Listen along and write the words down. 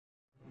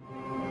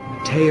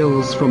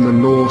Tales from the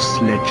Norse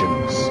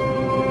Legends.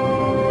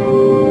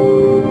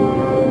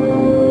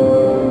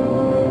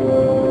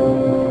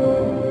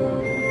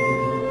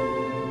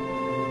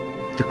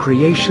 The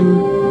creation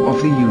of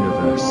the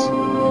universe.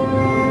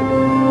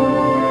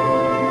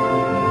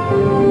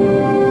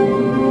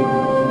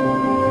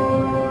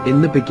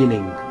 In the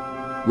beginning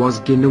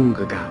was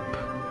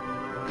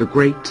Ginnungagap, the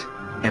great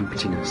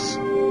emptiness,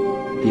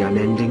 the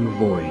unending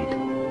void.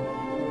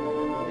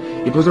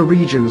 It was a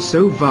region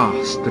so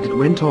vast that it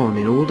went on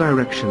in all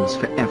directions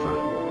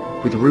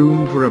forever, with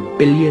room for 1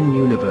 billion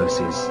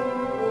universes.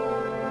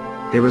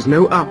 There was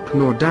no up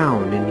nor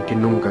down in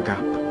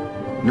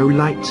Ginnungagap, no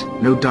light,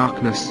 no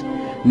darkness,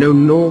 no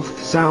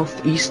north,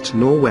 south, east,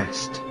 nor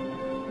west.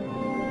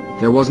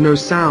 There was no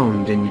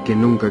sound in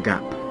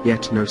Ginnungagap,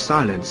 yet no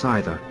silence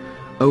either,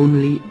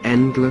 only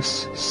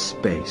endless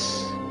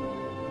space.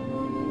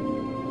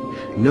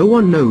 No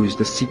one knows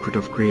the secret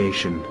of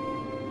creation,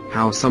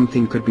 how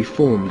something could be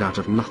formed out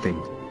of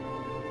nothing.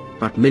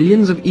 But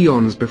millions of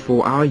eons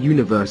before our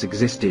universe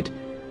existed,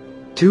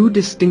 2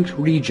 distinct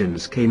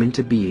regions came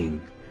into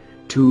being,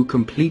 2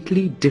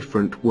 completely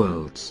different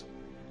worlds,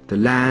 the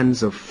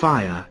lands of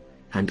fire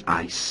and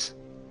ice.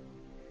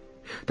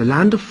 The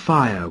land of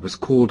fire was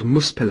called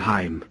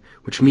Muspelheim,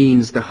 which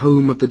means the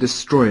home of the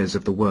destroyers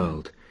of the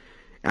world,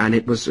 and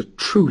it was a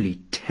truly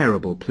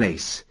terrible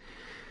place.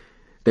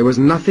 There was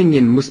nothing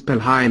in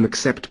Muspelheim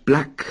except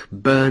black,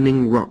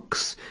 burning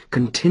rocks,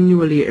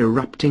 continually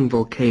erupting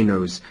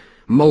volcanoes,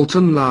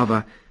 molten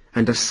lava,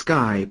 and a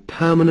sky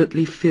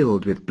permanently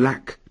filled with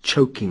black,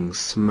 choking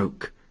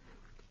smoke.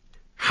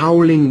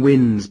 Howling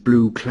winds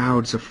blew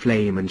clouds of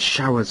flame and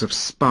showers of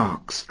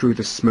sparks through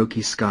the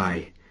smoky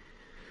sky.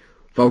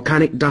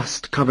 Volcanic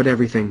dust covered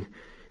everything,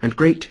 and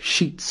great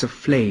sheets of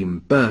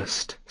flame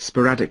burst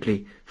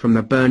sporadically from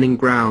the burning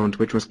ground,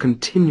 which was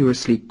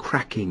continuously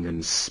cracking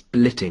and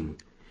splitting.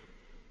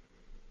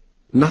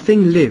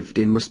 Nothing lived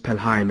in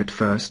Muspelheim at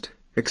first,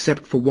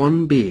 except for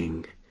one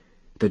being,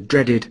 the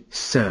dreaded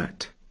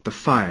Surt, the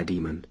fire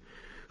demon,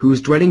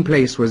 whose dwelling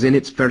place was in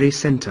its very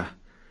centre.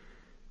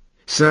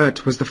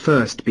 Surt was the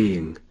first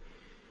being,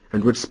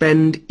 and would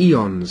spend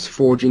eons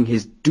forging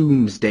his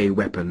doomsday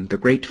weapon, the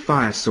great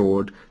fire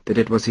sword that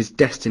it was his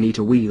destiny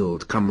to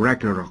wield come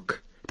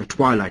Ragnarok, the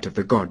twilight of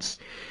the gods,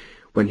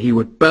 when he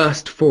would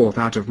burst forth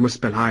out of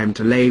Muspelheim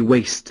to lay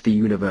waste the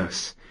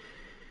universe.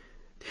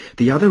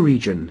 The other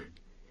region,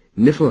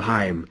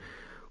 Niflheim,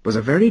 was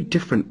a very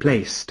different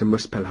place to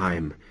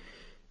Muspelheim.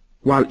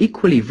 While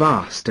equally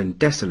vast and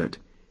desolate,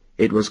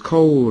 it was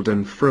cold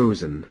and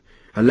frozen,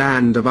 a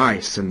land of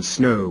ice and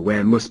snow,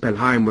 where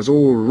Muspelheim was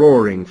all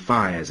roaring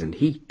fires and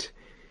heat.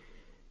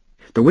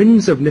 The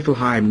winds of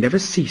Niflheim never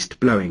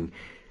ceased blowing,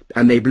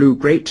 and they blew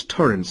great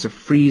torrents of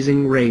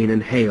freezing rain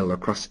and hail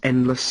across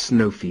endless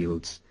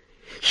snowfields.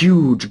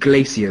 Huge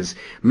glaciers,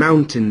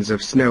 mountains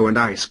of snow and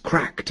ice,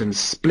 cracked and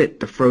split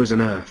the frozen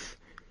earth.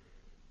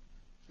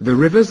 The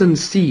rivers and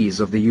seas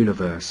of the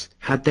universe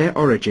had their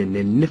origin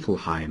in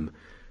Niflheim,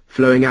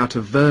 flowing out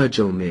of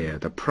Virgilmere,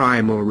 the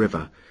primal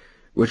river,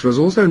 which was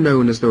also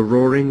known as the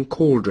Roaring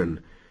Cauldron,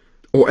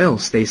 or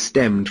else they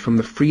stemmed from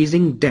the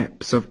freezing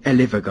depths of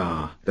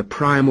Elivagar, the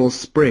primal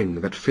spring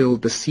that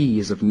filled the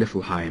seas of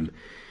Niflheim,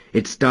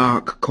 its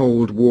dark,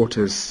 cold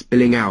waters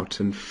spilling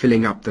out and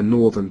filling up the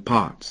northern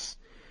parts.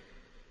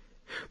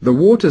 The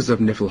waters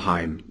of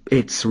Niflheim,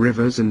 its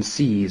rivers and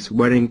seas,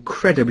 were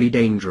incredibly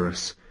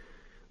dangerous.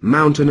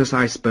 Mountainous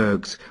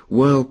icebergs,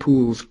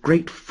 whirlpools,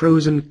 great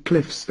frozen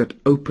cliffs that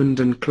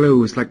opened and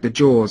closed like the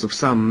jaws of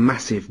some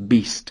massive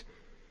beast.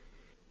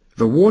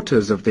 The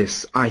waters of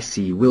this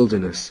icy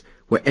wilderness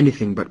were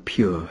anything but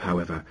pure,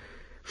 however,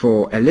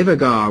 for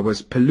Elivagar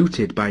was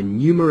polluted by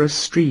numerous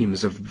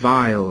streams of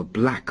vile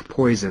black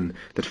poison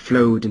that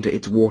flowed into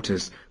its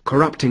waters,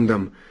 corrupting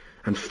them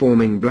and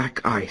forming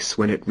black ice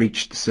when it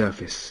reached the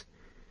surface.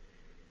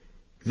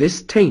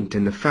 This taint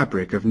in the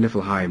fabric of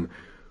Niflheim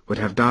would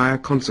have dire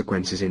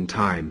consequences in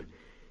time,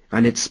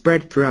 and it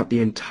spread throughout the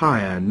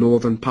entire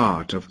northern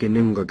part of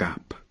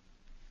Ginnungagap.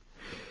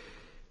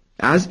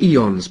 As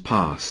eons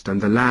passed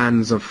and the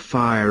lands of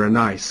fire and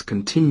ice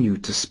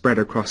continued to spread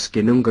across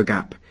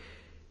Ginnungagap,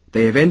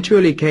 they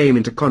eventually came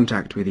into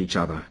contact with each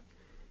other.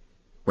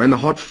 When the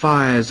hot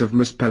fires of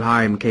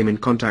Muspelheim came in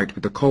contact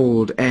with the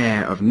cold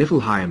air of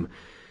Niflheim,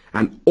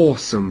 an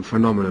awesome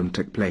phenomenon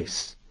took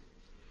place.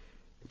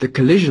 The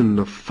collision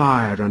of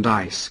fire and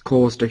ice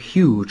caused a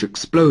huge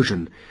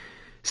explosion,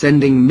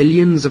 sending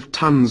millions of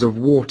tons of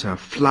water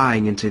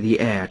flying into the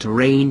air to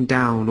rain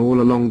down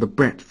all along the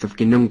breadth of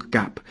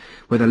Ginnungagap,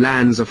 where the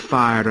lands of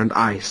fire and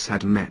ice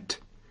had met.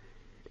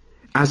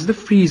 As the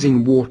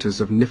freezing waters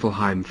of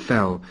Niflheim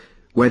fell,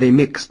 where they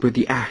mixed with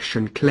the ash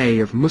and clay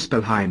of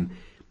Muspelheim,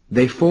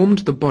 they formed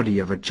the body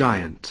of a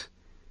giant.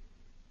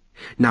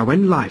 Now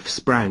when life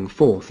sprang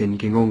forth in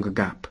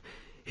Ginnungagap,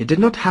 it did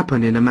not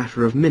happen in a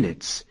matter of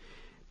minutes.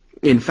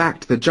 In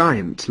fact, the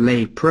giant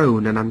lay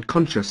prone and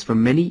unconscious for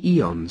many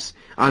eons,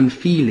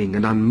 unfeeling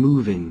and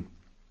unmoving.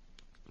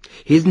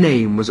 His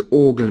name was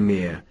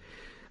Orgelmir,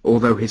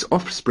 although his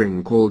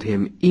offspring called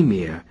him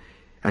Ymir,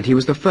 and he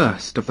was the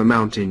first of the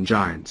mountain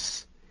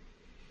giants.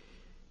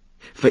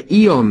 For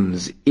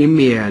eons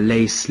Ymir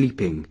lay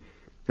sleeping,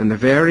 and the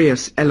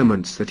various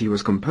elements that he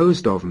was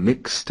composed of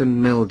mixed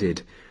and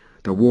melded,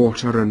 the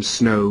water and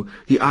snow,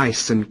 the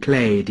ice and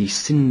clay, the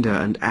cinder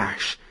and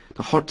ash,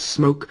 the hot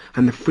smoke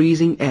and the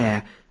freezing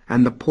air,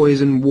 and the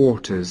poison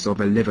waters of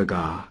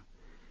Elivagar.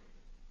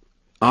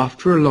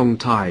 After a long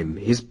time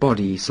his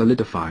body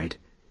solidified,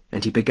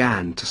 and he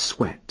began to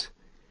sweat.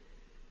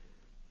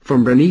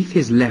 From beneath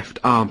his left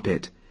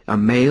armpit a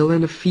male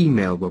and a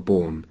female were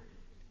born,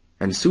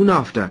 and soon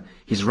after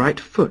his right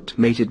foot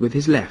mated with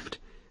his left,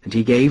 and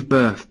he gave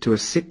birth to a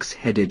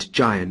 6-headed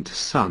giant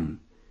son.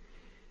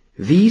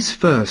 These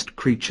first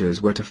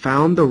creatures were to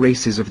found the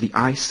races of the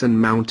ice and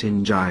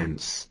mountain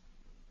giants.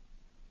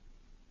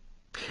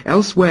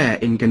 Elsewhere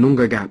in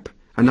Ginnungagap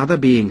another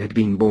being had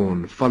been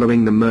born,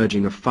 following the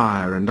merging of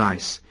fire and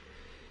ice.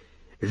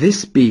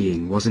 This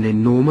being was an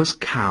enormous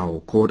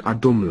cow called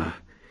Adumla.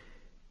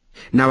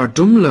 Now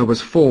Adumla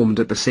was formed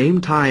at the same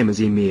time as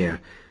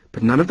Ymir,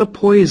 but none of the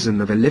poison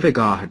of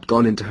Elivagar had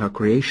gone into her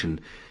creation,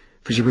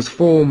 for she was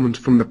formed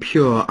from the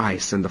pure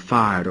ice and the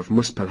fire of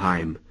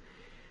Muspelheim.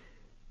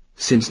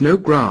 Since no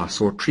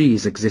grass or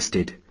trees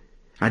existed,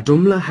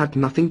 Adumla had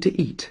nothing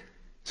to eat,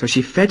 so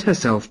she fed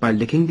herself by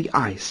licking the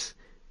ice,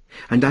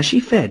 and as she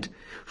fed,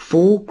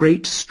 4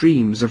 great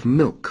streams of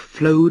milk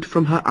flowed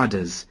from her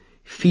udders,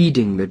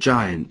 feeding the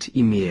giant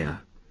Ymir.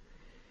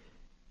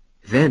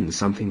 Then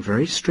something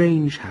very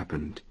strange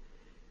happened.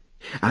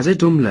 As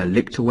Adumla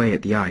licked away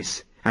at the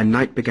ice, and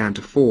night began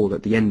to fall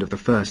at the end of the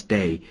first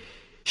day,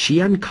 she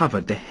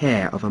uncovered the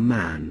hair of a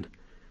man.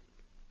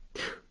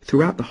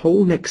 Throughout the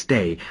whole next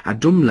day,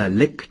 Adumla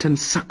licked and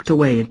sucked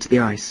away into the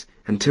ice,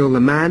 until the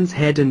man's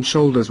head and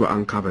shoulders were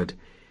uncovered.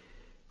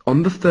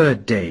 On the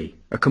 3rd day,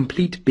 a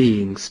complete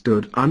being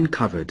stood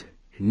uncovered,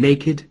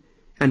 naked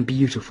and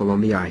beautiful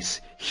on the ice,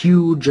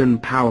 huge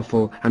and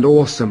powerful and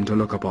awesome to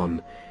look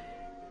upon.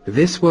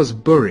 This was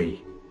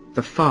Buri,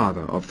 the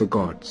father of the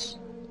gods.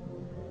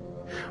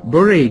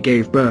 Buri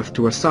gave birth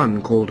to a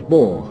son called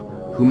Bor,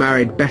 who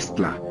married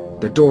Bestla,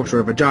 the daughter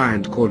of a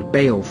giant called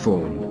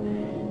Balethorn.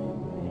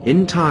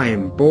 In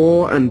time,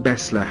 Bor and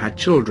Bestla had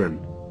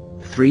children,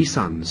 3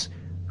 sons,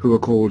 who were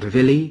called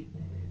Vili,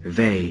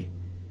 Ve,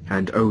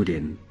 and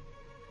Odin.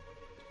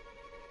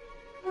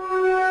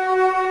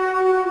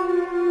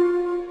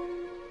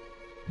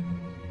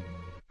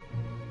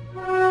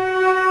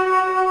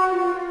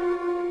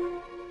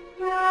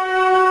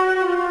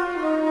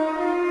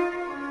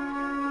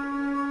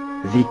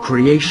 The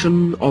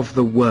creation of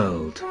the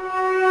world.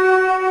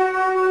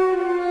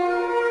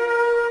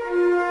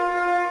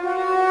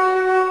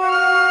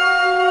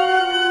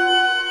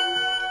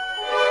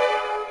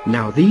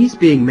 Now these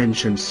being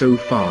mentioned so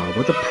far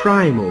were the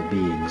primal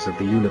beings of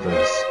the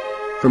universe,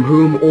 from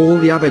whom all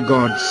the other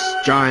gods,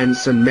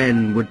 giants and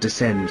men would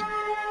descend.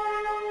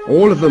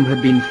 All of them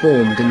had been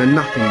formed in the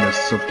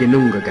nothingness of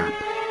Ginnungagap,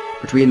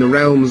 between the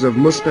realms of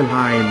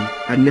Muspelheim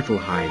and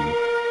Niflheim.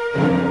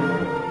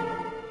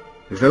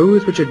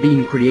 Those which had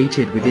been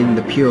created within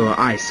the pure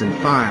ice and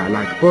fire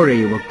like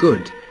Buri were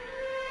good,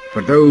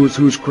 for those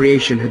whose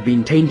creation had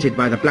been tainted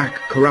by the black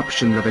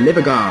corruption of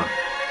Elivagar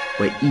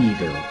were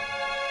evil.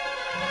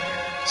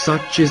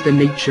 Such is the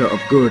nature of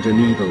good and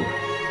evil.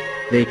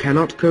 They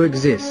cannot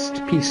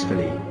coexist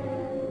peacefully.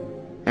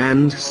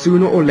 And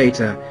sooner or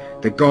later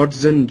the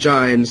gods and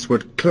giants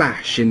would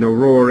clash in the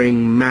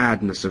roaring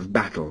madness of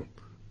battle.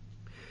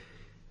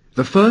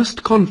 The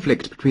first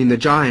conflict between the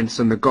giants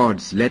and the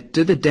gods led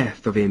to the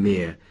death of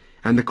Ymir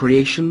and the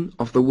creation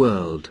of the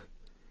world.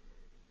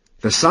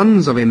 The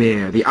sons of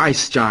Ymir, the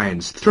ice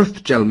giants,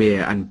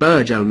 Thrudgelmir and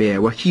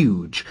Bergelmir, were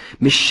huge,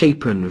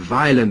 misshapen,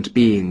 violent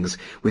beings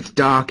with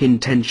dark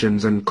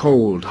intentions and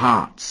cold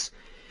hearts.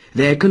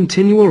 Their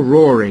continual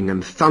roaring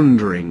and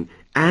thundering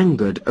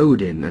angered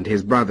Odin and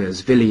his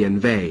brothers Vili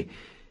and Ve,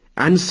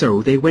 and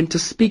so they went to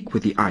speak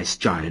with the ice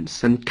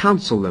giants and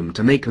counsel them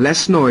to make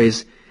less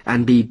noise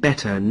and be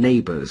better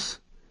neighbours.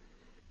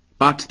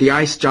 But the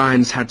ice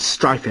giants had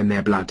strife in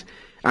their blood,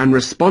 and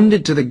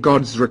responded to the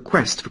gods'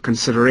 request for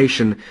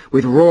consideration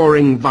with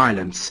roaring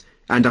violence,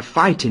 and a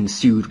fight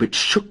ensued which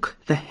shook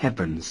the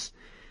heavens.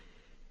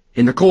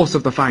 In the course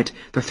of the fight,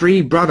 the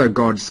 3 brother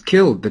gods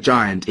killed the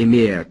giant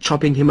Ymir,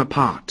 chopping him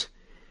apart.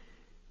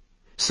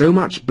 So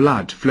much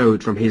blood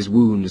flowed from his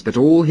wounds that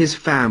all his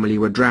family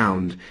were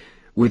drowned,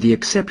 with the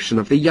exception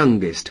of the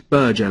youngest,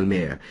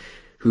 Bergelmir,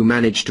 who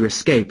managed to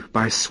escape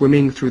by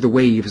swimming through the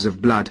waves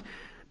of blood,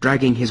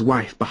 dragging his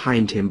wife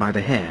behind him by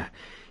the hair,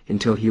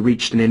 until he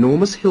reached an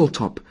enormous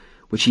hilltop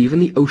which even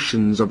the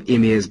oceans of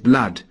Ymir's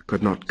blood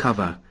could not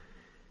cover.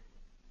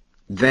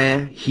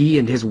 There he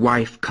and his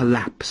wife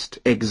collapsed,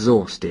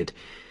 exhausted,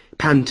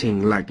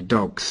 panting like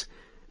dogs,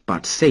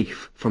 but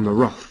safe from the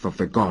wrath of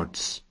the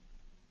gods.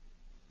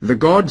 The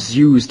gods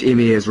used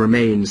Ymir's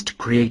remains to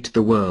create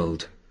the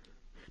world.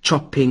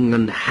 Chopping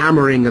and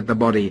hammering at the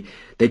body,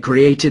 they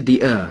created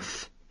the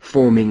earth,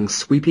 forming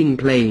sweeping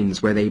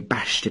plains where they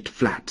bashed it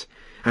flat,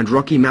 and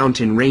rocky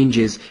mountain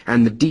ranges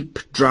and the deep,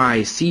 dry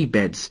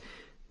seabeds,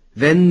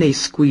 Then they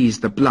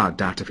squeezed the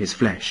blood out of his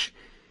flesh.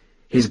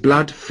 His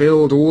blood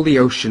filled all the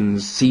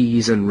oceans,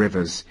 seas, and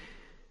rivers.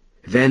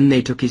 Then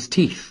they took his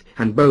teeth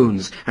and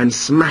bones and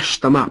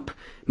smashed them up,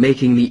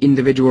 making the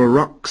individual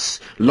rocks,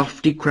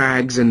 lofty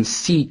crags, and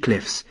sea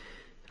cliffs,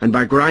 and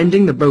by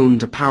grinding the bone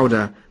to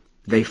powder,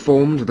 they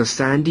formed the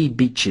sandy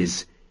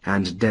beaches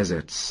and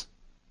deserts.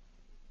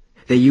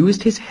 They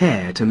used his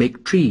hair to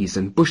make trees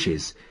and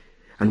bushes,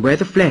 and where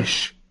the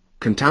flesh,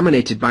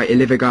 contaminated by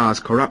Ilivigar's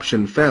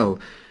corruption, fell,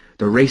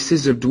 the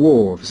races of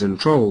dwarves and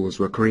trolls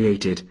were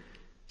created,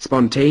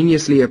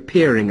 spontaneously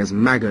appearing as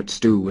maggots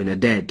do in a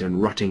dead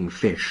and rotting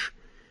fish.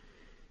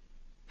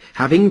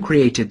 Having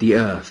created the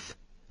earth,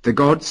 the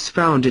gods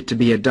found it to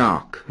be a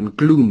dark and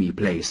gloomy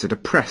place that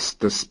oppressed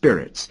the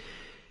spirits,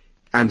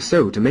 and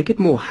so, to make it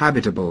more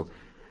habitable,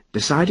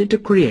 decided to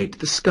create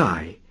the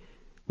sky,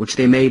 which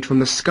they made from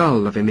the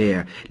skull of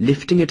Ymir,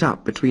 lifting it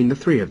up between the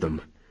three of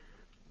them.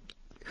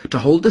 To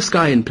hold the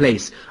sky in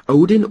place,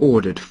 Odin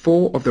ordered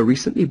 4 of the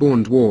recently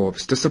born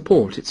dwarves to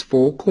support its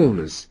 4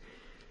 corners.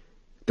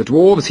 The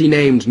dwarves he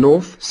named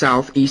North,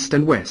 South, East,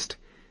 and West.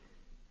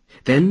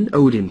 Then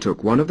Odin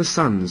took one of the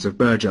sons of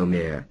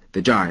Bergelmir,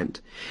 the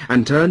giant,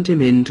 and turned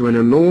him into an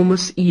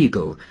enormous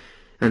eagle,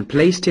 and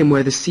placed him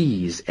where the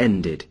seas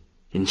ended,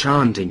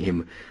 enchanting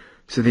him,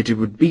 so that it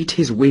would beat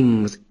his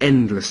wings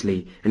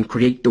endlessly and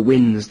create the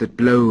winds that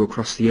blow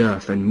across the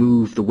earth and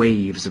move the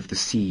waves of the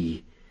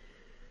sea.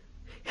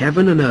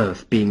 Heaven and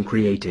earth being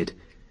created,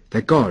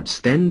 the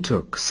gods then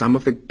took some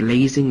of the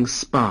blazing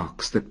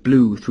sparks that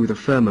blew through the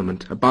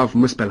firmament above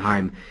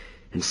Muspelheim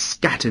and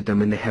scattered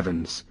them in the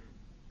heavens,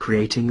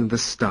 creating the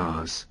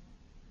stars.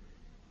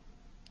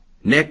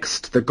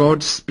 Next, the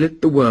gods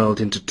split the world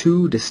into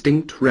 2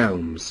 distinct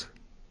realms.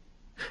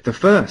 The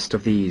first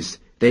of these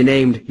they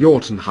named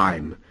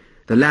Jotunheim,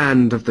 the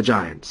land of the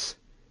giants,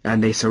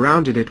 and they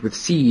surrounded it with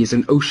seas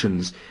and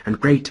oceans and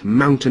great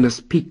mountainous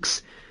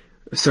peaks,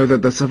 so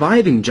that the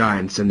surviving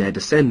giants and their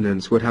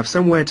descendants would have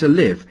somewhere to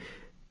live,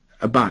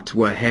 but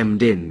were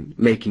hemmed in,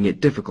 making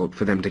it difficult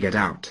for them to get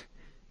out,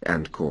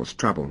 and caused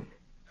trouble.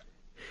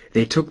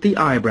 They took the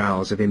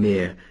eyebrows of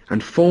Ymir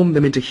and formed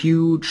them into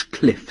huge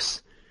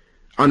cliffs,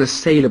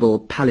 unassailable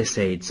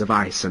palisades of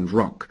ice and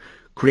rock,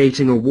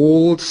 creating a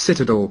walled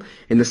citadel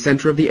in the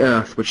center of the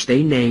earth which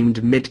they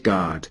named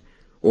Midgard,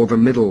 or the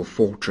Middle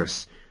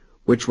Fortress,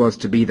 which was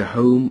to be the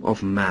home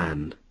of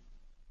man.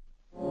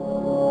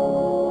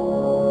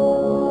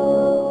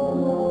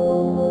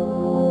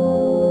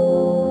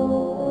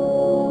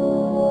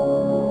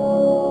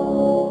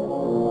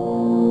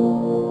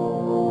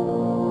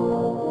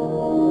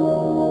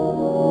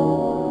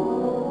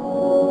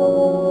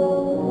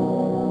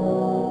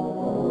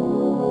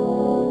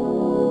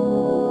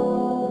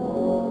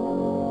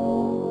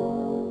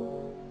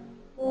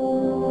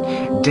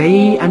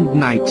 Day and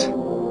night,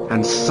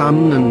 and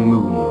sun and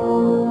moon.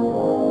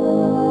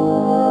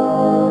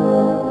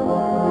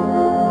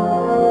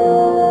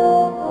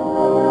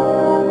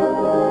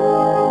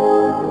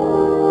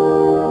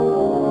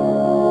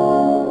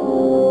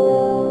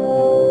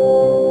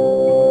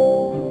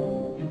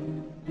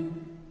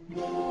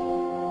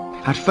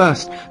 At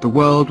first, the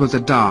world was a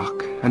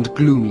dark and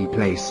gloomy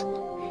place,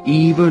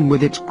 even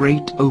with its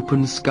great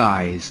open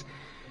skies,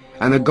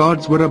 and the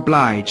gods were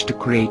obliged to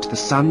create the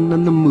sun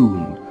and the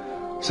moon,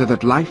 so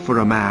that life for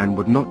a man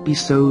would not be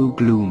so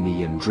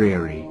gloomy and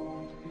dreary.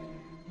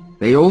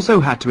 They also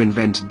had to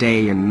invent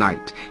day and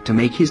night to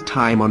make his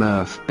time on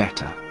earth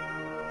better.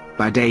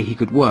 By day he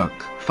could work,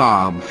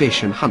 farm,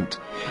 fish, and hunt,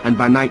 and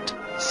by night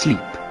sleep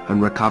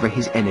and recover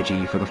his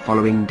energy for the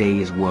following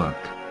day's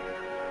work.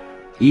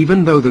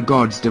 Even though the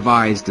gods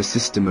devised a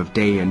system of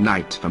day and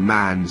night for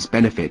man's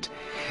benefit,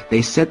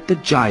 they set the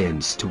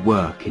giants to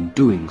work in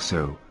doing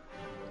so.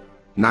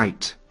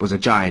 Night was a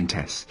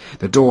giantess,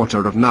 the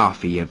daughter of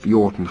Nafi of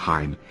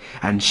Jotunheim,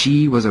 and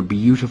she was a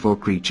beautiful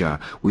creature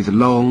with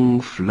long,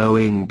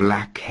 flowing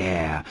black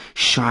hair,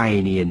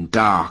 shiny and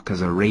dark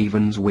as a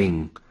raven's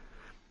wing.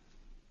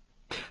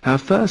 Her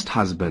first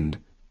husband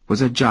was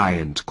a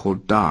giant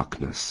called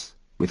Darkness,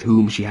 with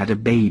whom she had a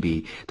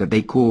baby that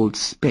they called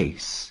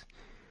Space.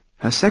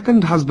 Her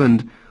second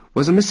husband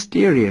was a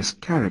mysterious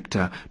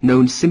character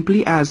known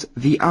simply as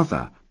the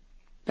Other,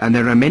 and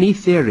there are many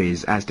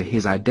theories as to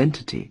his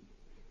identity.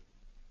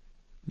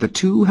 The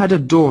two had a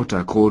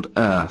daughter called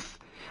Earth,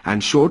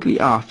 and shortly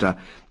after,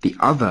 the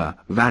Other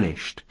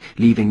vanished,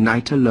 leaving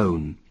Night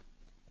alone.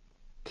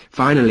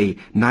 Finally,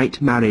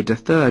 Night married a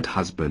third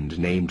husband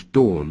named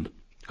Dawn,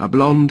 a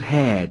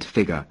blonde-haired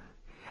figure,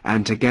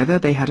 and together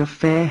they had a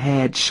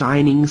fair-haired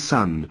shining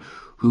son,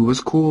 who was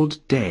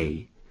called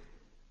Day.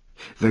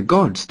 The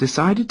gods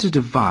decided to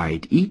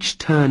divide each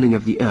turning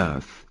of the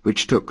earth,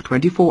 which took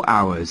 24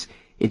 hours,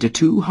 into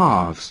 2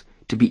 halves,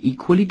 to be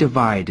equally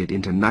divided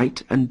into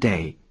night and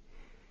day.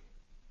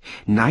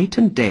 Night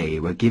and Day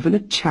were given a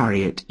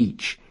chariot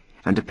each,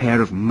 and a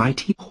pair of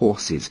mighty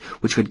horses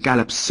which could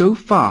gallop so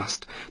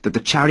fast that the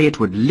chariot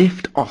would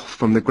lift off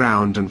from the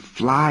ground and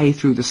fly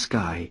through the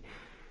sky.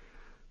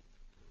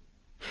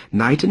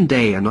 Night and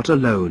Day are not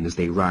alone as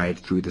they ride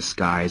through the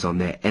skies on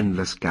their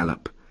endless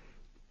gallop.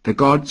 The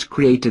gods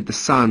created the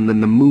sun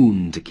and the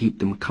moon to keep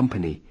them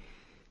company.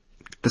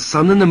 The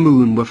sun and the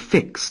moon were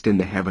fixed in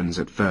the heavens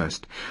at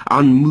first,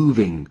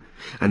 unmoving,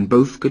 and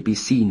both could be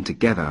seen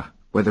together,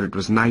 whether it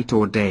was night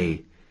or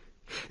day.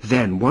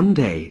 Then, one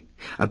day,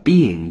 a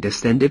being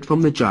descended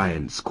from the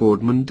giants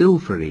called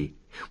Mundilfari,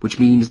 which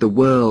means the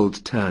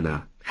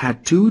world-turner,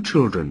 had 2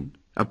 children,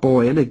 a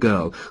boy and a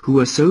girl, who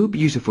were so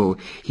beautiful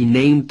he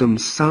named them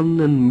Sun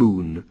and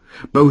Moon,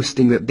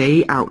 boasting that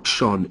they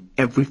outshone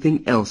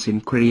everything else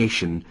in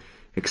creation,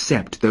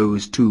 except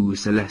those 2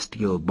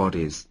 celestial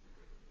bodies.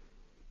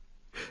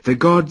 The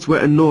gods were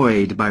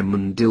annoyed by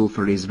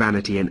Mundilfari's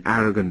vanity and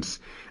arrogance,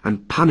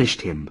 and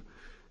punished him,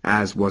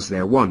 as was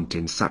their wont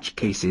in such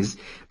cases,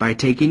 by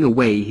taking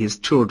away his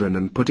children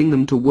and putting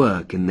them to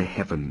work in the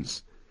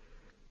heavens.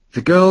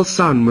 The girl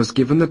Sun was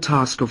given the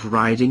task of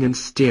riding and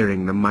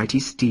steering the mighty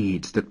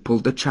steeds that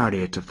pulled the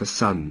chariot of the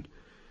sun.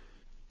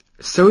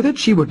 So that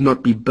she would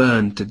not be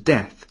burned to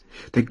death,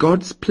 the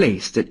gods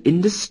placed an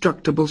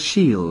indestructible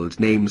shield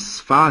named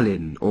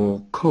Svalin,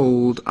 or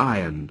cold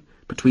iron,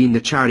 between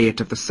the chariot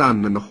of the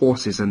sun and the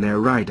horses and their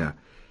rider.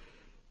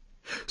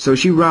 So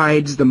she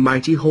rides the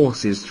mighty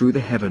horses through the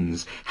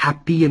heavens,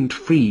 happy and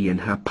free in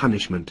her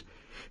punishment,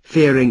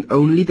 fearing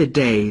only the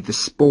day the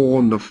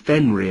spawn of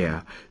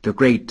Fenrir, the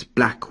great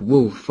black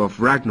wolf of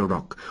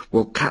Ragnarok,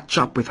 will catch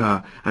up with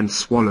her and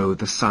swallow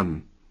the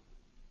sun.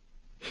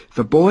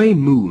 The boy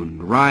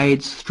Moon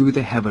rides through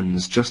the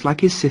heavens just like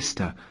his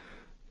sister,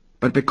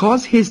 but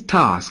because his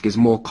task is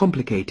more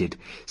complicated,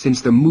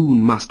 since the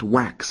moon must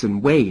wax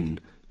and wane,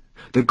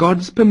 the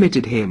gods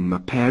permitted him a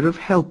pair of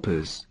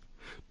helpers,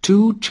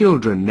 2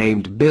 children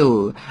named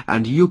Bil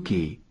and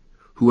Yuki,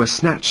 who were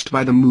snatched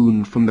by the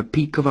moon from the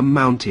peak of a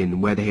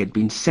mountain where they had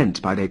been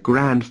sent by their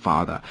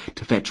grandfather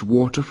to fetch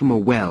water from a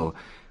well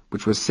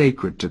which was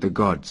sacred to the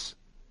gods.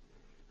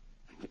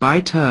 By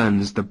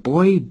turns the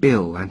boy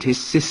Bil and his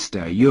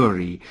sister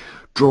Yuri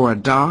draw a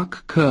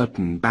dark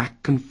curtain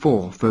back and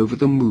forth over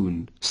the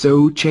moon,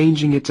 so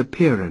changing its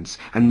appearance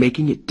and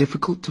making it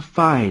difficult to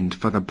find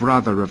for the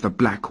brother of the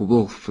black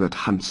wolf that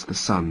hunts the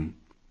sun.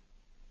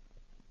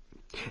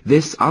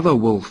 This other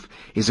wolf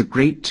is a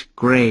great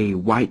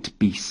grey-white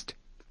beast,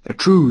 a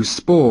true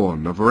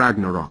spawn of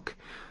Ragnarok,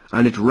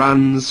 and it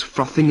runs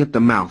frothing at the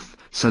mouth,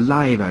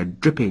 saliva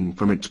dripping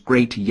from its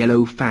great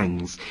yellow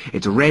fangs,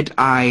 its red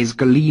eyes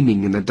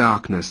gleaming in the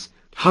darkness,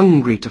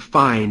 hungry to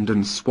find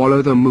and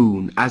swallow the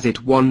moon as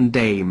it one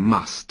day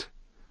must.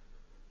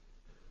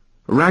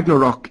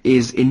 Ragnarok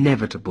is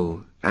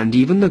inevitable, and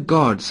even the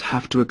gods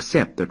have to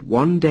accept that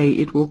one day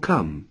it will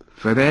come,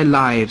 for their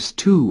lives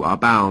too are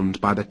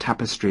bound by the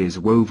tapestries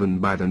woven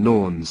by the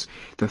Norns,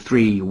 the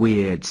 3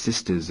 weird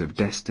sisters of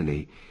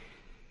destiny.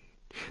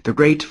 The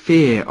great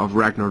fear of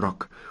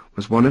Ragnarok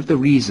was one of the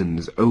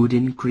reasons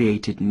Odin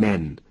created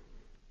men.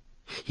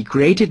 He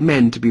created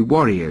men to be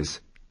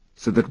warriors,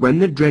 so that when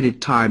the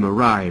dreaded time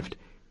arrived,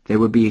 there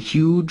would be a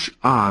huge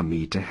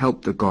army to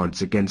help the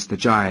gods against the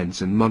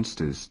giants and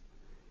monsters.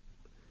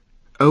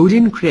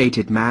 Odin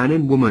created man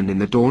and woman in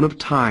the dawn of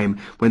time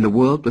when the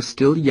world was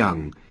still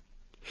young.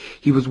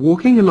 He was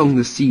walking along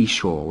the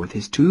seashore with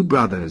his 2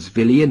 brothers,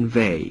 Vili and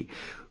Ve,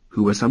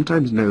 who were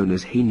sometimes known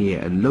as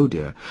Heinir and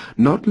Lodir,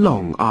 not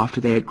long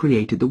after they had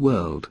created the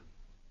world.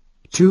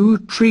 2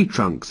 tree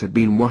trunks had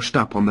been washed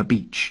up on the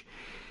beach.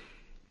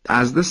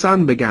 As the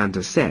sun began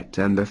to set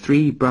and the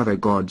 3 brother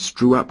gods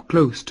drew up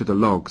close to the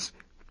logs,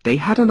 they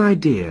had an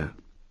idea.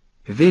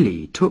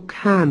 Vili took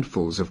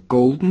handfuls of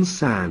golden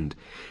sand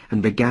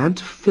and began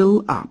to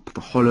fill up the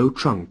hollow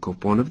trunk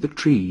of one of the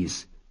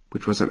trees,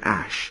 which was an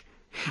ash,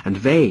 and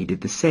Ve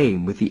did the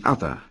same with the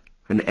other,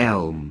 an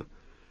elm.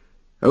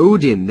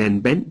 Odin then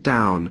bent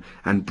down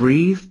and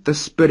breathed the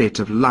spirit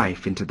of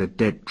life into the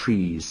dead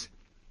trees.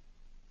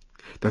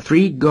 The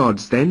 3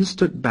 gods then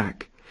stood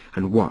back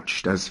and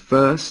watched as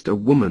first a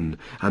woman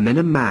and then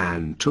a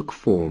man took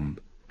form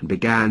and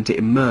began to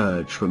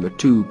emerge from the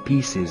 2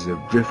 pieces of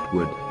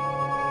driftwood.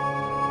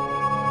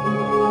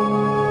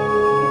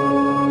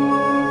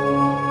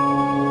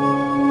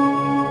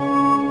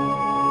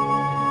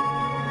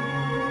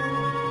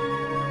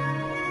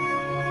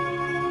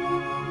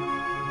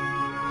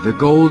 The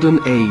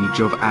Golden Age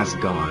of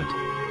Asgard.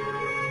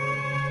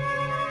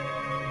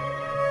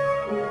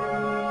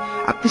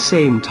 At the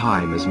same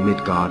time as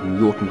Midgard and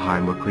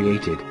Jotunheim were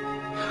created,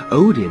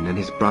 Odin and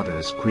his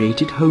brothers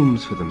created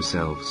homes for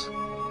themselves.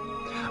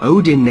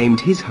 Odin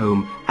named his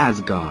home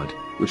Asgard,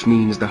 which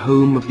means the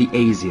home of the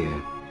Aesir.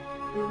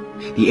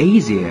 The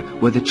Aesir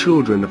were the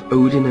children of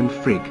Odin and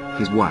Frigg,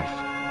 his wife.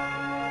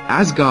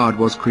 Asgard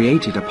was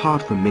created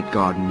apart from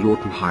Midgard and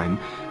Jotunheim,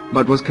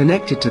 but was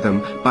connected to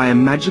them by a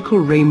magical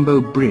rainbow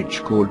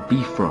bridge called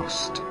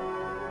Bifrost.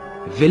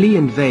 Vili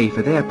and Ve,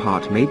 for their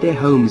part, made their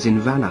homes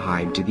in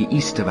Vanaheim to the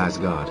east of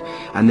Asgard,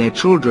 and their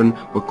children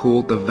were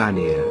called the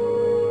Vanir.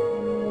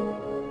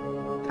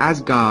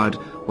 Asgard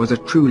was a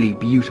truly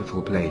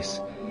beautiful place.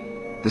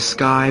 The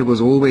sky was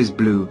always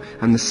blue,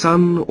 and the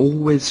sun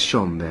always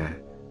shone there.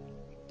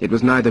 It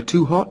was neither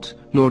too hot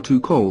nor too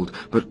cold,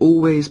 but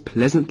always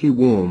pleasantly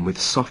warm, with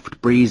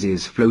soft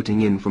breezes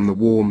floating in from the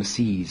warm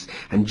seas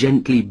and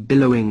gently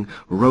billowing,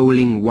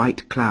 rolling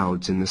white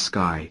clouds in the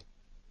sky.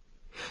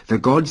 The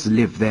gods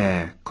lived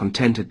there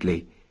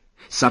contentedly,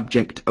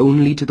 subject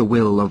only to the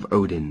will of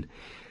Odin,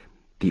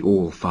 the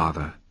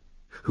All-Father,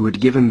 who had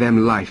given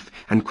them life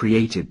and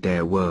created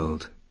their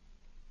world.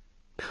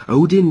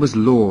 Odin was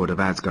lord of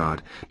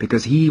Asgard,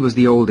 because he was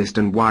the oldest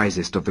and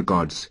wisest of the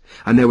gods,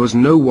 and there was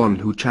no one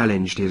who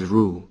challenged his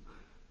rule.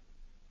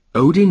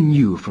 Odin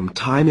knew from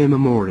time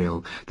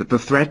immemorial that the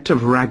threat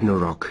of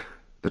Ragnarok,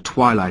 the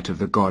twilight of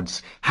the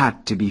gods,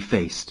 had to be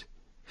faced,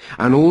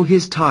 and all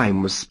his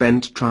time was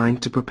spent trying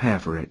to prepare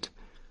for it.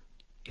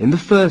 In the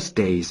first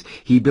days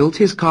he built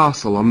his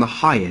castle on the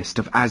highest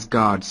of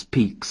Asgard's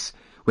peaks,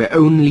 where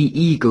only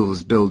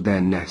eagles build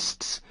their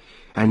nests,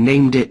 and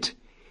named it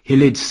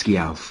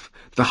Hilidskialf,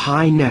 the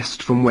high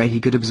nest from where he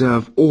could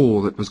observe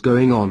all that was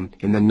going on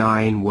in the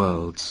 9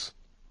 worlds.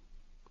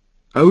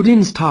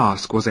 Odin's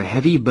task was a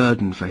heavy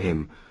burden for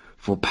him,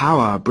 for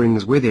power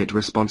brings with it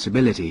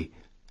responsibility,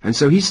 and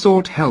so he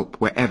sought help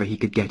wherever he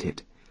could get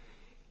it.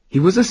 He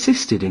was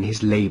assisted in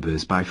his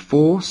labours by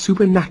 4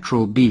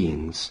 supernatural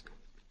beings,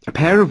 a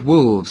pair of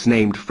wolves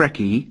named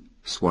Freki,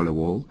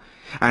 Swallowwall,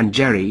 and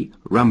Jerry,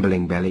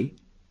 Rumbling Belly,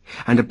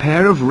 and a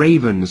pair of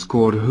ravens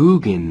called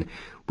Hugin,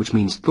 which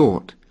means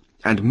thought,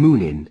 and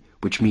Munin,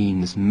 which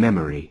means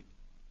memory.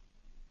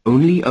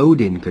 Only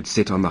Odin could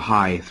sit on the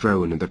high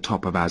throne at the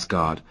top of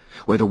Asgard,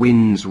 where the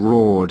winds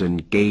roared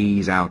and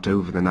gaze out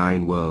over the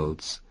 9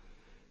 worlds.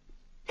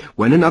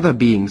 When another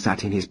being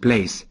sat in his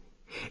place,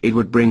 it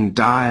would bring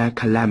dire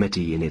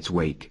calamity in its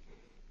wake.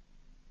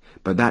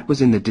 But that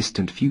was in the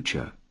distant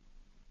future.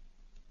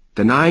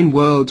 The 9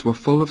 worlds were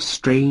full of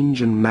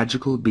strange and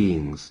magical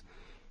beings.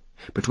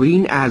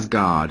 Between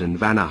Asgard and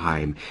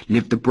Vanaheim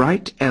lived the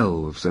bright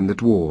elves and the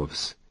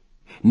dwarves.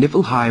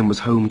 Niflheim was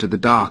home to the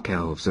dark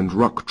elves and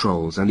rock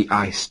trolls and the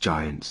ice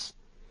giants.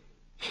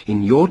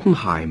 In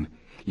Jotunheim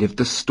lived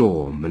the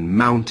storm and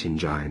mountain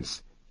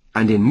giants,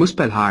 and in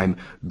Muspelheim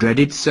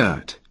dreaded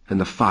Surt and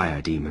the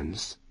fire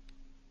demons.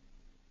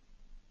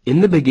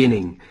 In the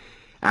beginning,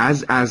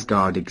 as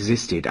Asgard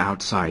existed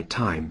outside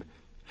time,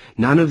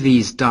 none of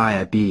these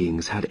dire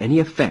beings had any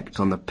effect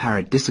on the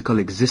paradisical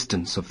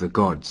existence of the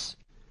gods.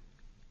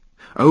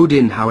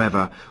 Odin,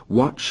 however,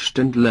 watched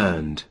and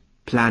learned,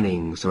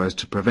 planning so as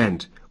to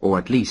prevent, or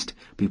at least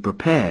be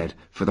prepared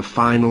for the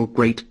final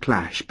great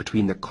clash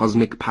between the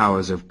cosmic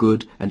powers of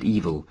good and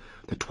evil,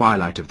 the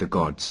twilight of the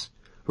gods,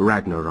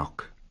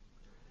 Ragnarok.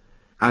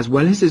 As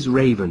well as his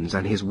ravens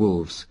and his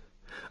wolves,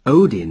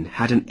 Odin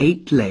had an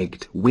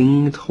 8-legged,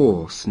 winged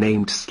horse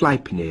named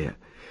Sleipnir,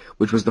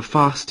 which was the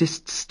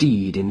fastest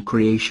steed in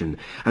creation,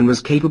 and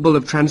was capable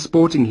of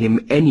transporting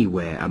him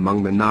anywhere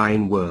among the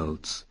 9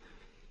 worlds.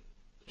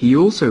 He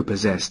also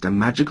possessed a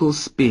magical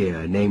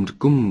spear named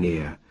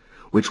Gungnir,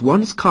 which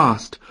once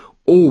cast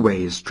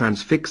always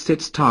transfixed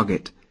its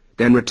target,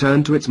 then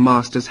returned to its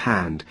master's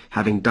hand,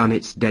 having done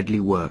its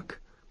deadly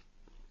work.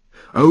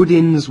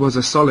 Odin's was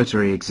a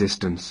solitary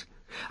existence,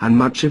 and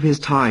much of his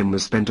time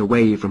was spent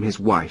away from his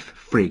wife,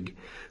 Frigg,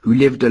 who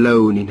lived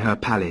alone in her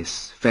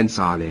palace,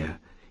 Fensalir,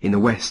 in the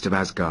west of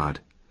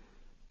Asgard.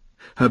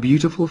 Her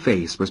beautiful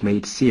face was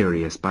made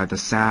serious by the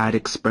sad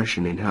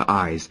expression in her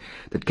eyes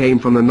that came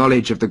from the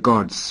knowledge of the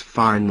gods'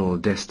 final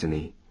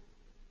destiny.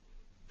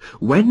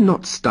 When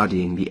not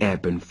studying the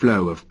ebb and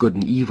flow of good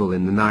and evil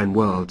in the 9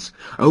 worlds,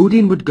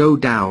 Odin would go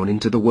down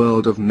into the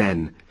world of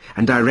men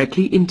and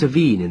directly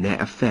intervene in their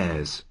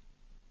affairs.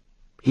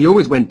 He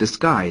always went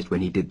disguised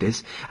when he did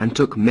this, and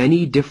took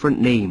many different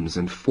names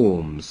and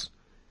forms.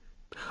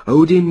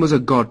 Odin was a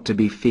god to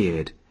be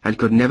feared, and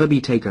could never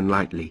be taken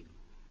lightly.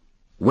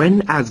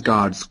 When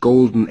Asgard's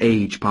golden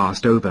age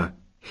passed over,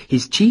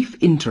 his chief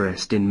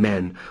interest in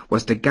men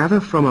was to gather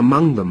from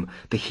among them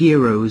the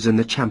heroes and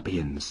the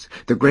champions,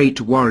 the great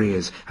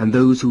warriors and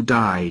those who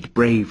died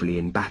bravely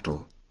in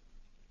battle.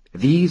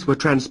 These were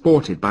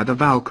transported by the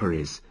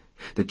Valkyries,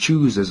 the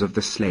choosers of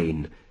the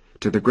slain,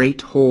 to the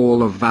great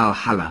hall of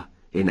Valhalla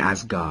in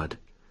Asgard.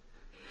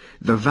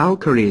 The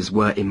Valkyries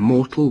were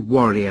immortal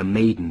warrior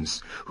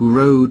maidens who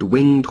rode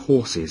winged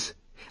horses,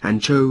 and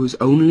chose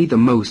only the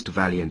most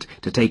valiant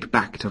to take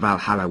back to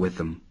Valhalla with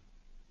them.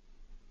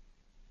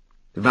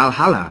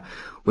 Valhalla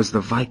was the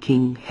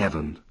Viking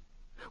heaven,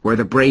 where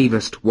the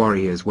bravest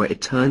warriors were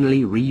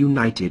eternally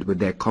reunited with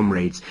their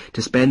comrades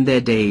to spend their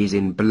days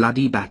in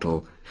bloody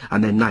battle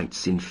and their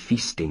nights in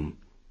feasting.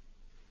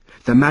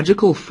 The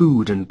magical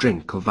food and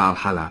drink of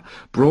Valhalla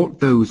brought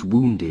those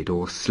wounded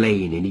or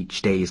slain in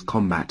each day's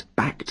combat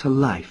back to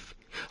life,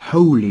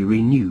 wholly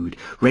renewed,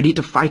 ready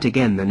to fight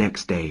again the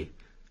next day.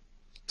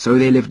 So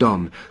they lived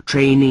on,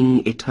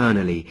 training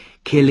eternally,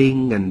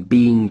 killing and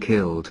being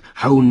killed,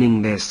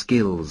 honing their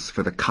skills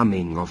for the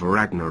coming of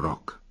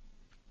Ragnarok.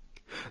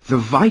 The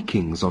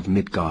Vikings of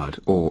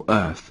Midgard, or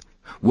Earth,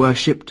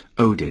 worshipped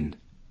Odin,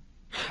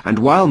 and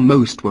while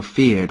most were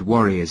feared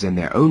warriors in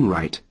their own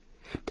right,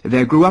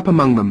 There grew up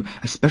among them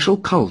a special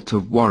cult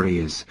of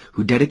warriors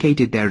who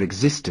dedicated their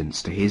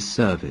existence to his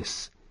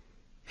service.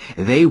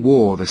 They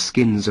wore the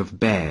skins of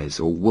bears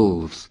or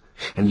wolves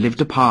and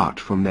lived apart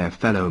from their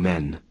fellow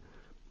men.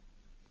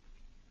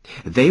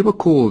 They were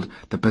called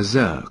the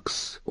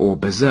Berserks, or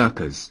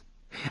Berserkers,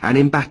 and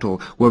in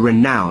battle were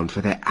renowned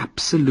for their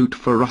absolute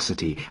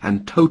ferocity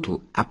and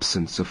total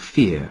absence of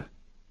fear.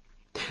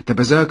 The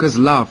Berserkers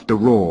loved the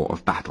roar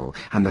of battle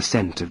and the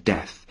scent of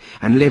death,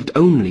 and lived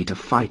only to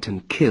fight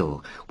and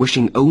kill,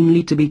 wishing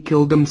only to be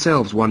killed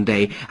themselves one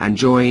day and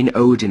join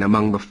Odin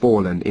among the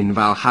fallen in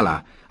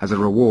Valhalla as a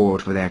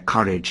reward for their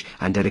courage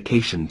and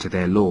dedication to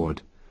their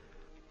lord.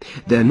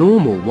 Their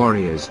normal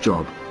warrior's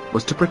job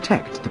was to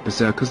protect the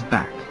Berserkers'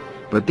 back,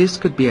 but this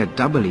could be a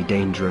doubly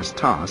dangerous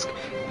task,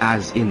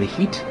 as in the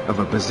heat of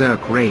a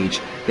berserk rage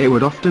they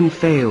would often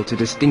fail to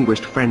distinguish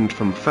friend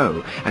from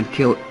foe and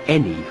kill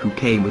any who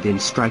came within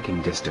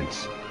striking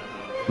distance.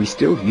 We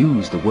still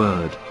use the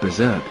word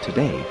berserk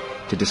today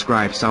to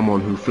describe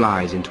someone who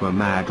flies into a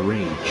mad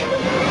rage.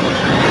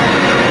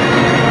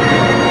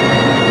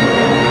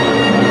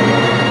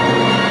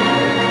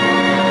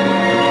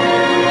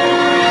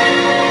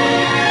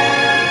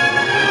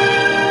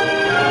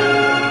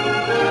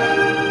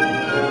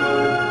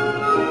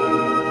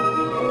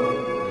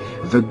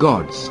 The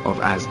gods of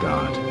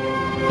Asgard.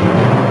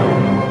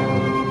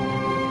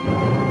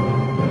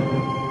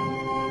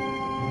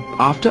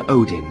 After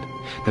Odin,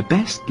 the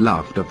best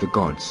loved of the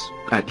gods,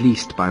 at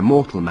least by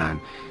mortal man,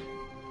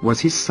 was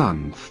his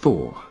son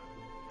Thor,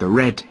 the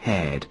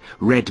red-haired,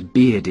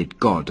 red-bearded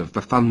god of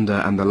the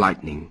thunder and the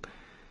lightning.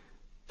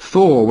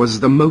 Thor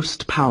was the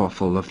most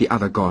powerful of the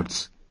other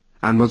gods,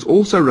 and was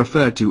also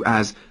referred to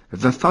as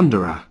the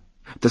Thunderer,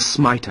 the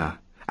Smiter,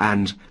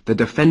 and the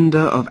Defender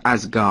of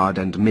Asgard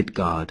and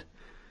Midgard.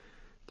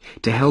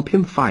 To help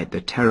him fight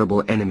the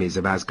terrible enemies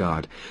of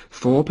Asgard,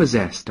 Thor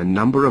possessed a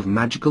number of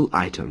magical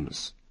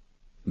items.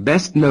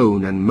 Best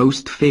known and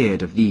most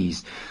feared of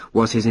these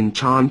was his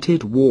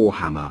enchanted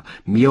warhammer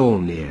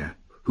Mjolnir,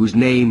 whose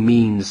name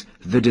means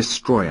the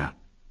Destroyer,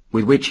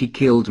 with which he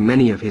killed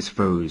many of his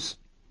foes.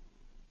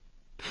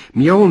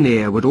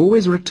 Mjolnir would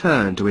always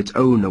return to its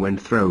owner when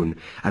thrown,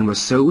 and was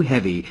so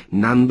heavy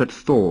none but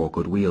Thor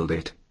could wield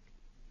it.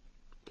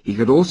 He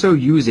could also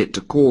use it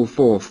to call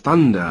forth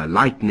thunder,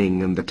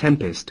 lightning, and the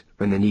tempest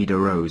when the need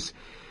arose.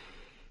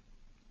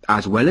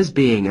 As well as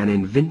being an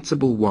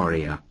invincible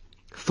warrior,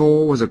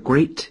 Thor was a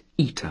great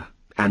eater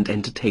and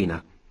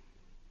entertainer.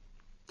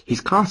 His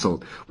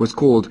castle was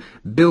called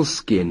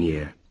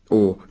Bilskirnir,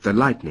 or the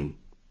Lightning,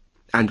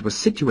 and was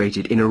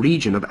situated in a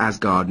region of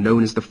Asgard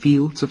known as the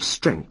Fields of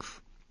Strength.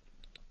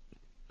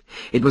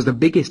 It was the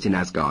biggest in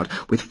Asgard,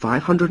 with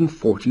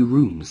 540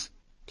 rooms.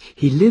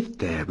 He lived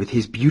there with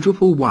his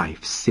beautiful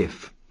wife,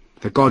 Sif,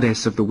 the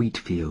goddess of the wheat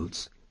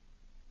fields.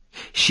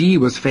 She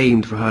was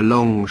famed for her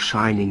long,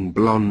 shining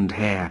blonde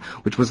hair,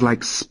 which was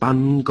like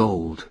spun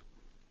gold.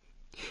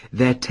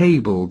 Their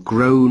table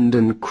groaned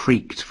and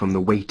creaked from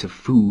the weight of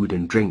food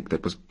and drink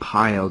that was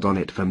piled on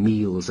it for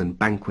meals and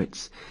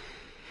banquets.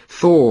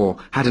 Thor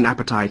had an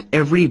appetite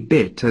every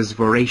bit as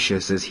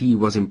voracious as he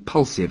was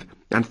impulsive,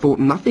 and thought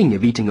nothing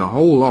of eating a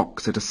whole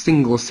ox at a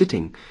single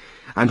sitting,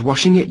 and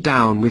washing it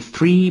down with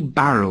 3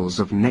 barrels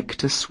of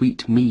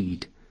nectar-sweet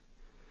mead.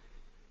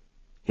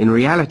 In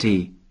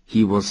reality,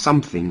 he was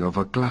something of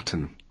a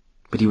glutton,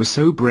 but he was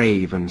so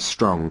brave and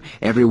strong,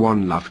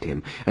 everyone loved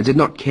him, and did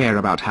not care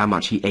about how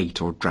much he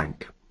ate or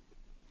drank.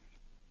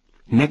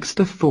 Next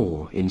to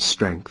Thor in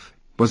strength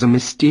was a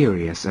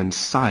mysterious and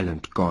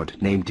silent god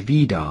named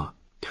Vidar,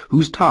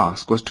 whose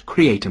task was to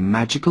create a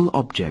magical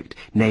object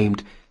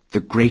named the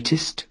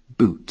Greatest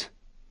Boot.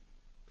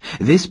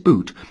 This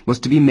boot was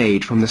to be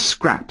made from the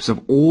scraps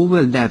of all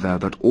the leather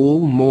that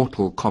all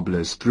mortal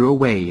cobblers threw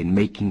away in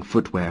making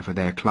footwear for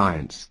their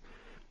clients.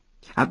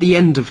 At the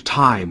end of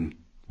time,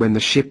 when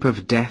the ship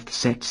of death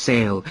set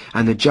sail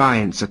and the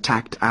giants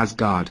attacked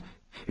Asgard,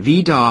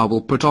 Vidar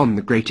will put on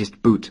the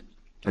greatest boot,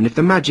 and if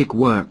the magic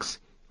works,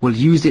 will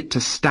use it to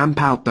stamp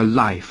out the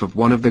life of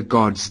one of the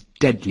gods'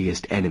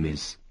 deadliest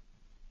enemies.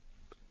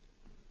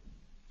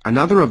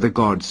 Another of the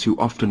gods who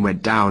often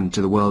went down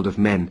to the world of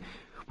men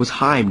was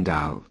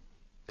Heimdall,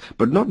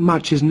 but not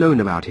much is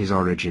known about his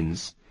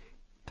origins.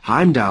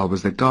 Heimdall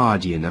was the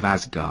guardian of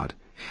Asgard,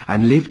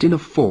 and lived in a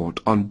fort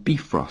on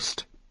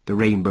Bifrost, the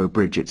Rainbow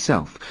Bridge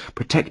itself,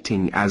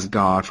 protecting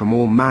Asgard from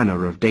all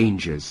manner of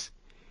dangers.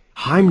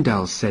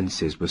 Heimdall's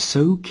senses were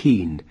so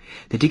keen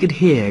that he could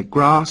hear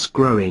grass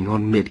growing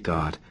on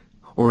Midgard,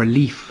 or a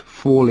leaf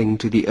falling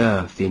to the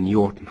earth in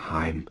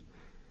Jotunheim.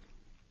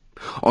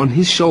 On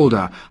his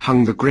shoulder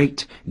hung the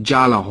great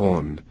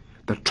Jalahorn,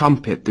 the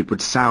trumpet that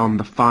would sound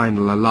the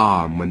final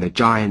alarm when the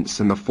giants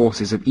and the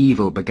forces of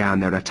evil began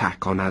their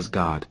attack on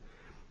Asgard.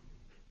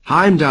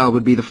 Heimdall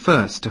would be the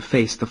first to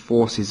face the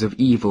forces of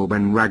evil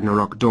when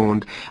Ragnarok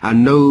dawned,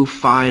 and no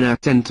finer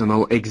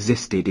sentinel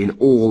existed in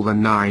all the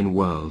 9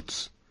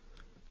 worlds.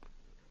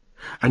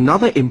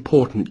 Another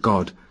important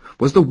god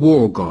was the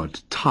war god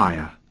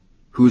Tyr,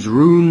 whose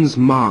runes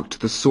marked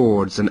the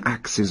swords and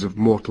axes of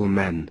mortal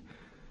men.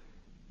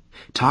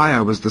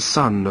 Tyr was the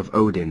son of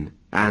Odin,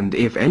 and,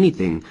 if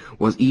anything,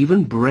 was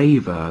even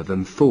braver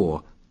than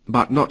Thor,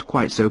 but not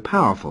quite so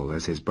powerful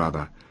as his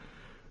brother.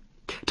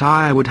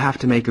 Tyr would have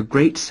to make a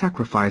great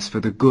sacrifice for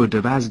the good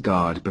of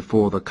Asgard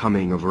before the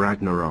coming of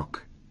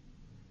Ragnarok.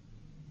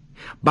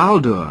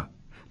 Baldur,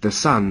 the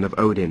son of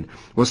Odin,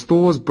 was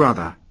Thor's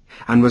brother,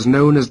 and was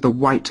known as the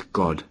White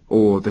God,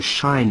 or the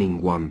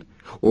Shining One,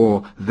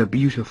 or the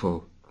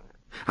Beautiful,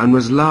 and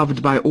was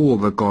loved by all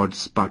the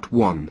gods but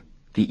one,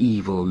 the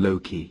evil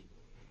Loki.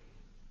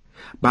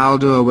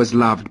 Baldur was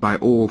loved by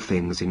all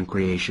things in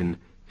creation,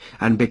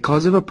 and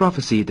because of a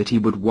prophecy that he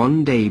would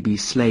one day be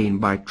slain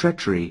by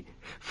treachery,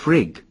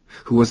 Frigg,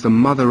 who was the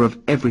mother of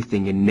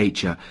everything in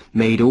nature,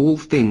 made all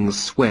things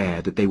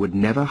swear that they would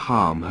never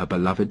harm her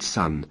beloved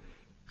son,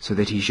 so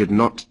that he should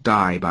not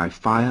die by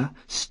fire,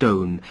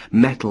 stone,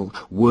 metal,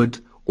 wood,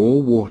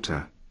 or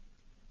water.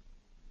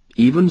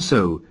 Even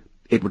so,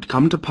 it would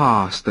come to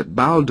pass that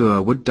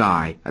Baldur would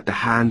die at the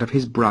hand of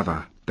his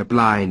brother, the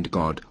blind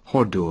god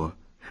Hodur,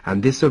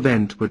 and this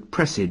event would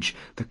presage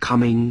the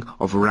coming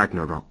of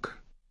Ragnarok.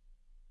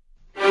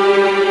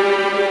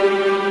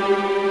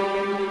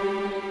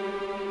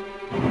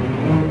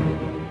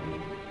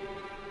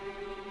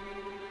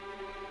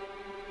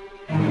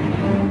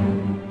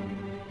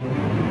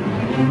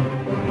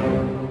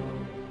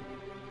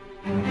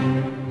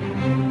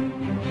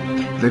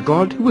 The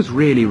god who was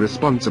really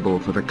responsible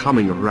for the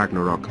coming of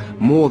Ragnarok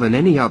more than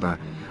any other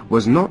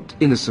was not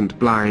innocent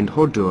blind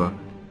Hodur,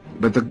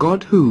 but the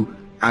god who,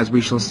 as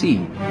we shall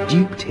see,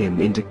 duped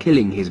him into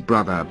killing his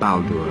brother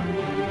Baldur,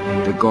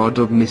 the god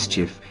of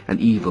mischief and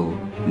evil,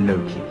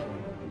 Loki.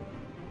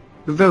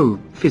 Though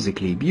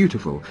physically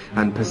beautiful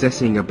and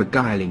possessing a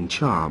beguiling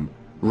charm,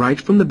 right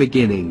from the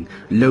beginning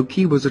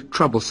Loki was a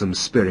troublesome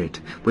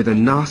spirit with a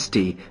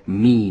nasty,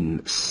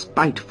 mean,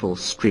 spiteful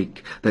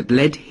streak that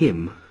led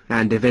him,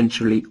 and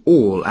eventually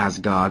all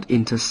Asgard,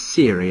 into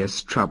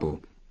serious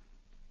trouble.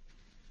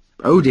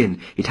 Odin,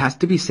 it has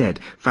to be said,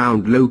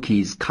 found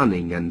Loki's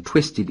cunning and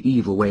twisted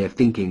evil way of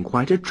thinking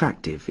quite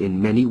attractive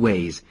in many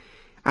ways,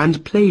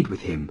 and played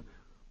with him,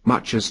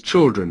 much as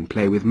children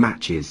play with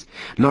matches,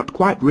 not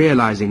quite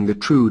realizing the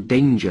true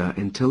danger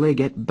until they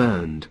get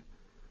burned.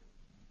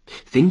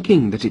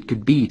 Thinking that it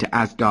could be to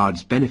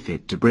Asgard's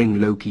benefit to bring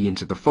Loki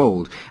into the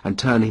fold and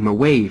turn him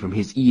away from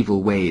his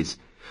evil ways,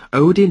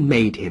 Odin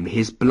made him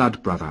his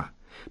blood brother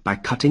by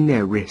cutting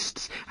their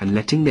wrists and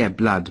letting their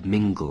blood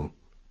mingle.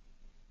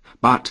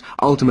 But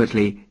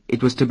ultimately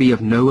it was to be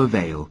of no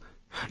avail.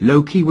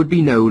 Loki would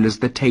be known as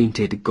the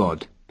tainted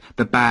god,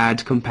 the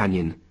bad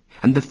companion,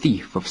 and the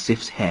thief of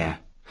Sif's hair,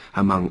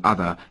 among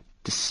other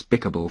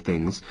despicable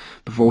things,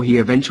 before he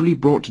eventually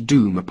brought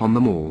doom upon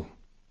them all.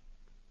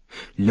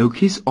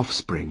 Loki's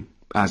offspring,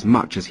 as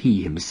much as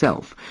he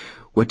himself,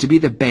 were to be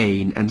the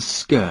bane and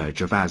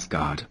scourge of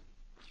Asgard.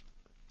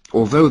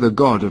 Although the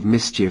god of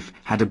mischief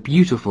had a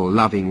beautiful,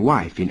 loving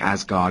wife in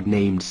Asgard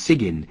named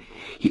Sigyn,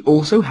 he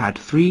also had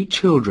 3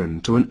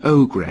 children to an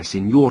ogress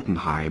in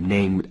Jotunheim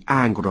named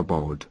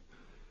Angrboda.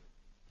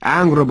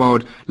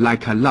 Angrboda,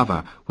 like her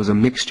lover, was a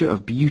mixture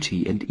of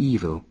beauty and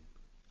evil.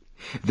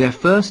 Their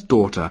first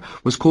daughter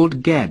was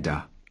called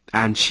Gerda,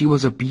 and she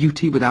was a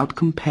beauty without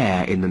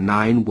compare in the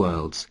 9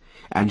 worlds,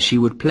 and she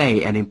would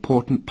play an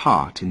important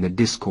part in the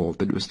discord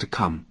that was to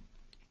come.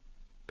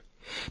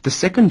 The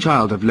second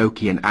child of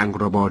Loki and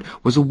Angrboda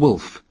was a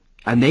wolf,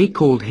 and they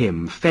called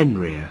him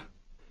Fenrir.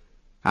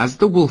 As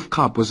the wolf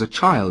cub was a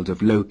child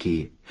of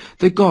Loki,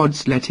 the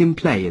gods let him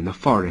play in the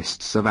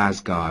forests of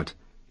Asgard,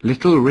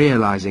 little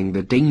realizing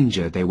the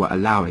danger they were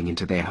allowing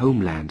into their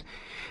homeland,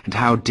 and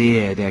how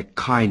dear their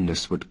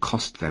kindness would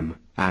cost them,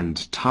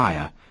 and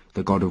Tyr,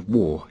 the god of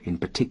war, in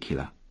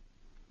particular.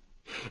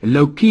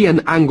 Loki and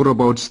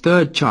Angrboda's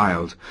third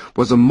child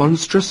was a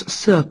monstrous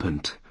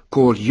serpent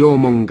called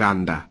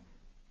Jormungandr,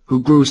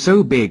 who grew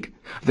so big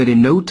that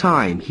in no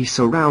time he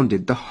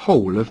surrounded the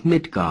whole of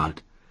Midgard.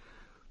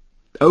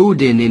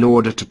 Odin, in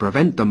order to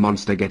prevent the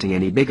monster getting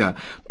any bigger,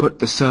 put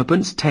the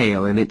serpent's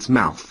tail in its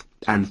mouth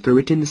and threw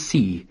it in the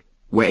sea,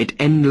 where it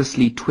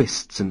endlessly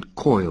twists and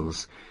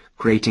coils,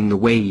 creating the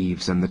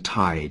waves and the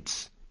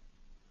tides.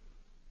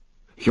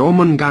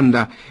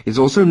 Jormungandr is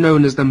also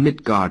known as the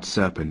Midgard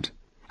serpent,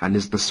 and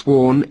is the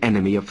sworn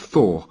enemy of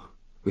Thor,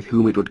 with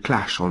whom it would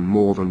clash on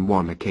more than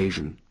one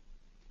occasion.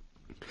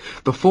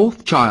 The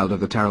fourth child of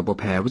the terrible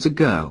pair was a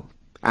girl,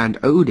 and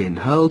Odin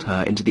hurled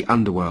her into the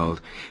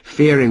underworld,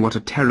 fearing what a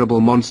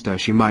terrible monster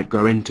she might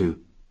grow into.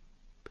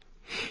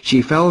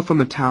 She fell from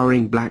the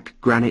towering black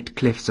granite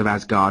cliffs of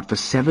Asgard for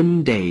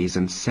 7 days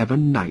and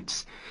 7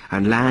 nights,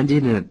 and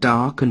landed in a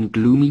dark and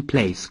gloomy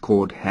place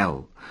called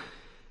Hel.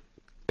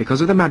 Because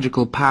of the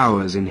magical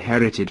powers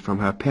inherited from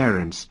her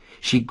parents,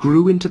 she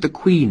grew into the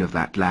queen of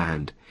that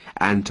land,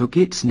 and took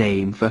its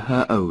name for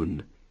her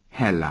own,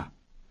 Hela.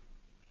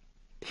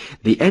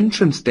 The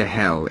entrance to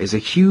Hel is a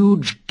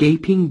huge,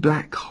 gaping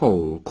black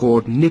hole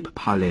called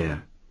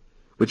Nippalir,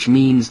 which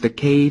means the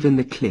cave in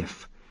the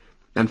cliff,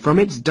 and from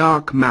its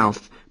dark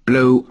mouth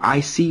blow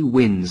icy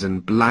winds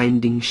and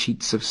blinding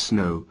sheets of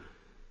snow.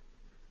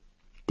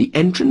 The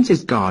entrance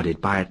is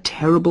guarded by a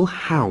terrible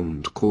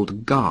hound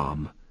called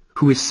Garm,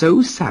 who is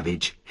so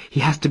savage he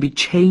has to be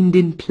chained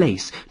in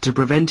place to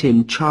prevent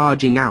him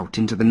charging out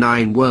into the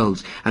 9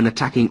 worlds and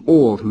attacking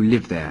all who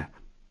live there.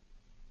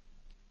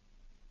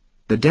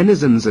 The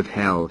denizens of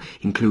hell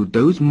include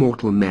those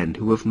mortal men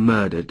who have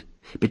murdered,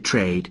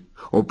 betrayed,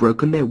 or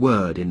broken their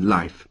word in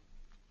life,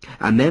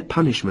 and their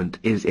punishment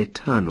is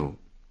eternal.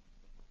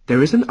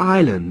 There is an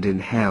island in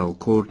hell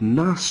called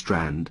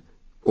Narstrand,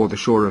 or the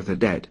shore of the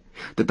dead,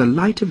 that the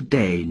light of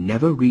day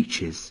never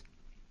reaches.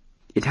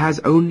 It has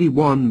only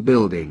one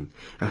building,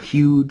 a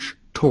huge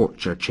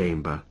torture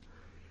chamber.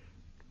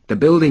 The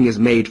building is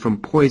made from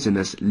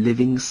poisonous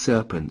living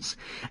serpents,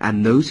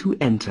 and those who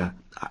enter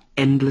are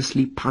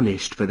endlessly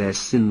punished for their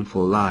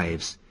sinful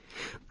lives.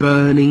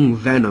 Burning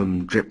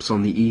venom drips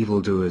on the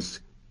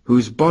evildoers,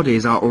 whose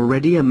bodies are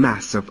already a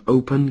mass of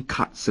open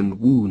cuts and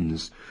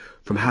wounds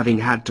from having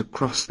had to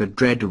cross the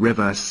dread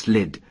river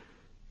Slid,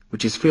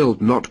 which is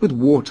filled not with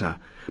water,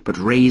 but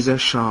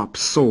razor-sharp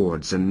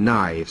swords and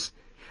knives,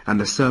 and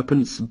the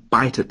serpents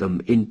bite at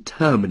them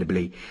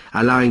interminably,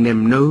 allowing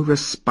them no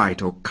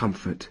respite or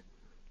comfort.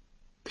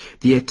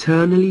 The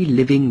eternally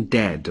living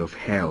dead of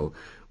hell,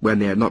 when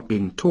they are not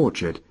being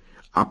tortured,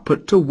 are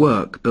put to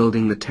work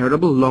building the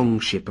terrible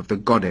longship of the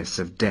goddess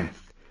of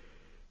death.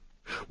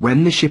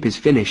 When the ship is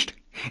finished,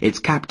 its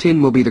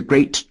captain will be the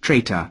great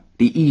traitor,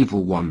 the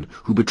evil one,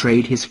 who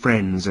betrayed his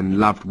friends and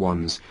loved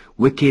ones,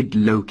 wicked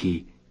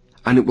Loki,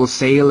 and it will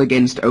sail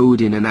against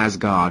Odin and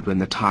Asgard when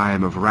the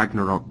time of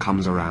Ragnarok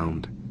comes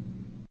around.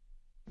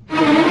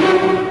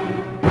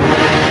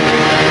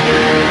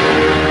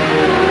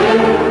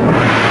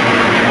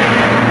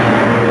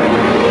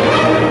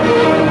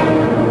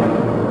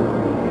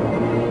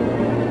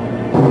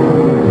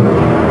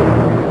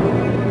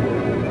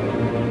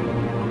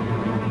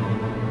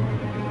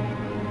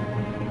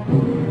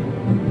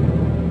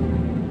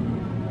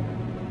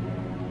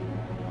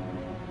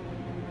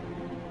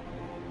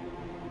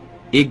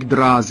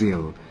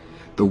 Yggdrasil,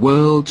 the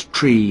World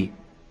Tree,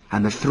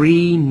 and the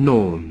 3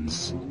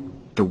 Norns,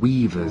 the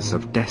weavers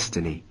of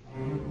destiny.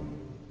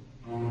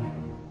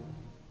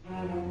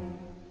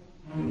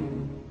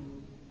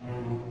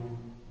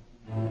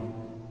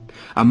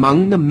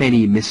 Among the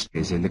many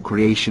mysteries in the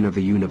creation of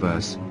the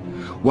universe,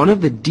 one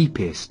of the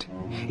deepest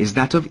is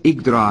that of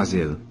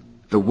Yggdrasil,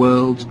 the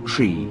World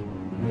Tree.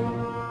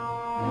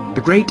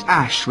 The great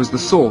ash was the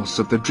source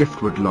of the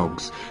driftwood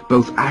logs,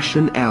 both ash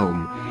and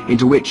elm,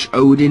 into which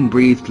Odin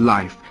breathed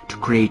life to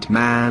create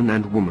man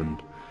and woman.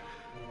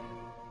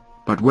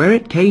 But where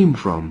it came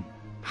from,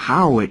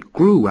 how it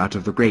grew out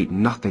of the great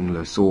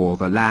nothingness or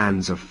the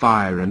lands of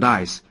fire and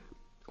ice,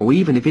 or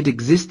even if it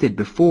existed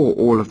before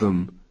all of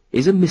them,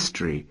 is a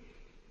mystery.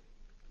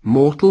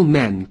 Mortal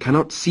men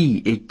cannot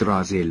see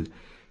Yggdrasil,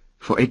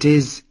 for it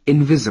is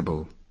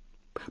invisible.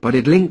 But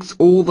it links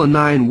all the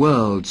 9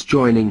 worlds,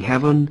 joining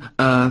heaven,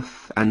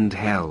 earth, and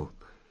hell.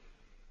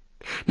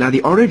 Now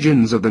the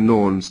origins of the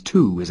Norns,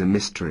 too, is a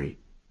mystery.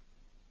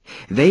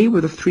 They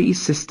were the 3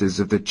 sisters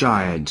of the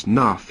giant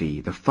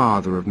Nafi, the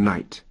father of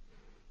night.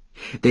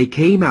 They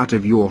came out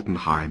of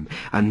Jotunheim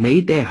and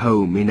made their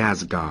home in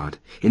Asgard,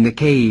 in the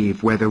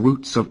cave where the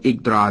roots of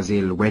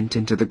Yggdrasil went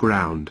into the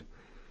ground.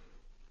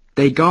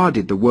 They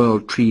guarded the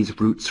world tree's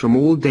roots from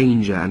all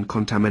danger and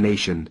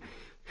contamination,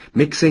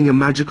 mixing a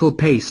magical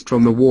paste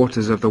from the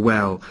waters of the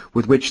well,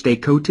 with which they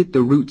coated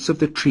the roots of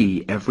the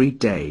tree every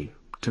day,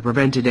 to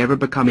prevent it ever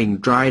becoming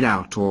dried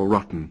out or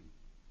rotten.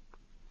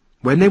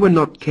 When they were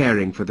not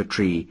caring for the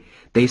tree,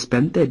 they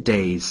spent their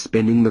days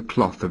spinning the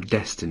cloth of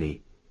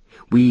destiny,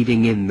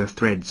 weaving in the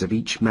threads of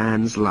each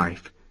man's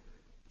life,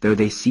 though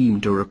they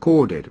seemed to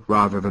record it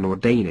rather than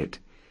ordain it.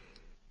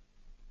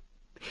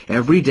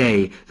 Every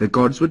day the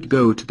gods would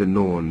go to the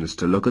Norns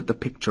to look at the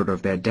picture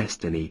of their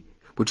destiny,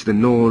 which the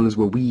Norns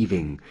were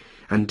weaving,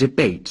 and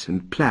debate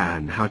and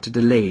plan how to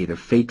delay the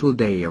fatal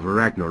day of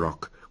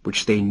Ragnarok,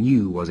 which they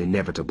knew was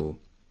inevitable.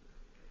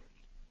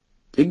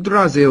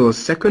 Yggdrasil's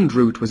second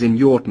root was in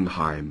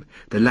Jotunheim,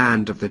 the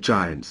land of the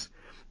giants,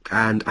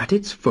 and at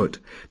its foot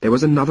there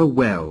was another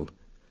well,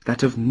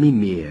 that of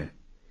Mimir.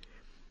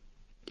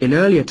 In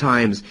earlier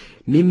times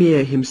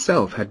Mimir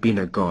himself had been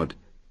a god,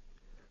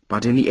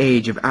 but in the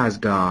age of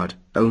Asgard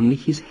only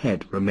his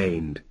head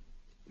remained.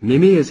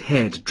 Mimir's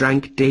head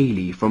drank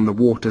daily from the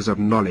waters of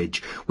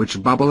knowledge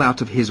which bubble out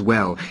of his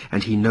well,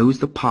 and he knows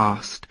the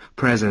past,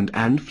 present,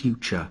 and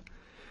future.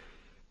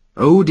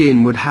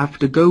 Odin would have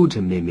to go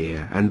to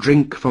Mimir and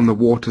drink from the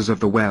waters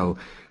of the well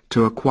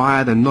to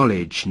acquire the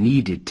knowledge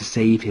needed to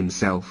save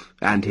himself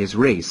and his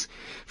race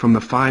from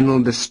the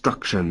final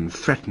destruction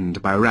threatened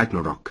by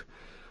Ragnarok.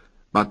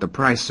 But the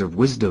price of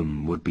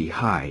wisdom would be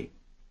high.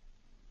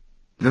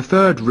 The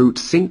third root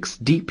sinks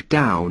deep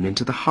down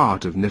into the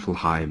heart of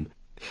Niflheim,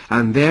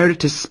 and there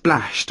it is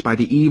splashed by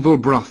the evil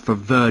broth of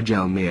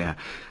Virgelmir,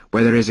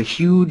 where there is a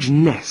huge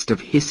nest of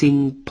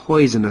hissing,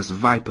 poisonous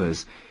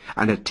vipers,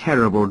 and a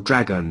terrible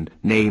dragon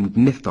named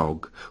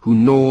Nithog, who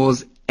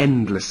gnaws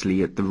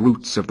endlessly at the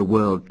roots of the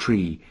world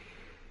tree.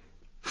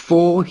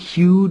 4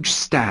 huge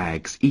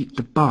stags eat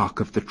the bark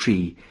of the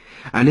tree,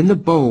 and in the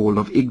bole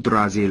of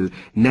Yggdrasil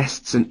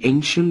nests an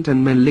ancient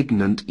and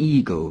malignant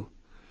eagle.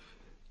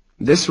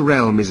 This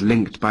realm is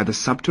linked by the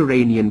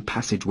subterranean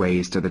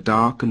passageways to the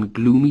dark and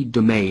gloomy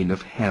domain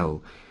of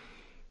Hell.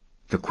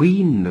 The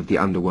queen of the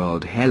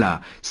underworld,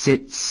 Hela,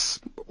 sits,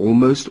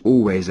 almost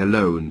always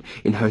alone,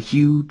 in her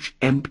huge,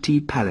 empty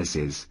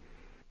palaces.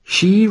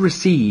 She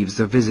receives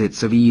the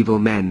visits of evil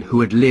men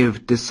who had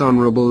lived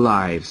dishonorable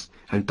lives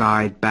and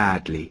died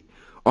badly,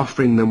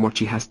 offering them what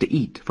she has to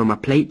eat from a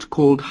plate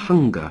called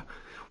hunger,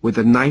 with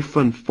a knife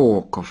and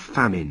fork of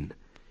famine.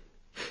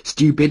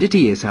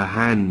 Stupidity is her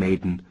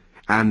handmaiden,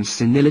 and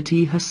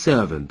senility her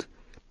servant,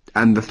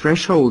 and the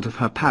threshold of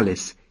her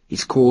palace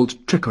is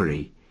called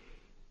trickery.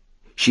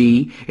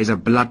 She is a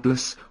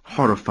bloodless,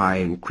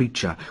 horrifying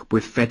creature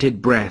with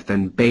fetid breath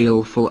and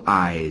baleful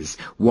eyes,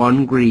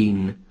 one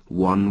green,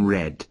 one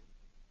red.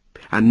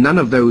 And none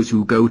of those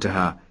who go to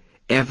her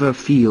ever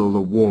feel the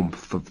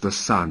warmth of the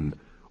sun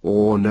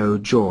or know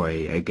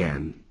joy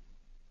again.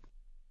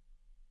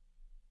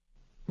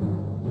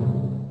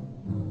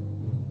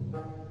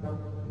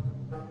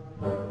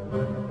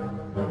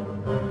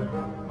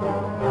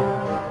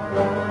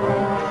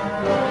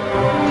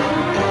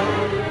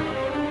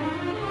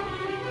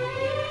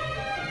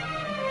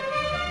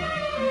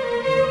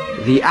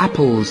 The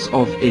Apples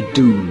of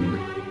Idun.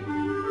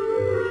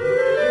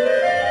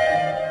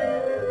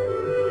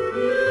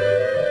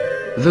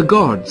 The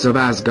gods of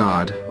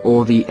Asgard,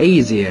 or the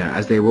Aesir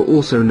as they were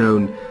also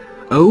known,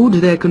 owed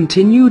their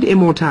continued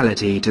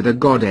immortality to the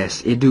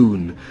goddess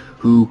Idun,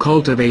 who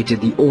cultivated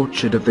the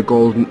orchard of the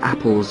golden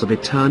apples of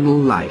eternal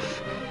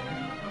life.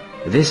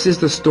 This is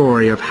the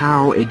story of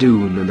how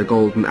Idun and the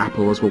golden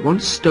apples were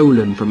once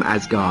stolen from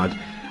Asgard,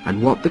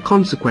 and what the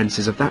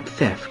consequences of that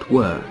theft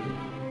were.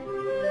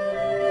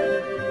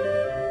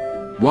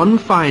 One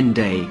fine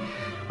day,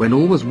 when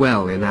all was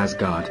well in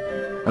Asgard,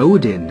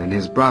 Odin and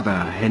his brother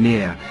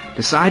Henir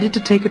decided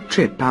to take a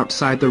trip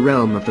outside the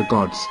realm of the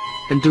gods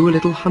and do a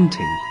little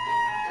hunting.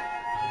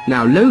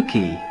 Now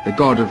Loki, the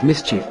god of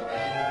mischief,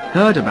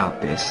 heard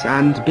about this,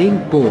 and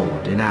being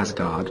bored in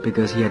Asgard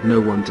because he had no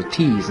one to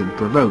tease and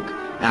provoke,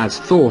 as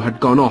Thor had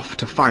gone off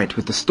to fight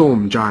with the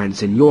storm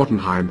giants in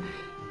Jotunheim,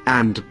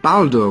 and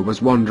Baldur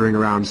was wandering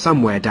around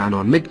somewhere down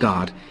on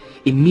Midgard,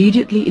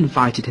 immediately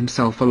invited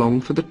himself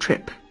along for the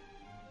trip.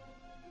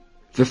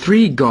 The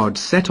 3 gods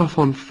set off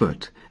on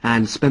foot,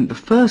 and spent the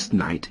first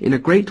night in a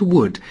great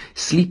wood,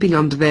 sleeping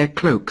under their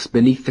cloaks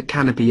beneath the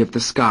canopy of the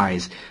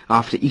skies,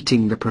 after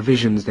eating the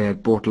provisions they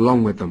had brought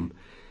along with them.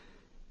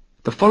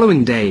 The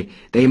following day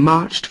they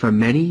marched for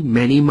many,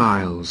 many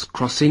miles,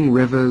 crossing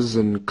rivers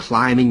and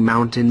climbing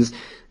mountains,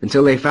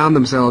 until they found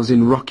themselves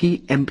in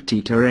rocky,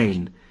 empty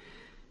terrain.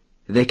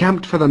 They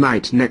camped for the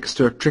night next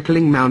to a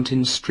trickling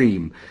mountain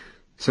stream,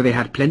 so they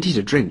had plenty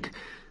to drink,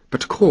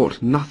 but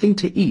caught nothing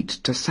to eat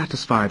to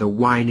satisfy the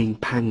whining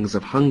pangs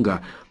of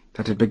hunger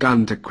that had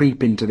begun to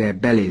creep into their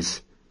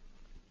bellies.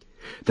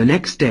 The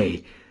next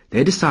day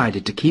they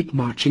decided to keep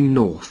marching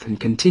north and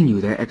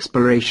continue their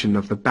exploration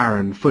of the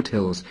barren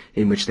foothills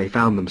in which they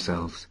found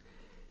themselves.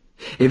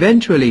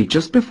 Eventually,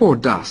 just before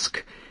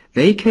dusk,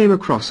 they came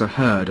across a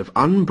herd of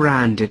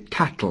unbranded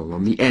cattle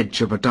on the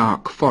edge of a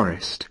dark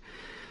forest.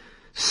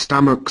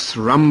 Stomachs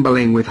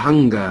rumbling with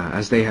hunger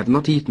as they had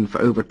not eaten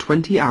for over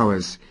 20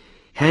 hours,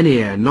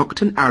 Henir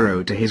knocked an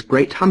arrow to his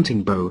great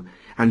hunting bow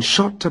and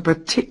shot a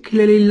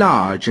particularly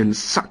large and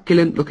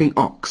succulent-looking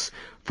ox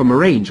from a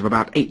range of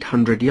about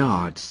 800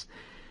 yards.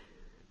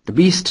 The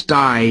beast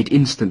died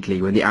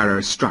instantly when the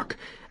arrow struck,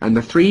 and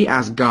the 3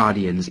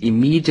 Asgardians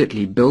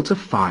immediately built a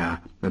fire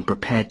and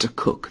prepared to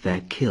cook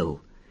their kill.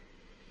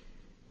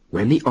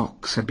 When the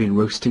ox had been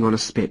roasting on a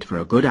spit for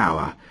a good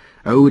hour,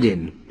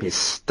 Odin, his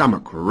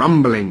stomach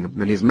rumbling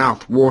and his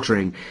mouth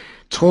watering,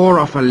 tore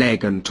off a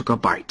leg and took a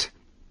bite,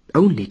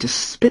 only to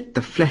spit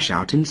the flesh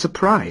out in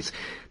surprise,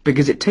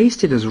 because it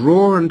tasted as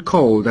raw and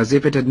cold as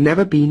if it had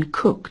never been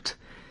cooked.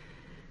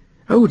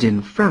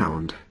 Odin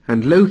frowned,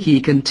 and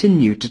Loki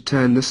continued to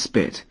turn the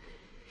spit,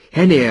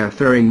 Henir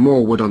throwing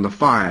more wood on the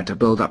fire to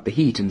build up the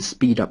heat and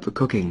speed up the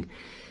cooking.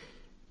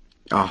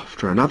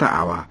 After another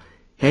hour,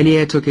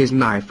 Henir took his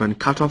knife and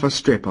cut off a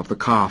strip of the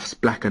calf's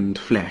blackened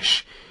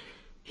flesh.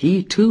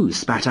 He too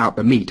spat out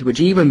the meat, which,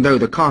 even though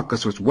the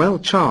carcass was well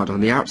charred on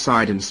the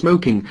outside and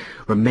smoking,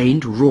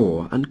 remained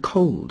raw and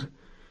cold.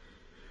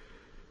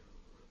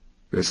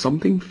 "There's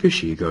something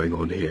fishy going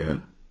on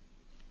here,"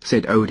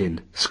 said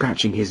Odin,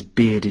 scratching his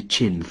bearded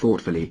chin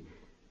thoughtfully.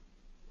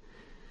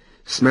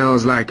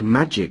 "Smells like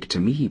magic to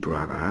me,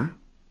 brother,"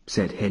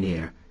 said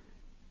Henir.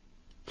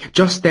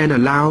 Just then a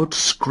loud,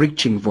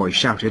 screeching voice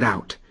shouted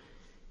out,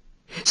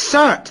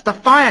 "Surt, the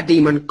fire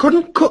demon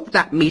couldn't cook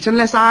that meat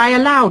unless I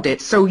allowed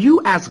it, so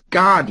you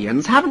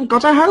Asgardians haven't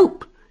got a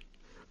hope."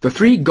 The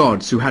 3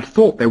 gods, who had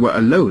thought they were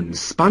alone,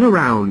 spun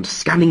around,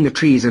 scanning the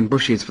trees and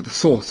bushes for the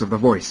source of the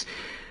voice,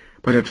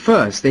 but at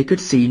first they could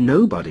see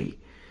nobody.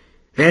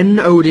 Then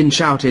Odin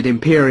shouted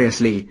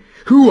imperiously,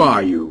 "Who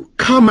are you?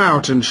 Come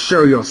out and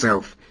show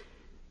yourself!"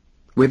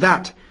 With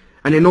that,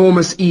 An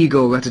enormous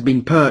eagle that had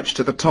been perched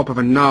at the top of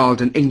a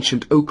gnarled and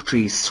ancient oak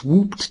tree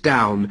swooped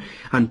down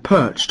and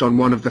perched on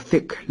one of the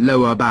thick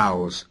lower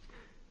boughs.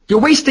 "You're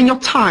wasting your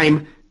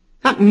time.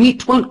 That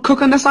meat won't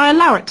cook unless I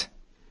allow it,"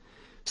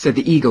 said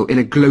the eagle in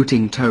a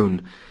gloating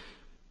tone.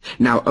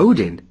 Now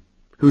Odin,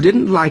 who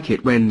didn't like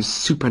it when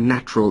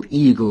supernatural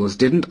eagles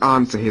didn't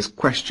answer his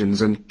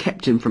questions and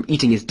kept him from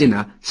eating his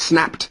dinner,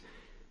 snapped,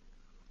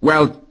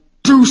 "Well,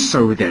 do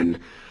so then.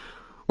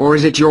 Or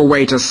is it your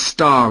way to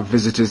starve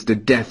visitors to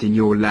death in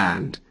your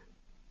land?"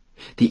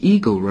 The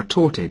eagle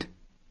retorted,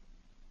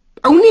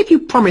 "Only if you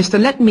promise to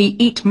let me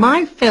eat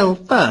my fill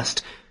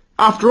first.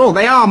 After all,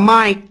 they are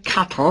my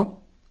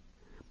cattle."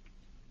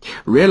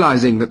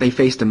 Realizing that they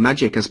faced a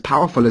magic as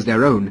powerful as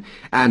their own,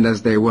 and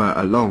as they were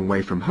a long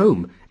way from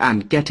home,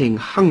 and getting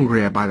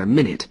hungrier by the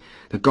minute,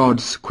 the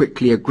gods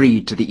quickly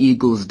agreed to the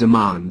eagle's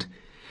demand.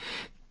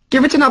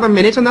 "Give it another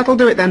minute and that'll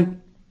do it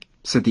then,"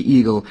 said the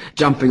eagle,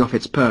 jumping off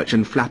its perch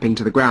and flapping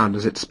to the ground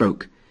as it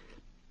spoke.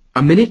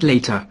 A minute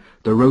later,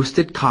 the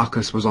roasted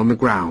carcass was on the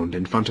ground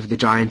in front of the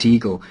giant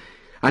eagle,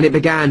 and it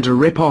began to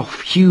rip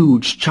off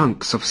huge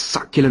chunks of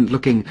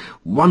succulent-looking,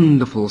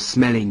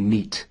 wonderful-smelling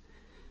meat.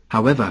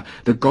 However,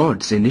 the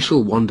god's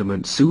initial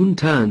wonderment soon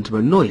turned to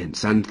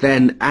annoyance and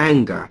then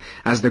anger,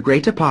 as the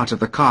greater part of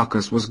the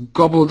carcass was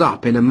gobbled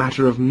up in a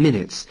matter of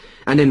minutes,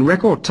 and in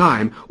record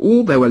time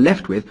all they were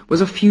left with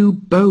was a few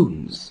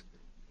bones.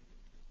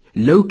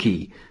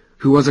 Loki,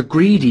 who was a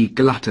greedy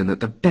glutton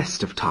at the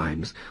best of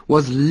times,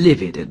 was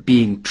livid at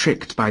being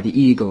tricked by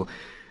the eagle,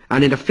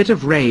 and in a fit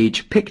of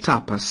rage picked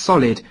up a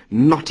solid,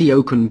 knotty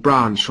oaken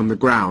branch from the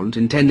ground,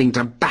 intending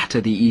to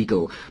batter the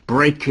eagle,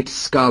 break its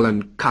skull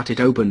and cut it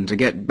open to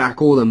get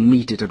back all the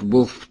meat it had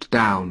wolfed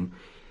down.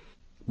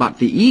 But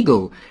the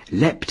eagle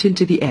leapt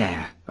into the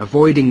air,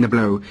 avoiding the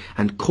blow,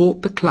 and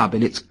caught the club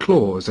in its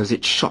claws as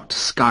it shot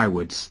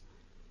skywards.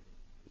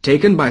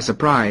 Taken by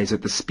surprise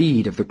at the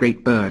speed of the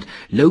great bird,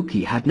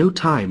 Loki had no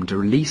time to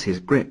release his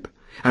grip,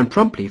 and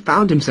promptly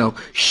found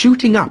himself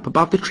shooting up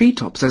above the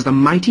treetops as the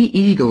mighty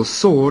eagle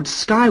soared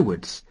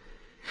skywards.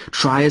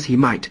 Try as he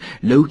might,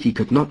 Loki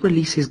could not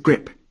release his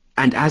grip,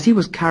 and as he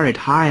was carried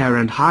higher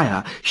and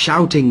higher,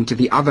 shouting to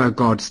the other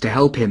gods to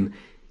help him,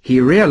 he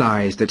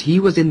realized that he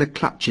was in the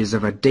clutches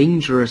of a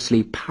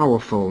dangerously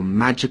powerful,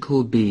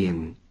 magical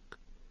being.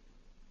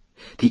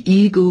 The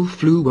eagle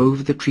flew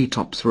over the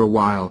treetops for a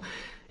while,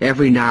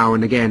 every now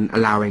and again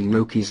allowing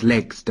Loki's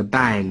legs to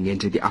bang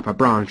into the upper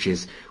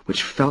branches,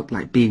 which felt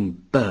like being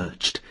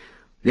birched.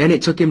 Then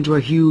it took him to a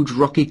huge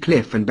rocky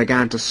cliff and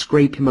began to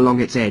scrape him along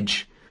its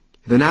edge.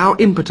 The now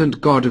impotent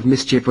god of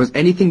mischief was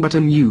anything but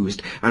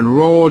amused, and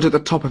roared at the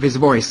top of his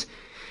voice,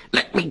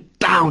 "Let me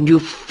down, you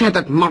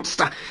feathered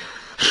monster!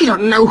 You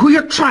don't know who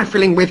you're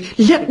trifling with!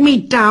 Let me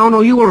down,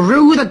 or you will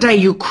rue the day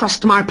you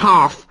crossed my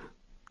path!"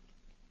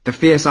 The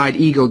fierce-eyed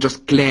eagle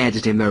just glared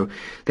at him, though,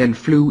 then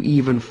flew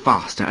even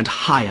faster and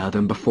higher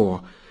than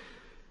before.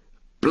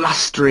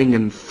 Blustering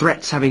and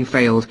threats having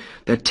failed,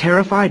 the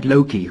terrified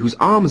Loki, whose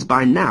arms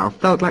by now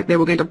felt like they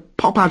were going to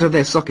pop out of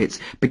their sockets,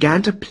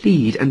 began to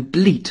plead and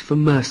bleat for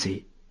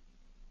mercy.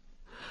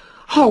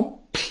 "Oh,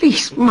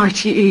 please,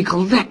 mighty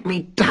eagle, let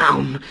me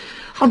down!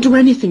 I'll do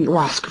anything you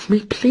ask of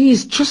me.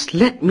 Please, just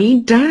let me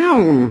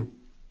down!"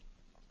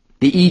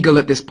 The eagle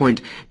at this point,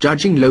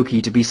 judging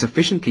Loki to be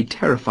sufficiently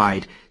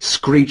terrified,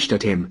 screeched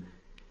at him,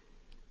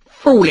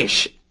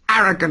 "Foolish,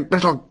 arrogant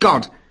little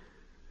god!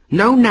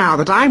 Know now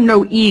that I'm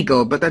no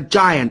eagle but the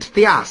giant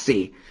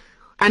Thiassi,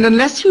 and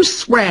unless you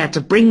swear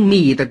to bring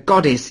me the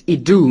goddess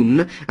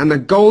Idun and the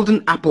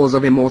golden apples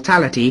of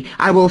immortality,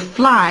 I will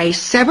fly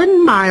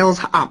 7 miles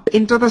up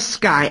into the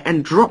sky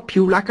and drop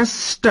you like a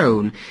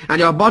stone, and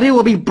your body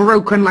will be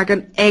broken like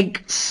an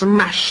egg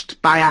smashed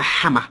by a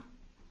hammer."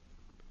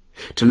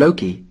 To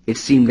Loki, it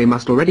seemed they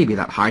must already be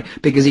that high,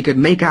 because he could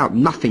make out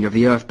nothing of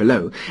the earth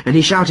below, and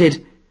he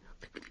shouted,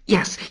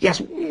 Yes,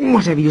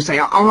 whatever you say,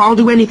 I'll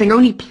do anything,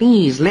 only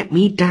please let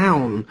me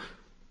down."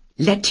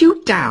 "Let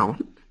you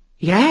down?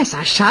 Yes,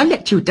 I shall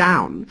let you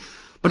down,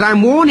 but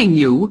I'm warning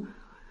you,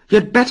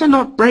 you'd better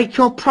not break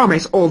your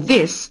promise, or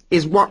this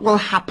is what will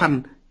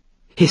happen,"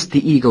 hissed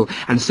the eagle,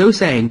 and so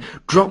saying,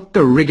 dropped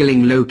the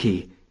wriggling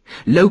Loki.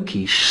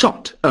 Loki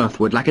shot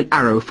earthward like an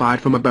arrow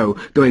fired from a bow,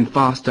 going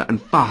faster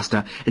and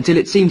faster, until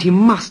it seemed he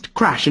must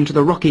crash into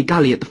the rocky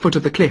gully at the foot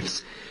of the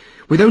cliffs.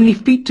 With only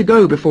feet to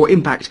go before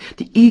impact,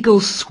 the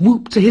eagle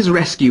swooped to his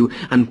rescue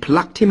and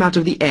plucked him out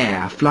of the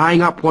air,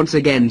 flying up once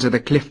again to the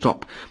cliff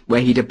top,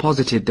 where he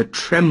deposited the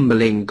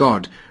trembling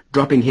god,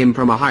 dropping him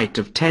from a height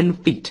of 10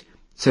 feet,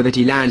 so that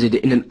he landed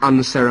in an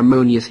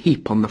unceremonious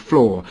heap on the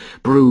floor,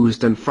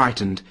 bruised and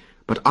frightened,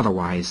 but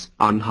otherwise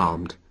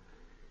unharmed.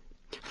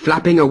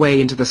 Flapping away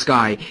into the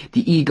sky,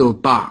 the eagle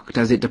barked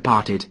as it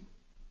departed.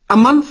 "A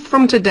month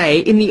from today,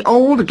 in the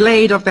old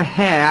glade of the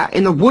hare,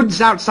 in the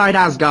woods outside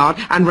Asgard,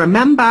 and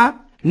remember,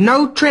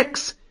 no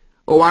tricks,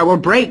 or I will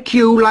break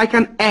you like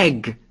an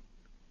egg."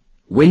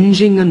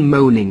 Whinging and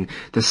moaning,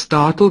 the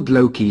startled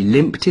Loki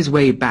limped his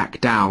way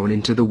back down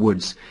into the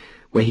woods,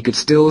 where he could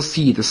still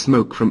see the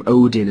smoke from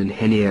Odin and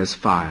Henir's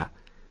fire.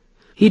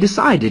 He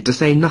decided to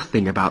say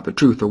nothing about the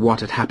truth of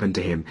what had happened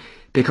to him,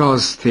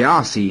 because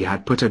Thiassi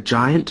had put a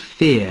giant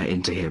fear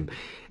into him.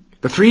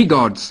 The three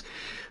gods,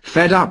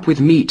 fed up with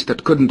meat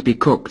that couldn't be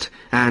cooked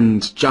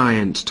and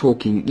giant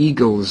talking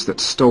eagles that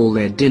stole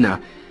their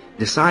dinner,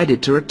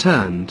 decided to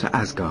return to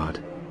Asgard.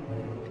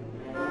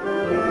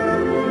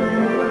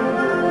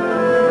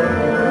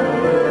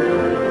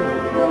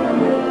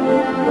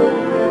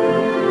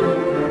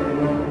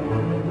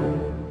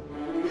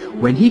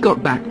 When he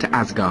got back to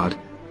Asgard,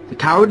 the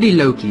cowardly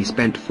Loki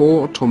spent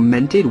 4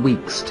 tormented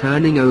weeks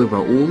turning over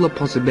all the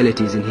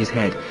possibilities in his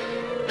head,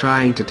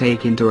 trying to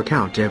take into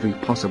account every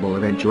possible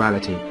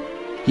eventuality.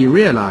 He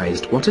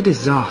realized what a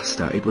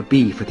disaster it would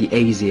be for the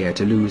Aesir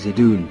to lose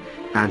Idun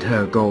and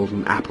her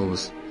golden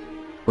apples.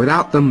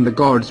 Without them, the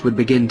gods would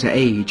begin to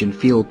age and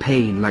feel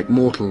pain like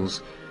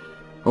mortals.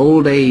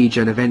 Old age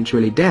and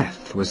eventually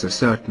death was a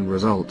certain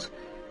result.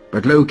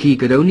 But Loki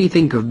could only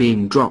think of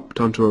being dropped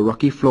onto a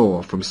rocky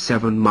floor from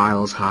 7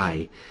 miles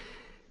high.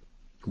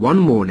 One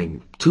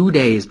morning, 2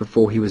 days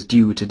before he was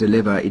due to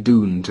deliver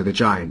Idun to the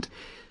giant,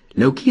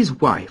 Loki's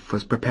wife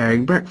was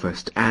preparing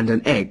breakfast, and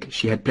an egg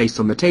she had placed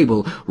on the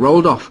table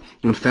rolled off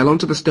and fell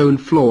onto the stone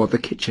floor of the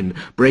kitchen,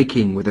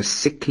 breaking with a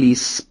sickly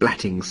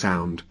splatting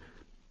sound.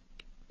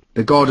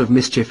 The god of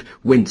mischief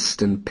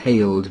winced and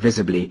paled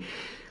visibly,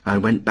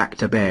 and went back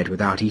to bed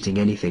without eating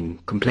anything,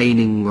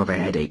 complaining of a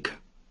headache.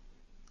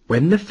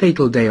 When the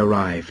fatal day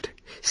arrived,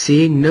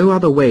 seeing no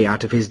other way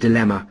out of his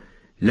dilemma,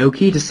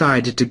 Loki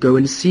decided to go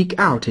and seek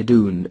out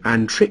Idun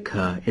and trick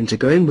her into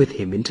going with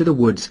him into the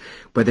woods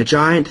where the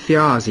giant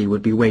Thiassi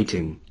would be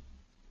waiting.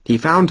 He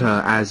found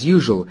her, as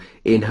usual,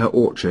 in her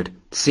orchard,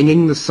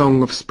 singing the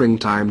song of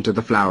springtime to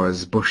the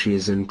flowers,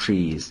 bushes, and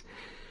trees.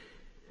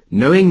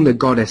 Knowing the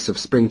goddess of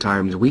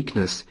springtime's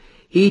weakness,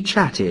 he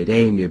chatted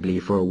amiably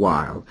for a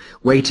while,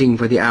 waiting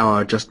for the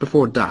hour just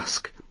before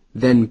dusk,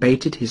 then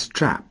baited his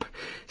trap,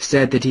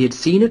 said that he had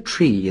seen a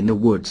tree in the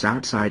woods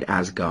outside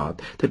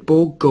Asgard that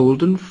bore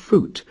golden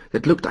fruit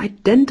that looked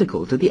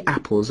identical to the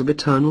apples of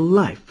eternal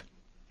life.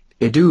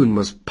 Idun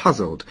was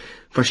puzzled,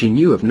 for she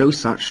knew of no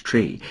such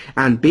tree,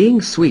 and being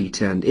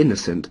sweet and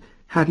innocent,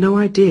 had no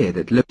idea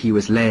that Loki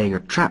was laying a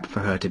trap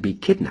for her to be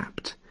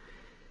kidnapped.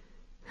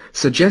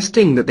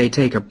 Suggesting that they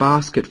take a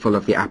basketful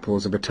of the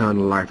apples of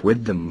eternal life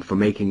with them for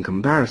making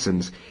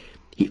comparisons,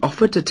 he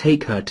offered to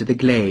take her to the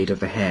glade of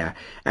the hare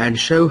and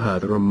show her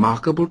the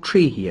remarkable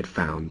tree he had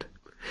found.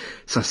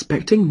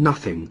 Suspecting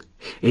nothing,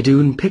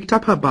 Idun picked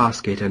up her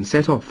basket and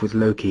set off with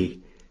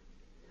Loki.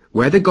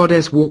 Where the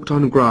goddess walked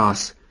on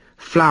grass,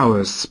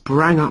 flowers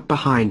sprang up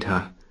behind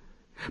her,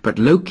 but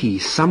Loki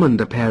summoned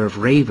a pair of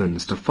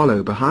ravens to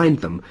follow behind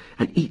them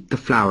and eat the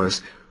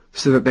flowers,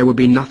 so that there would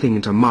be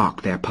nothing to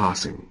mark their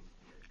passing.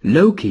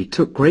 Loki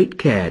took great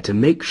care to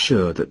make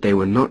sure that they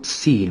were not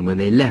seen when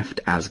they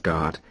left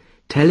Asgard,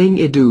 telling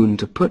Idun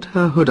to put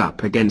her hood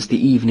up against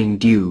the evening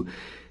dew,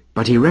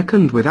 but he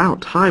reckoned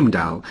without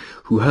Heimdall,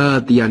 who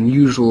heard the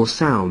unusual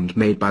sound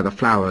made by the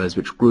flowers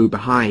which grew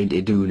behind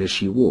Idun as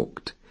she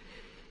walked.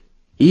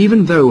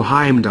 Even though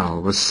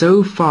Heimdall was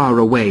so far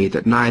away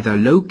that neither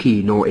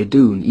Loki nor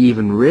Idun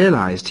even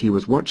realized he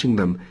was watching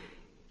them,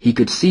 he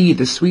could see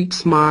the sweet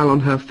smile on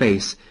her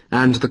face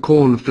and the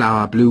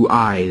cornflower blue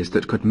eyes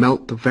that could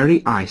melt the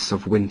very ice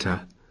of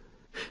winter.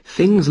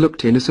 Things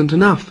looked innocent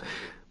enough,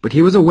 but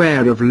he was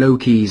aware of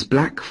Loki's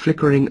black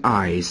flickering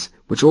eyes,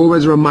 which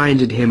always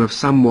reminded him of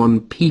someone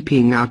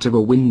peeping out of a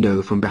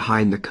window from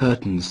behind the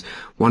curtains,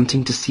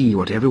 wanting to see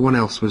what everyone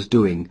else was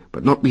doing,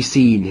 but not be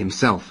seen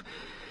himself,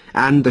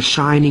 and the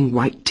shining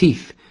white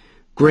teeth,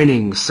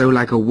 grinning so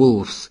like a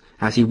wolf's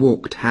as he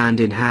walked hand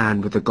in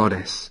hand with the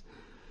goddess.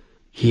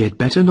 He had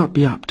better not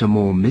be up to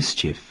more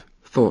mischief,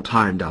 thought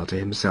Heimdall to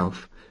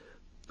himself,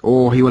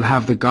 or he will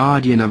have the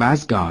guardian of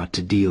Asgard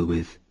to deal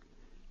with,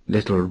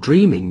 little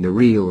dreaming the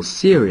real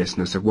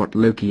seriousness of what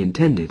Loki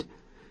intended.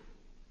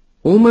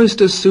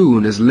 Almost as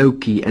soon as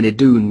Loki and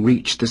Idun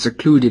reached the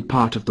secluded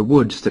part of the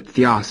woods that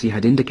Thiassi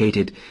had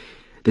indicated,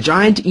 the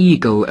giant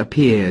eagle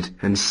appeared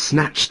and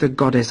snatched the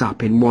goddess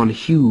up in one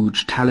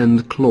huge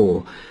taloned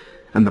claw,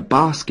 and the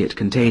basket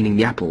containing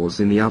the apples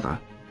in the other,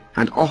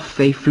 and off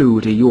they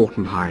flew to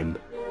Jotunheim.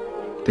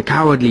 The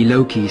cowardly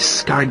Loki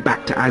scurried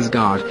back to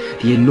Asgard,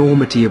 the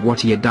enormity of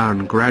what he had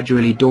done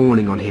gradually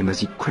dawning on him as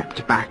he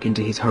crept back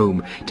into his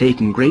home,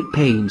 taking great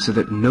pains so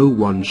that no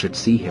one should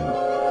see him.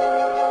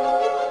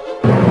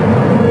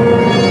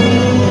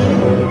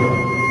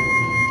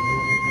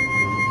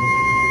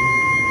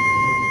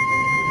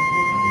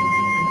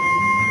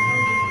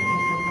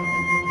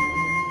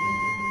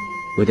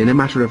 Within a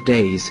matter of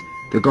days,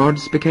 the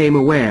gods became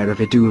aware of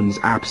Idun's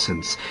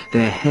absence.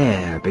 Their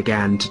hair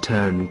began to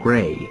turn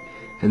grey,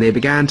 and they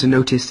began to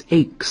notice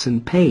aches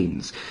and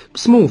pains,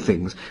 small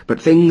things, but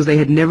things they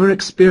had never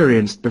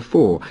experienced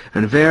before,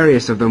 and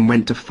various of them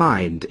went to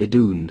find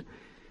Idun.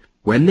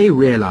 When they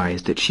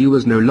realized that she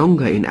was no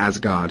longer in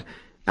Asgard,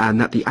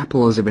 and that the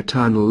apples of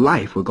eternal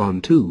life were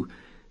gone too,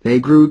 they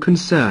grew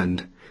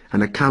concerned,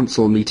 and a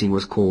council meeting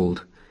was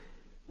called.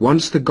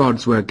 Once the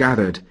gods were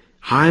gathered,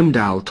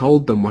 Heimdall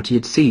told them what he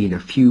had seen a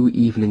few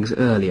evenings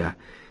earlier,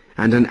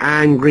 and an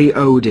angry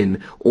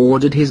Odin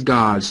ordered his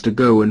guards to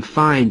go and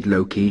find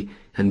Loki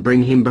and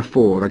bring him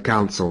before the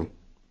council.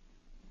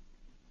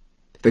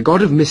 The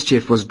god of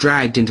mischief was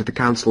dragged into the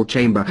council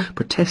chamber,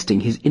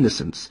 protesting his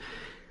innocence.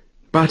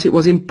 But it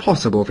was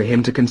impossible for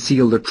him to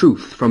conceal the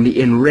truth from the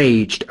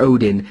enraged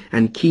Odin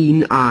and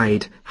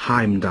keen-eyed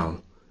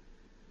Heimdall.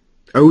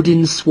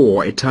 Odin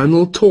swore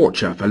eternal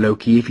torture for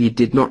Loki if he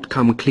did not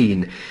come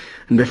clean,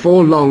 and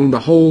before long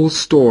the whole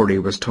story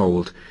was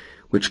told,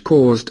 which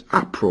caused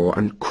uproar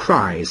and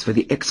cries for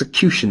the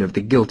execution of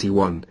the guilty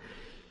one.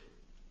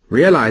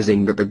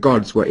 Realizing that the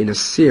gods were in a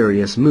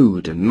serious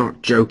mood and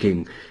not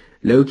joking,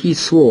 Loki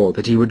swore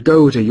that he would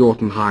go to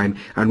Jotunheim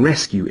and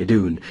rescue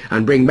Idun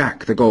and bring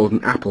back the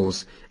golden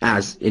apples,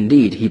 as,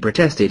 indeed, he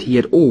protested he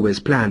had always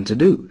planned to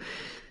do.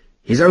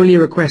 His only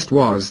request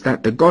was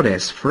that the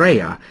goddess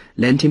Freya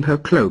lent him her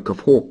cloak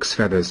of hawk's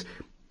feathers,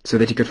 so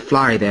that he could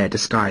fly there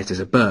disguised as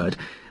a bird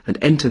and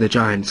enter the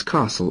giant's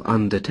castle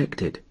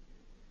undetected.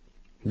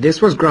 This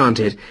was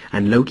granted,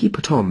 and Loki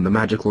put on the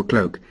magical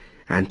cloak,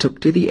 and took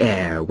to the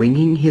air,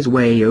 winging his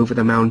way over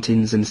the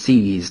mountains and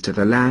seas to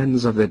the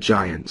lands of the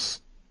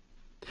giants.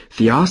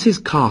 Thiasse's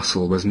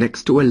castle was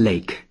next to a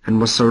lake, and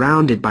was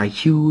surrounded by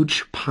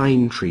huge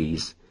pine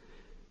trees.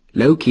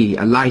 Loki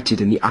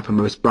alighted in the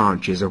uppermost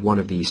branches of one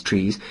of these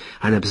trees,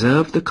 and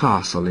observed the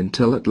castle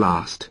until at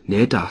last,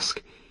 near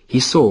dusk, he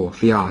saw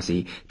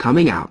Thiasse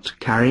coming out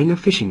carrying a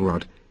fishing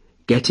rod,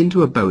 get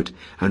into a boat,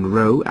 and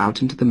row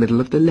out into the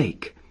middle of the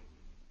lake.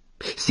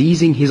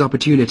 Seizing his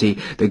opportunity,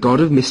 the god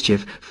of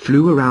mischief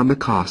flew around the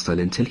castle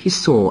until he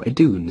saw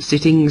Idun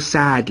sitting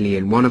sadly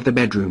in one of the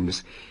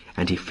bedrooms,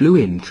 and he flew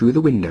in through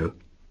the window.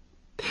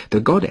 The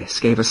goddess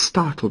gave a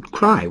startled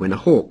cry when a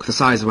hawk the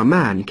size of a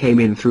man came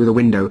in through the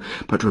window,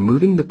 but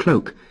removing the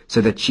cloak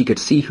so that she could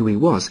see who he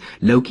was,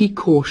 Loki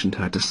cautioned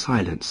her to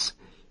silence.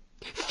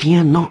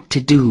 "Fear not,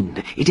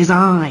 Idun. It is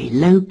I,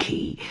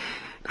 Loki.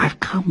 I've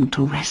come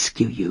to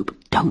rescue you, but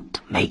don't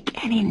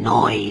make any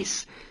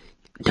noise.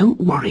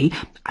 Don't worry,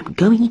 I'm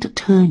going to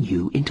turn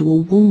you into a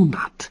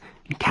walnut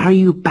and carry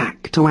you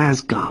back to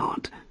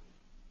Asgard."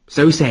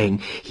 So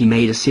saying, he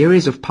made a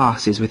series of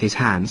passes with his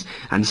hands,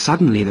 and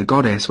suddenly the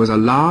goddess was a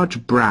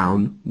large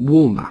brown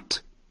walnut.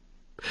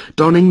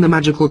 Donning the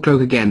magical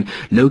cloak again,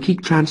 Loki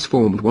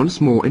transformed once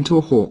more into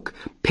a hawk,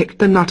 picked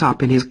the nut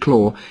up in his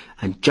claw,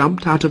 and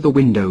jumped out of the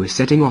window,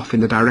 setting off in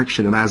the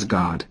direction of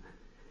Asgard.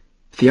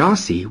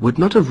 Thiasse would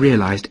not have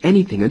realized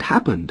anything had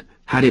happened,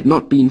 had it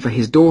not been for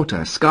his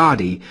daughter,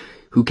 Skadi,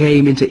 who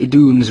came into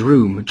Idun's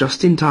room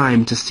just in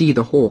time to see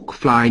the hawk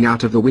flying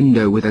out of the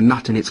window with a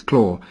nut in its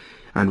claw,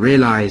 and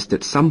realized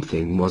that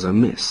something was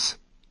amiss.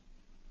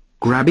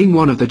 Grabbing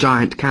one of the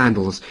giant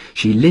candles,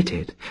 she lit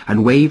it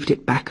and waved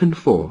it back and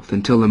forth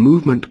until the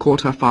movement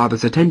caught her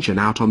father's attention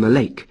out on the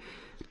lake.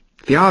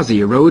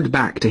 Thiasse rode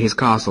back to his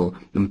castle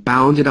and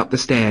bounded up the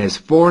stairs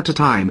 4 at a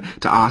time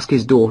to ask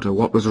his daughter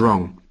what was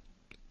wrong.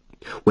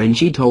 When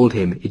she told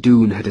him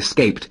Idun had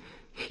escaped,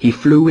 he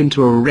flew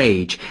into a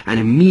rage and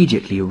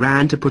immediately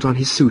ran to put on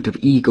his suit of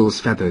eagle's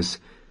feathers.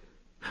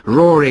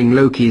 Roaring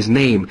Loki's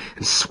name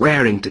and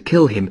swearing to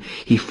kill him,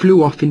 he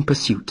flew off in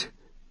pursuit.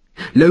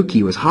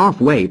 Loki was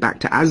halfway back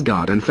to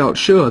Asgard and felt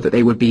sure that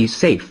they would be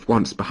safe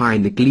once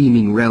behind the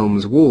gleaming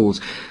realm's walls,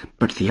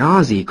 but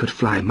Thiasse could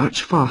fly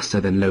much faster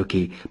than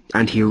Loki,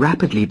 and he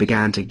rapidly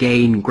began to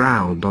gain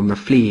ground on the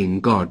fleeing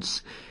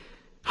gods.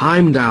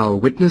 Heimdall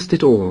witnessed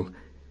it all,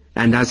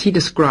 and as he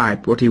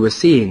described what he was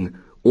seeing,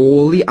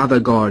 all the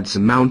other gods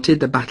mounted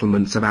the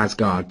battlements of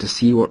Asgard to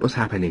see what was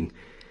happening.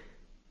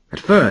 At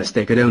first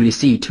they could only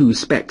see 2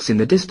 specks in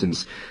the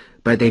distance,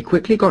 but they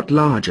quickly got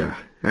larger,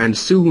 and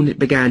soon it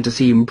began to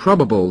seem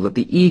probable that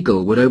the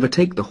eagle would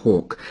overtake the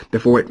hawk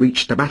before it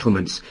reached the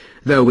battlements,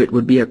 though it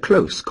would be a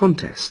close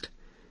contest.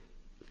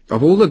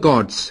 Of all the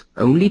gods,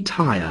 only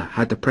Tyr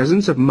had the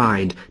presence of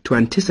mind to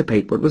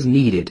anticipate what was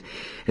needed,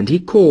 and he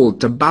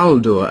called to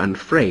Baldur and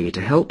Frey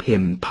to help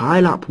him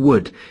pile up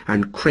wood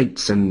and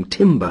crates and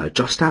timber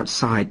just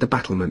outside the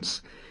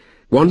battlements.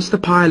 Once the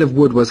pile of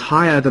wood was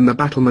higher than the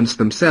battlements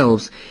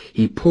themselves,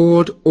 he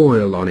poured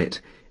oil on it,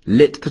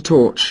 lit the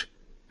torch,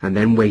 and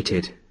then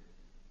waited.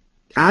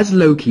 As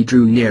Loki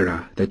drew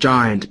nearer, the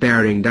giant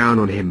bearing down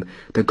on him,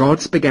 the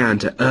gods began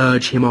to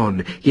urge him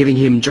on, giving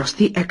him just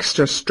the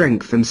extra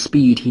strength and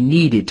speed he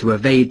needed to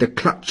evade the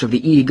clutch of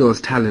the eagle's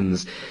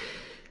talons.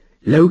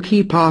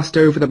 Loki passed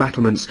over the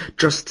battlements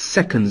just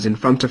seconds in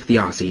front of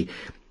Thiasse,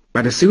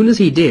 but as soon as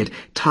he did,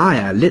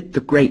 Tyr lit the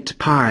great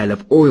pile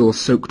of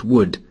oil-soaked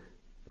wood.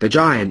 The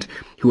giant,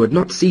 who had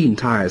not seen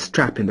Tyr's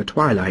trap in the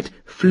twilight,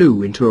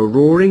 flew into a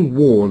roaring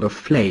wall of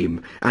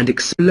flame and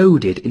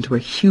exploded into a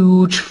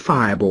huge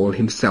fireball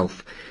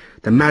himself,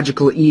 the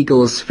magical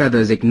eagle's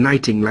feathers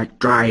igniting like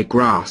dry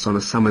grass on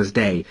a summer's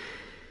day.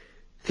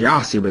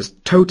 Thiasse was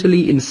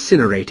totally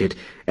incinerated,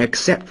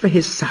 except for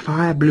his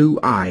sapphire-blue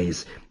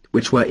eyes,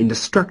 which were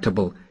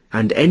indestructible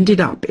and ended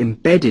up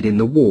embedded in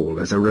the wall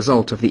as a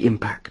result of the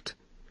impact.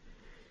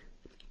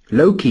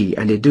 Loki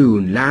and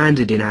Idun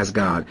landed in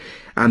Asgard,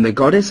 and the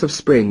goddess of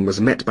spring was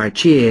met by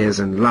cheers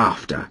and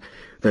laughter,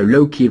 though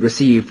Loki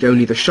received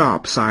only the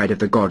sharp side of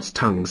the gods'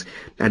 tongues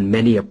and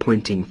many a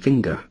pointing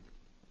finger.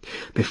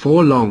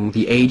 Before long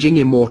the aging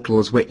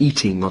immortals were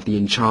eating of the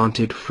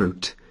enchanted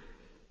fruit.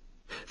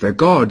 The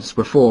gods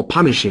were for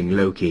punishing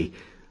Loki,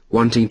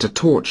 wanting to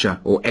torture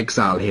or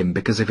exile him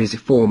because of his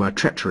former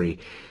treachery,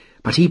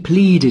 but he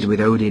pleaded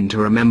with Odin to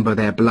remember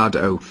their blood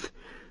oath.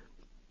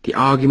 The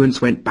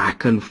arguments went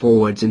back and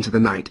forwards into the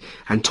night,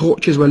 and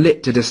torches were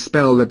lit to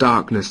dispel the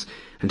darkness,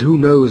 and who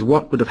knows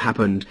what would have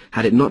happened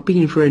had it not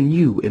been for a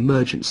new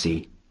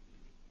emergency.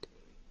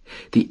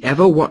 The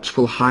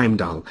ever-watchful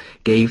Heimdall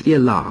gave the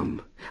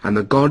alarm, and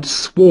the gods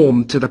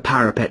swarmed to the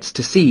parapets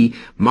to see,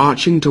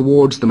 marching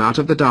towards them out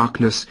of the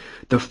darkness,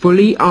 the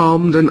fully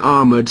armed and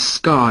armoured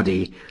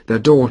Skadi, the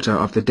daughter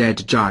of the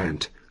dead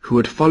giant, who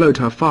had followed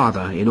her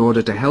father in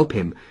order to help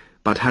him,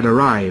 but had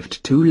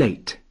arrived too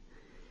late.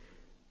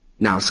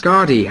 Now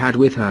Skadi had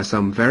with her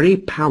some very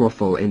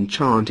powerful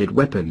enchanted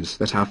weapons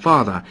that her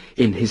father,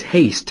 in his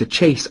haste to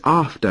chase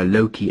after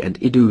Loki and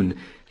Idun,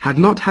 had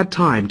not had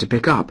time to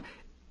pick up.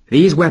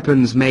 These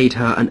weapons made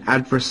her an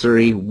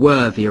adversary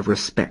worthy of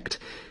respect,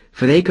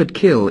 for they could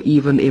kill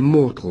even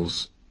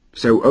immortals.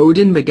 So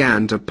Odin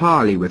began to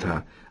parley with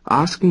her,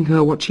 asking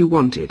her what she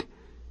wanted.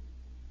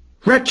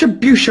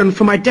 "Retribution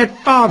for my dead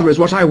father is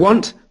what I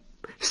want,"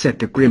 said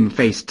the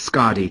grim-faced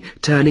Skadi,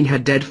 turning her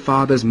dead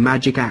father's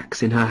magic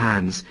axe in her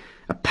hands,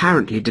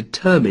 apparently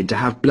determined to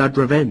have blood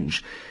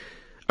revenge.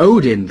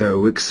 Odin,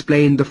 though,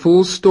 explained the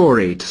full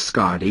story to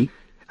Skadi,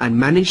 and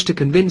managed to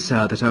convince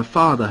her that her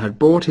father had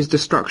brought his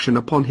destruction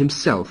upon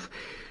himself,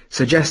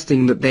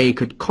 suggesting that they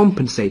could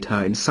compensate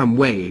her in some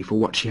way for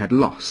what she had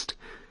lost.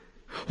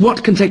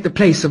 "What can take the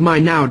place of my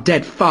now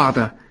dead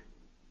father?"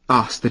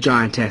 asked the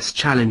giantess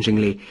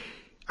challengingly,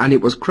 and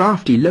it was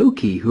crafty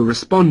Loki who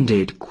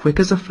responded quick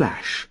as a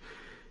flash.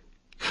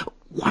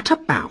 "What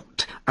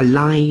about a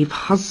live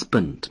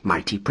husband,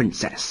 mighty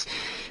princess?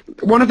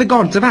 One of the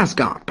gods of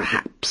Asgard,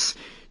 perhaps?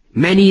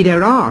 Many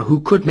there are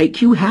who could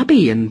make you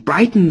happy and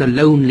brighten the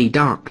lonely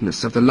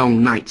darkness of the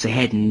long nights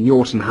ahead in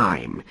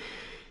Jotunheim."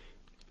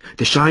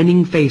 The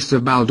shining face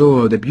of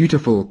Baldur the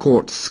Beautiful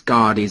caught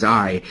Skadi's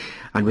eye,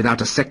 and without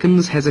a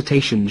second's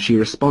hesitation she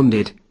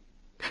responded,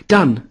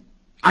 "Done.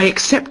 I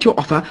accept your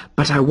offer,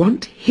 but I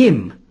want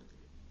him,"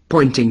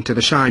 pointing to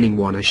the Shining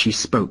One as she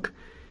spoke.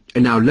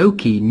 And now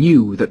Loki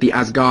knew that the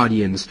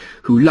Asgardians,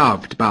 who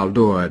loved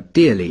Baldur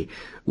dearly,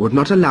 would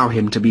not allow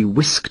him to be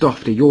whisked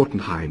off to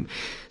Jotunheim,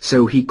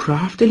 so he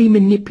craftily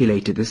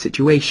manipulated the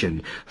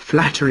situation,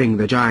 flattering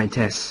the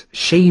giantess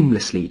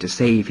shamelessly to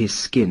save his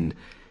skin.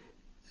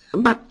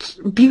 "But,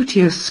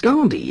 beauteous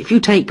Skadi, if you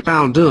take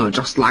Baldur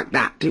just like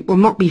that, it will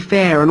not be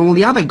fair on all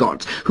the other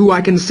gods, who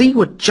I can see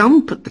would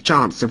jump at the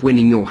chance of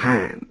winning your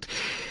hand.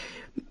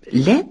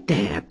 Let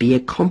there be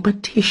a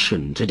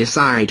competition to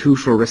decide who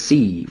shall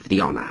receive the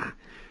honour."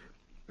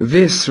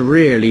 This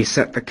really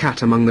set the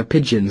cat among the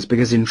pigeons,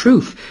 because in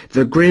truth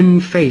the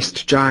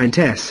grim-faced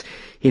giantess,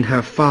 in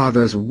her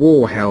father's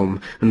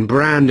war-helm and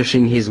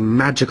brandishing his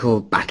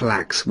magical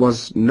battle-axe,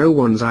 was no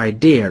one's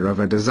idea of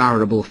a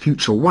desirable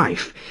future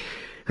wife,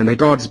 and the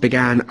gods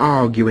began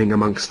arguing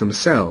amongst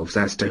themselves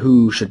as to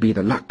who should be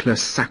the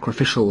luckless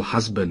sacrificial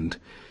husband.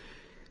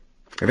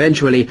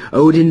 Eventually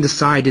Odin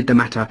decided the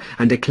matter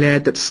and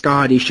declared that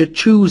Skadi should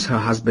choose her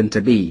husband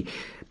to be,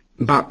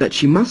 but that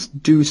she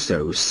must do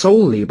so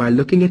solely by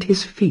looking at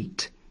his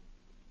feet.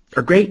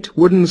 A great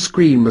wooden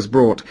screen was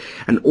brought,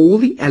 and all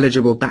the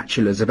eligible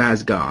bachelors of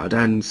Asgard,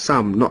 and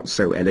some not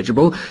so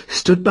eligible,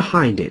 stood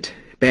behind it,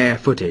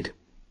 barefooted.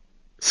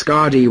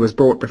 Skadi was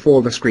brought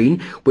before the screen,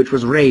 which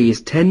was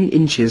raised 10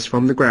 inches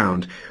from the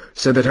ground,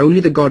 so that only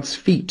the god's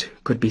feet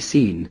could be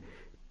seen.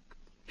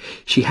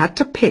 She had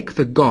to pick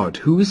the god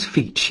whose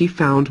feet she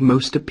found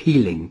most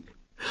appealing.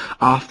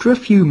 After a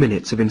few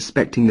minutes of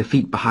inspecting the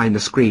feet behind the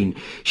screen,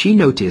 she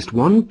noticed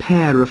one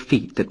pair of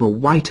feet that were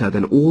whiter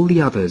than all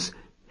the others,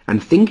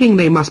 and thinking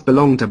they must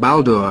belong to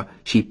Baldur,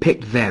 she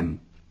picked them.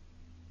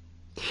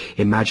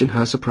 Imagine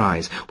her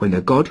surprise when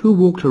the god who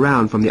walked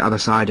around from the other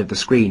side of the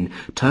screen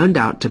turned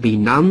out to be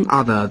none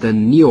other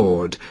than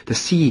Njord, the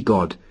sea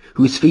god,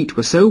 whose feet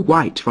were so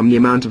white from the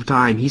amount of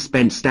time he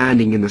spent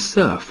standing in the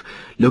surf,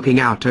 looking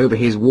out over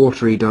his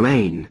watery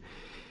domain.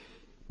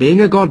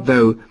 Being a god,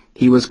 though,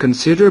 he was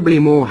considerably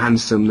more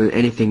handsome than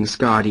anything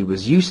Skadi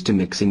was used to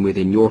mixing with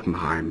in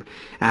Jotunheim,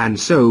 and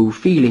so,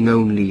 feeling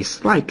only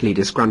slightly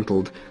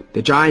disgruntled,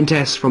 the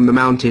giantess from the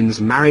mountains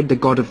married the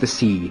god of the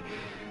sea.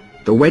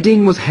 The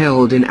wedding was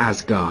held in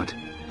Asgard,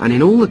 and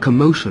in all the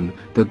commotion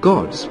the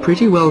gods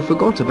pretty well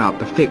forgot about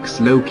the fix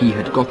Loki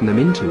had gotten them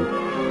into,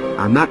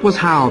 and that was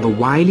how the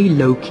wily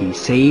Loki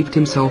saved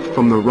himself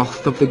from the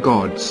wrath of the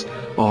gods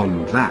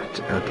on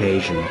that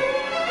occasion.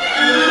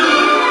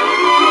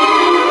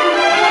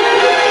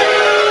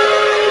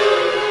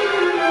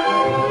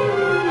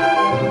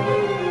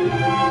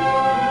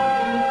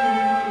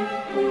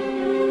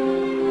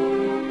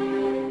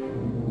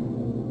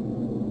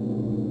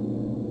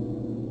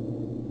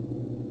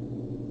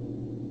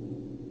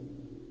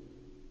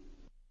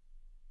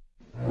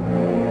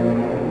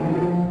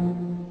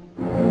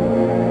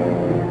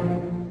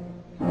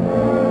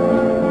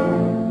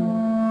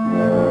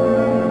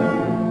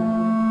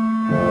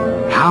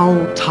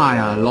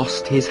 Tyr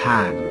lost his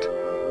hand.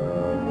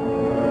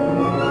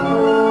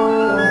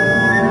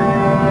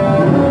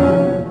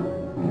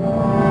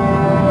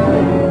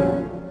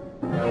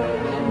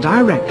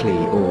 Directly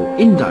or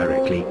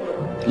indirectly,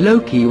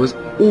 Loki was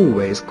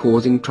always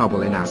causing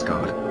trouble in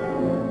Asgard.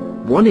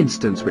 One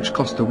instance which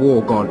cost the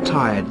war god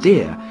Tyr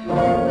dear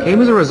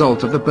came as a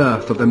result of the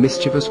birth of the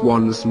mischievous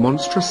one's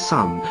monstrous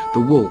son, the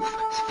wolf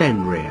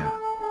Fenrir.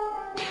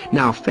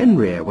 Now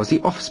Fenrir was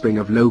the offspring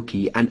of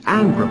Loki and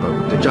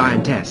Angrboda, the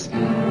giantess,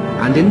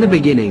 and in the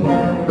beginning,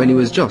 when he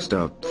was just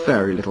a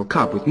furry little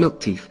cub with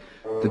milk teeth,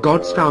 the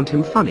gods found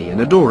him funny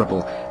and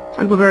adorable,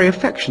 and were very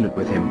affectionate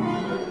with him.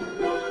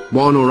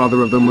 One or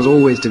other of them was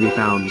always to be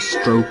found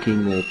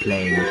stroking or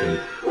playing with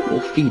him,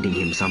 or feeding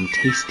him some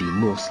tasty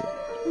morsel.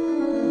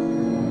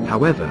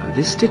 However,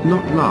 this did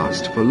not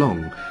last for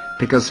long,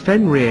 because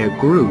Fenrir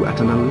grew at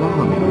an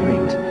alarming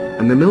rate,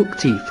 and the milk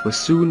teeth were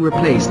soon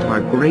replaced by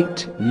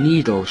great,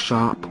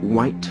 needle-sharp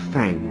white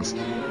fangs,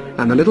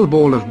 and the little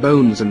ball of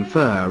bones and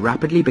fur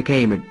rapidly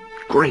became a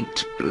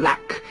great,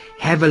 black,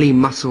 heavily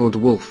muscled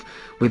wolf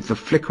with the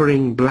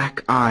flickering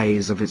black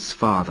eyes of its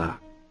father.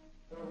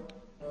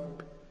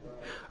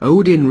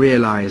 Odin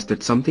realized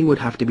that something would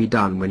have to be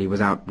done when he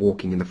was out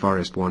walking in the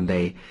forest one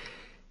day.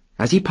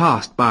 As he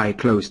passed by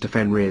close to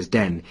Fenrir's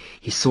den,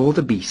 he saw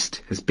the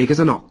beast, as big as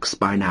an ox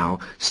by now,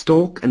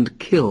 stalk and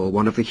kill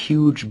one of the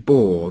huge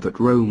boar that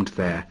roamed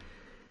there.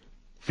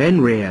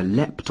 Fenrir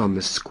leapt on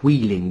the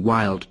squealing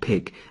wild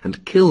pig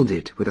and killed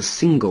it with a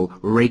single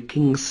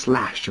raking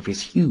slash of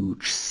his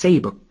huge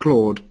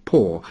saber-clawed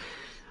paw,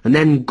 and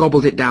then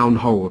gobbled it down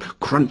whole,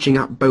 crunching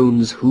up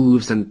bones,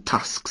 hooves, and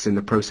tusks in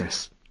the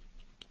process.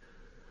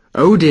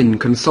 Odin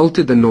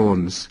consulted the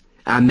Norns,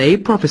 and they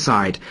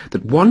prophesied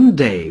that one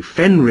day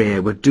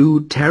Fenrir would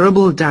do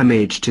terrible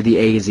damage to the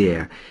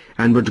Aesir,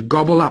 and would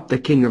gobble up the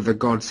king of the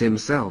gods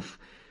himself.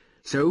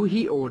 So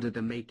he ordered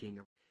the making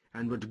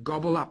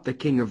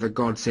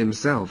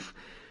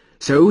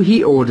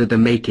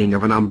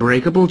of an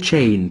unbreakable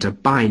chain to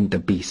bind the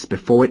beast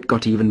before it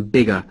got even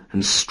bigger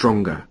and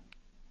stronger.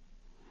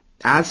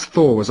 As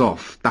Thor was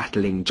off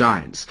battling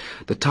giants,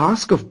 the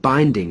task of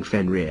binding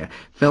Fenrir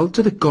fell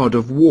to the god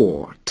of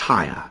war,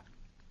 Tyr,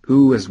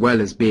 who, as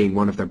well as being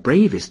one of the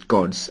bravest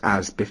gods,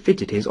 as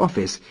befitted his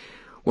office,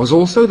 was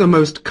also the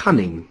most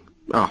cunning,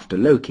 after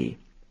Loki.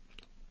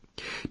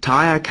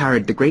 Tyr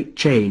carried the great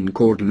chain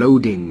called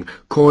Loading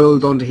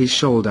coiled onto his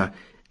shoulder,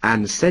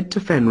 and said to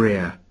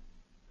Fenrir,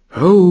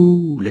 "Ho,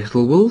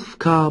 little wolf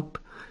cub,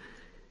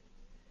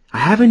 I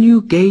have a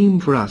new game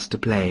for us to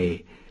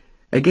play.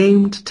 A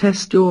game to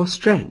test your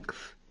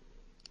strength.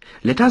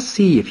 Let us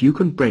see if you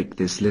can break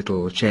this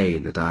little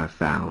chain that I have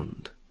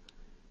found."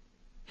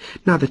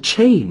 Now the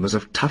chain was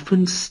of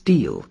toughened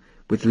steel,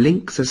 with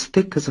links as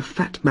thick as a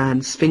fat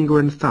man's finger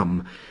and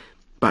thumb,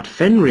 but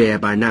Fenrir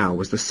by now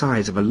was the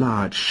size of a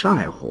large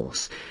shire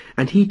horse,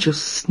 and he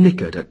just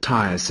snickered at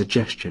Tyr's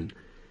suggestion.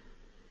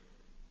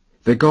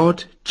 The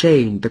god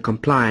chained the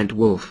compliant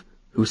wolf,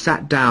 who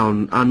sat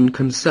down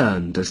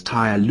unconcerned as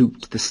Tyr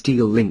looped the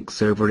steel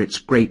links over its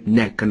great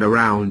neck and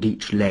around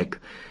each leg.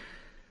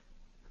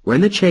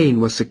 When the chain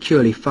was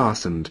securely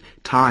fastened,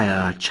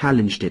 Tyr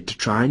challenged it to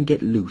try and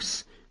get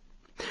loose.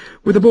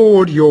 With a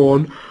bored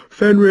yawn,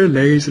 Fenrir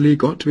lazily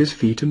got to his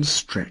feet and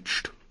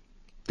stretched.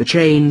 The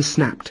chain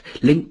snapped,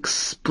 links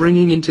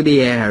springing into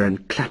the air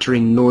and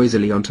clattering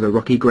noisily onto the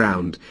rocky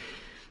ground.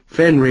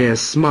 Fenrir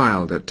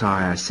smiled at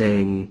Tyr,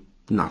 saying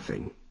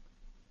nothing.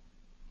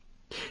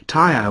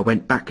 Tyr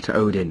went back to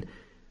Odin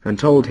and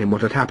told him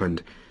what had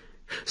happened,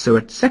 so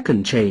a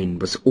second chain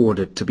was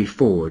ordered to be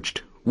forged,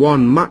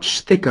 one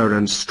much thicker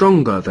and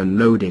stronger than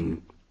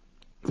Loading.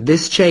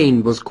 This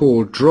chain was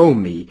called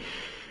Dromi,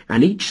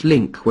 and each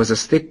link was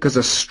as thick as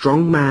a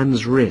strong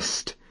man's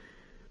wrist.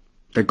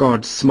 The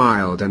gods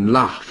smiled and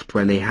laughed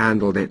when they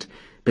handled it,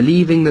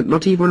 believing that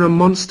not even a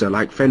monster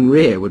like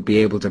Fenrir would be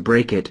able to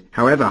break it,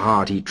 however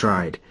hard he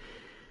tried.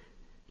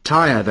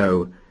 Tyr,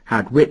 though,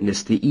 had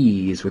witnessed the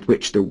ease with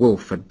which the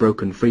wolf had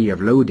broken free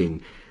of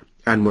Loading,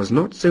 and was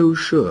not so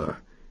sure.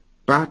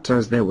 But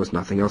as there was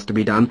nothing else to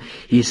be done,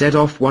 he set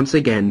off once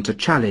again to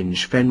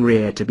challenge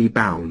Fenrir to be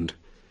bound.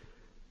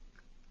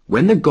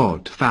 When the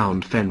god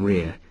found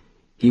Fenrir,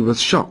 he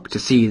was shocked to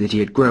see that he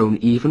had grown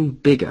even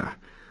bigger,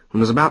 and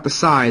was about the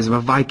size of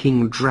a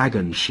Viking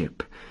dragon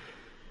ship.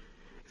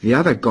 The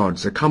other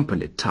gods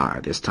accompanied Tyr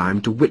this time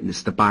to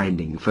witness the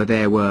binding, for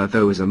there were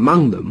those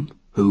among them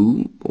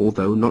who,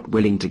 although not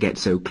willing to get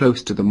so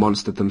close to the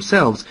monster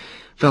themselves,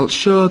 felt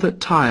sure that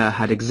Tyr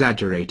had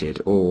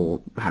exaggerated, or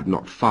had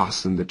not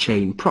fastened the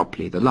chain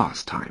properly the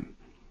last time.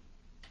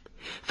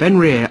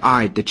 Fenrir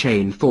eyed the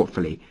chain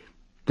thoughtfully.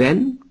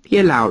 Then he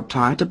allowed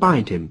Tyr to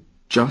bind him,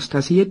 just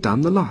as he had done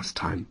the last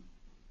time.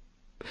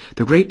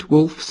 The great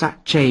wolf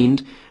sat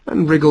chained,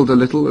 and wriggled a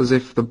little as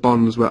if the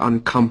bonds were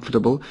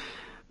uncomfortable,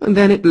 and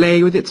then it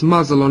lay with its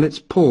muzzle on its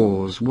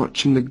paws,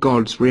 watching the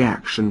god's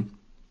reaction.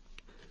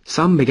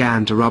 Some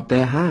began to rub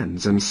their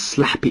hands and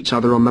slap each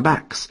other on the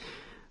backs.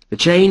 The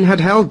chain had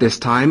held this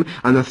time,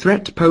 and the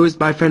threat posed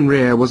by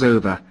Fenrir was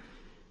over.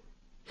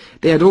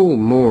 They had all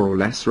more or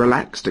less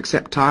relaxed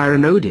except Tyr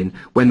and Odin,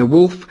 when the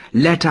wolf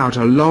let out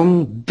a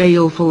long,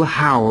 baleful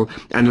howl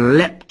and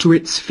leapt to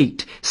its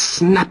feet,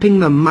 snapping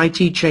the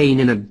mighty chain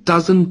in a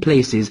dozen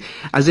places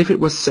as if it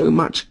was so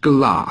much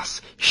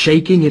glass,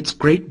 shaking its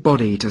great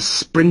body to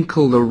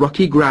sprinkle the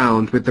rocky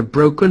ground with the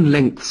broken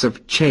lengths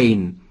of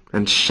chain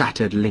and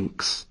shattered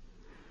links.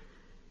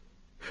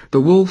 The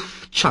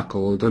wolf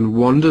chuckled and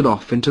wandered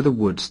off into the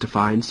woods to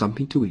find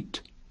something to eat.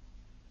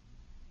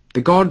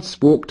 The gods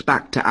walked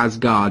back to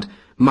Asgard,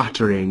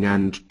 muttering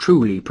and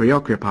truly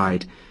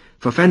preoccupied,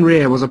 for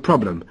Fenrir was a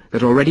problem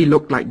that already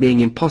looked like being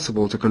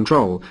impossible to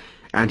control,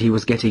 and he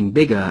was getting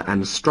bigger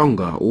and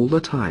stronger all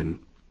the time.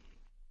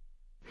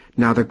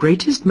 Now the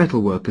greatest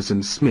metalworkers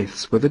and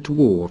smiths were the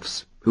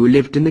dwarfs, who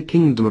lived in the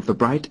kingdom of the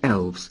bright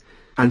elves,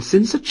 and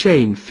since a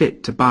chain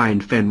fit to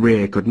bind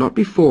Fenrir could not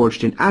be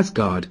forged in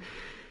Asgard,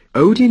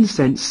 Odin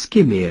sent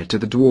Skimir to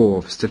the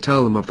dwarfs to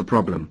tell them of the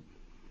problem.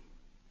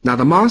 Now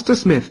the master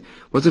smith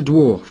was a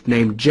dwarf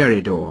named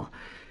Geridor,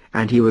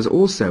 and he was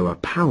also a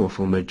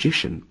powerful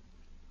magician.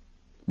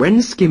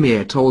 When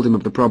Skimir told him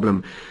of the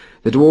problem,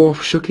 the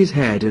dwarf shook his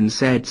head and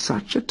said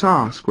such a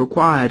task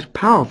required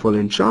powerful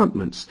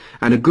enchantments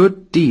and a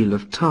good deal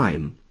of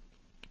time.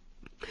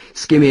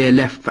 Skimir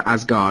left for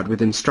Asgard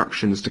with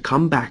instructions to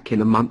come back in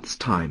a month's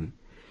time.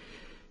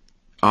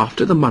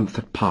 After the month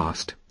had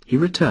passed, he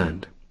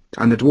returned,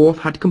 and the dwarf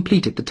had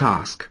completed the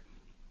task.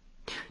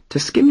 To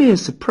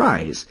Skimir's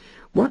surprise,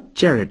 what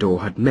Geridor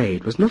had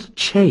made was not a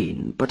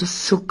chain, but a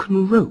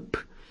silken rope.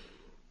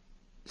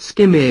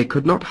 Skimir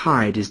could not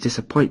hide his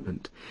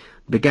disappointment,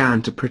 and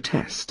began to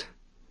protest.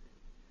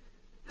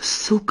 "A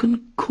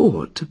silken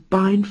cord to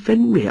bind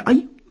Fenrir? Are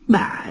you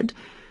mad?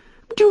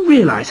 Do you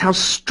realize how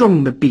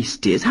strong the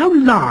beast is, how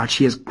large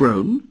he has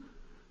grown?"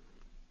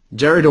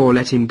 Geridor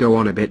let him go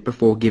on a bit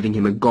before giving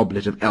him a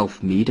goblet of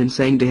elf mead and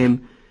saying to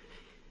him,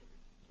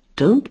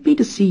 "Don't be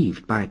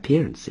deceived by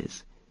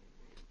appearances.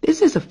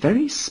 This is a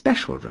very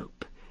special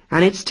rope,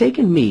 and it's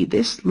taken me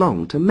this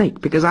long to make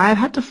because I have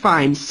had to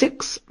find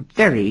 6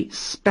 very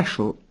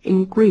special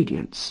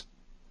ingredients."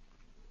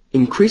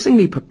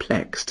 Increasingly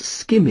perplexed,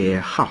 Skimir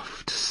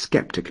huffed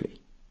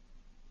skeptically.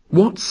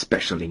 "What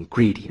special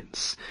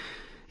ingredients?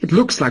 It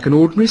looks like an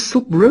ordinary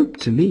silk rope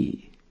to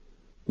me."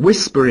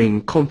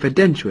 Whispering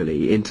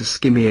confidentially into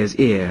Skimir's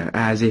ear,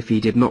 as if he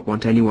did not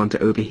want anyone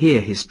to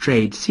overhear his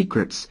trade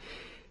secrets,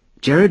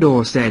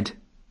 Geridor said,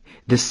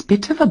 "The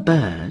spit of a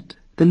bird,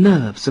 the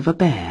nerves of a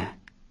bear,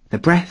 the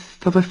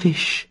breath of a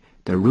fish,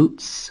 the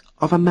roots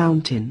of a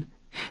mountain,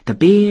 the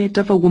beard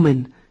of a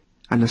woman,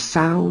 and the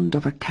sound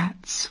of a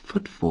cat's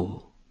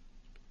footfall."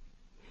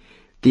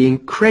 The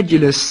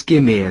incredulous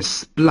Skimir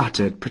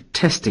spluttered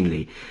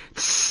protestingly.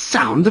 "The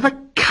sound of a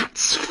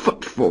cat's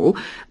footfall?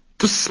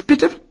 The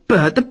spit of a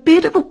bird? The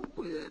beard of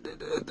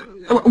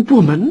a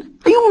woman?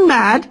 Are you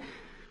mad?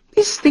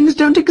 These things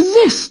don't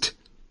exist."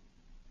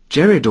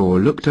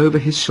 Geridor looked over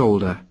his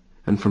shoulder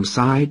and from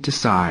side to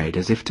side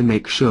as if to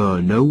make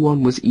sure no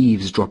one was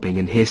eavesdropping,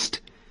 and hissed,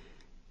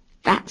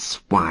 "That's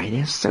why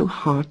they're so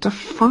hard to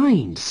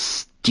find,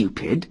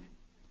 stupid."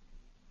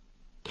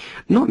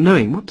 Not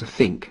knowing what to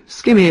think,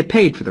 Skimir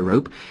paid for the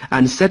rope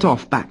and set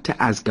off back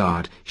to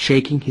Asgard,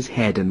 shaking his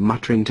head and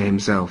muttering to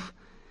himself.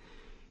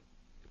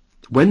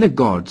 When the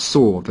gods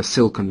saw the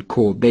silken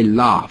cord, they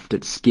laughed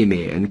at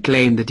Skimir and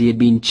claimed that he had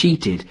been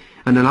cheated,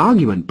 and an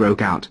argument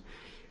broke out.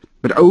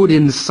 But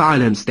Odin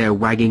silenced their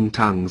wagging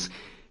tongues,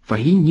 for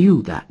he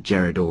knew that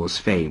Geridor's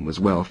fame was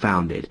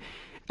well-founded,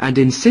 and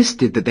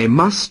insisted that they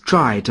must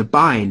try to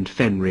bind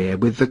Fenrir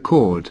with the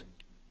cord.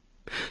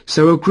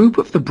 So a group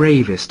of the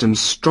bravest and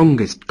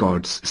strongest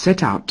gods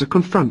set out to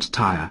confront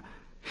Tyr,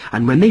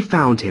 and when they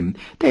found him,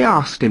 they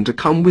asked him to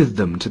come with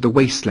them to the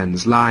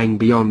wastelands lying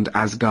beyond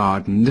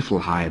Asgard and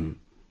Niflheim.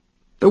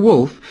 The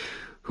wolf,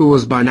 who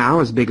was by now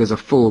as big as a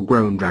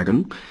full-grown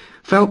dragon,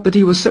 felt that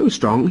he was so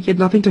strong he had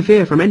nothing to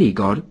fear from any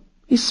god.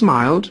 He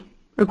smiled,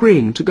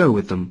 agreeing to go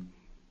with them.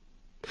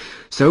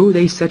 So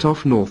they set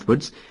off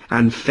northwards,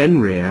 and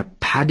Fenrir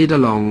padded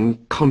along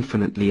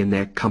confidently in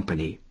their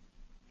company.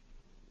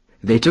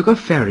 They took a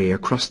ferry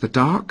across the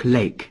dark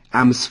lake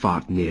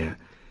Amsvartnir,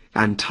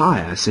 and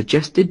Tyr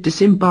suggested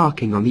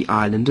disembarking on the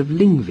island of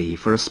Lyngvi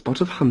for a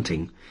spot of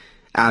hunting,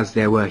 as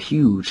there were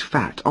huge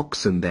fat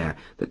oxen there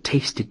that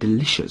tasted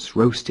delicious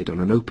roasted on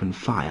an open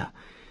fire.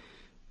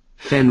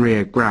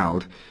 Fenrir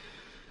growled,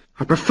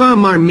 "I prefer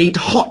my meat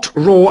hot,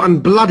 raw,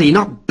 and bloody,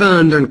 not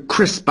burned and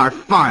crisp by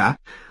fire,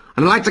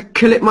 and I like to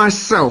kill it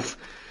myself.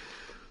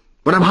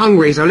 But I'm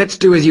hungry, so let's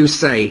do as you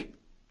say."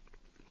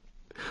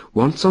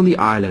 Once on the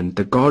island,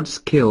 the gods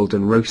killed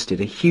and roasted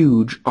a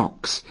huge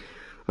ox,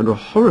 and were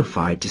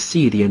horrified to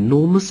see the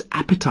enormous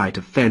appetite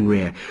of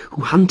Fenrir,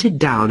 who hunted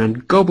down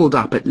and gobbled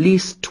up at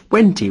least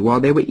 20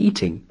 while they were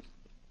eating.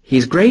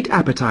 His great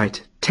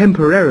appetite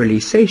temporarily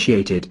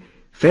satiated,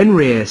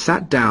 Fenrir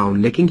sat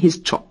down licking his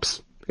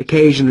chops,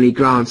 occasionally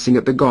glancing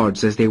at the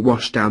gods as they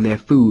washed down their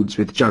foods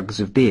with jugs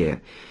of beer.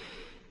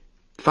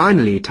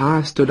 Finally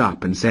Tyr stood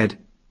up and said,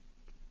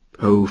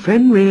 "O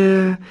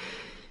Fenrir,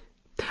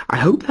 I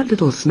hope that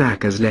little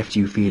snack has left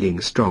you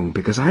feeling strong,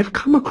 because I've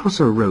come across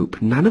a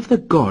rope none of the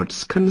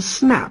gods can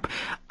snap,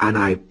 and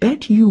I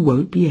bet you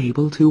won't be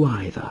able to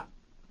either."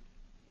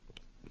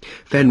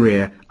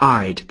 Fenrir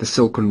eyed the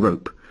silken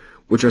rope,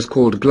 which was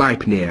called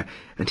Gleipnir,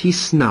 and he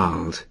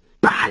snarled.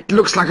 "Bah, it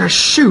looks like a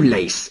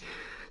shoelace!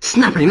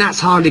 Snapping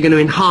that's hardly going to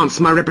enhance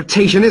my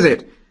reputation, is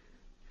it?"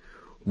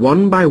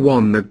 One by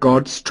one the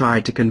gods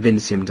tried to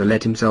convince him to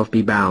let himself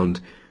be bound,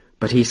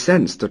 but he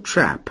sensed a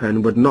trap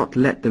and would not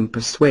let them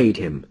persuade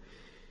him.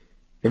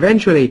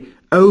 Eventually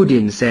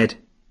Odin said,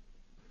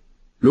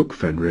 "Look,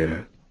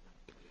 Fenrir,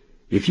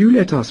 if you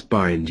let us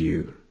bind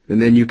you,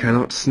 and then you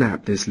cannot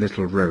snap this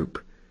little rope,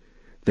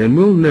 then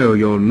we'll know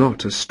you're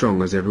not as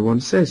strong as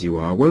everyone says you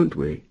are, won't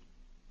we?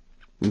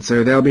 And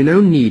so there'll be no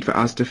need for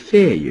us to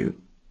fear you,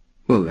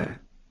 will there?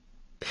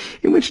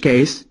 In which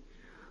case,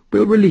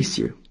 we'll release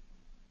you.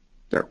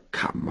 Oh,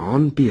 come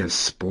on, be a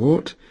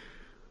sport.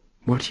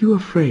 What are you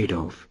afraid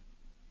of?"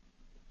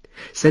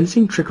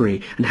 Sensing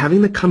trickery and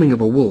having the coming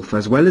of a wolf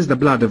as well as the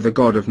blood of the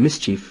god of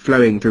mischief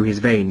flowing through his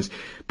veins,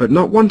 but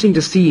not wanting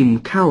to seem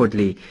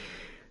cowardly,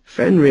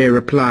 Fenrir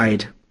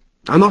replied,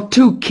 "I'm not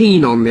too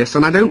keen on this,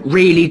 and I don't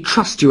really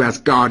trust you as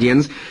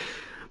guardians,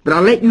 but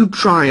I'll let you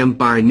try and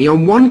bind me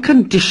on one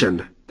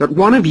condition, that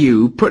one of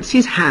you puts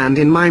his hand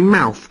in my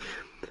mouth,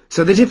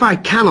 so that if I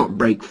cannot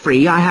break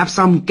free, I have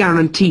some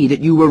guarantee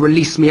that you will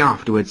release me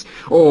afterwards,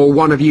 or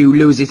one of you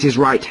loses his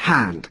right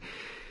hand.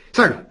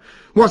 So,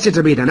 what's it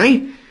to be then,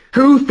 eh?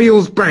 Who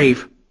feels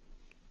brave?"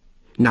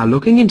 Now,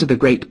 looking into the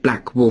great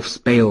black wolf's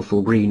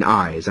baleful green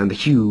eyes and the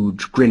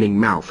huge grinning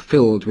mouth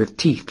filled with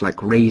teeth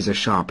like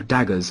razor-sharp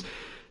daggers,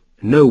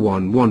 no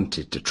one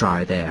wanted to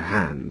try their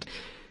hand.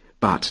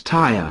 But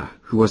Tyr,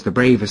 who was the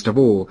bravest of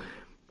all,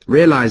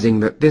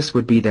 realizing that this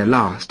would be their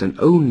last and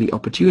only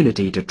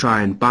opportunity to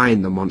try and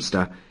bind the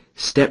monster,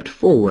 stepped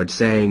forward,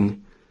 saying,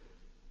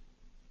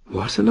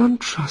 "What an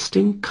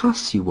untrusting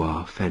cuss you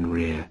are,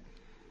 Fenrir.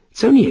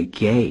 It's only a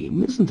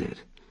game, isn't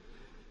it?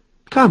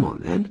 Come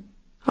on, then.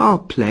 I'll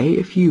play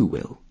if you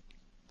will."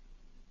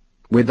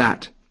 With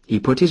that, he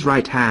put his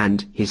right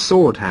hand, his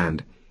sword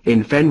hand,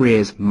 in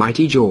Fenrir's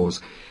mighty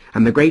jaws,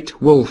 and the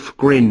great wolf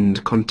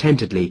grinned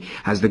contentedly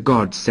as the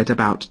gods set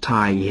about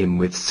tying him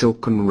with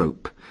silken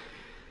rope.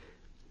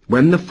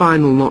 When the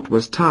final knot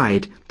was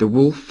tied, the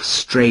wolf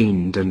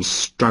strained and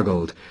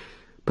struggled,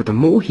 but the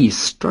more he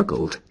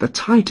struggled, the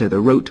tighter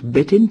the rope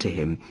bit into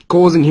him,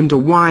 causing him to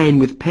whine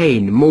with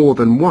pain more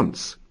than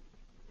once.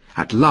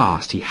 At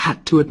last he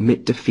had to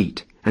admit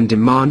defeat, and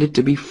demanded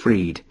to be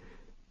freed.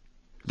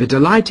 The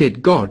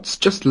delighted gods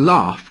just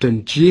laughed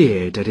and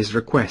jeered at his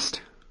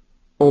request,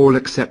 all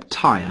except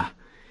Tyr,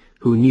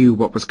 who knew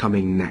what was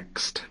coming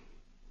next.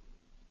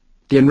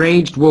 The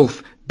enraged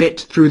wolf bit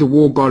through the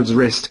war god's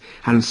wrist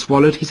and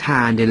swallowed his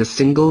hand in a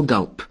single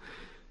gulp.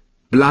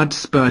 Blood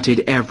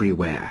spurted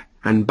everywhere,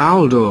 and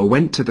Baldur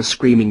went to the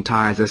screaming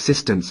Tyr's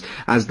assistance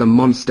as the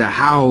monster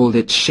howled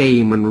its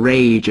shame and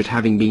rage at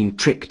having been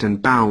tricked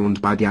and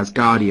bound by the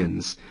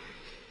Asgardians.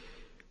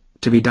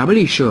 To be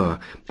doubly sure,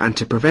 and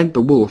to prevent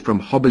the wolf from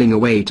hobbling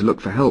away to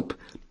look for help,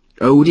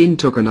 Odin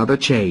took another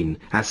chain,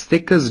 as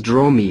thick as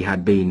Dromi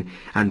had been,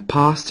 and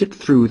passed it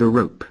through the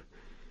rope.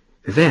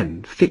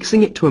 Then,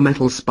 fixing it to a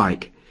metal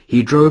spike,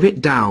 he drove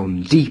it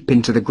down deep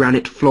into the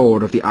granite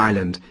floor of the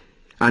island,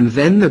 and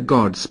then the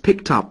gods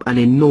picked up an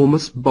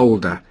enormous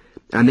boulder,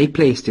 and they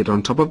placed it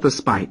on top of the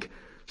spike,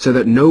 so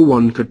that no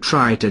one could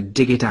try to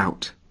dig it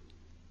out.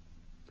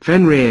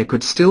 Fenrir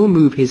could still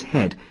move his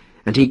head,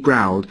 and he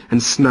growled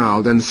and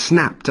snarled and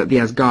snapped at the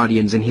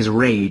Asgardians in his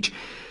rage,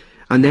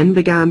 and then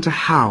began to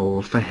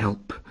howl for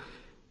help.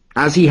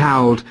 As he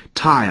howled,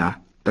 Tyr,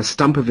 the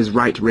stump of his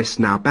right wrist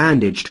now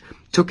bandaged,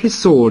 took his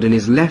sword in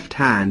his left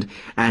hand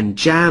and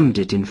jammed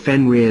it in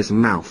Fenrir's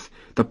mouth,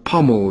 the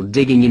pommel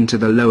digging into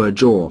the lower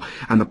jaw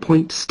and the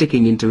point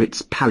sticking into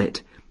its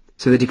palate,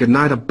 so that he could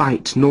neither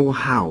bite nor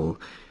howl.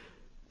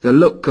 The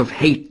look of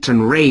hate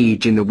and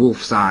rage in the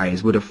wolf's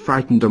eyes would have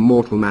frightened a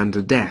mortal man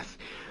to death,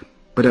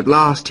 but at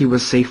last he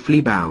was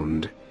safely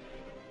bound.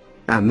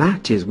 And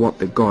that is what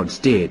the gods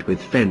did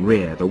with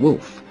Fenrir the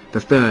wolf,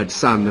 the third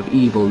son of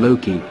evil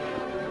Loki,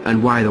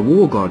 and why the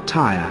war god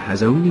Tyr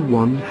has only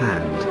one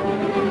hand.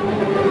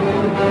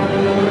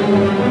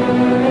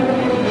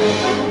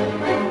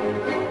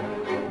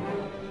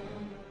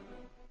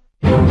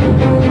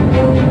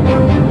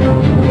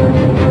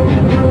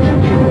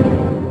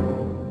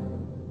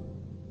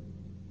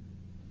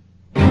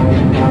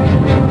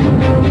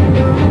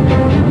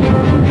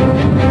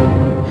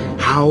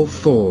 How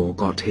Thor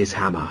got his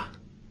hammer.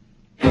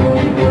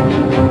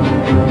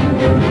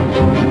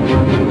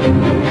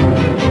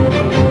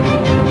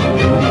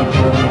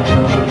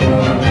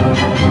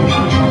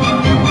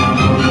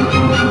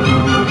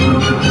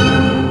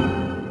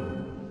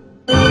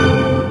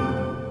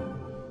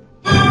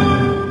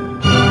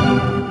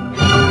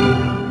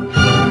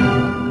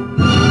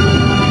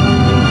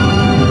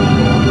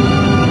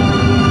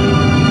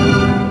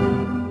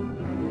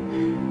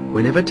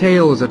 Whenever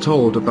tales are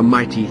told of the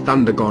mighty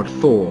thunder god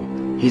Thor,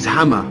 his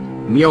hammer,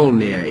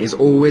 Mjolnir, is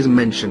always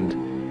mentioned.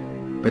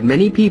 But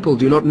many people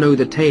do not know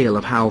the tale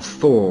of how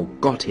Thor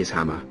got his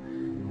hammer.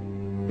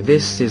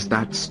 This is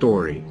that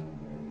story.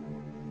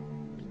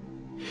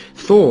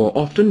 Thor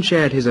often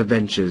shared his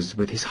adventures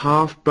with his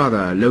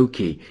half-brother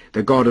Loki,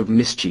 the god of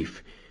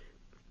mischief.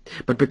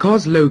 But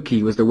because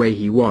Loki was the way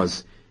he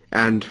was,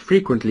 and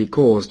frequently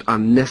caused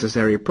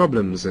unnecessary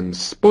problems and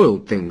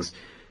spoiled things,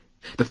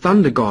 the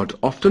thunder god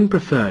often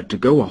preferred to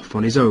go off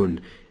on his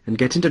own and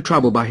get into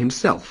trouble by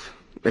himself,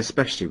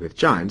 especially with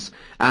giants,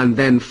 and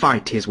then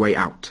fight his way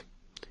out.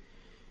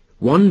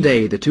 One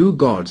day the two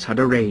gods had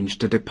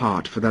arranged to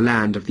depart for the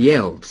land of the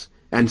elves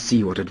and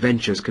see what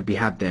adventures could be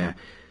had there,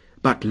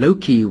 but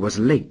Loki was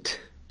late.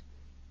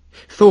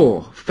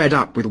 Thor, fed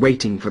up with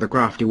waiting for the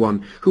crafty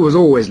one, who was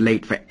always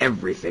late for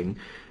everything,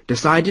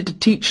 decided to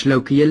teach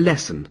Loki a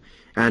lesson,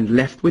 and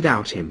left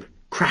without him,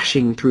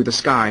 crashing through the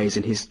skies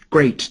in his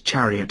great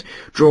chariot,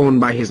 drawn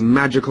by his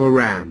magical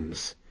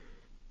rams.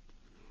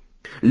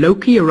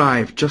 Loki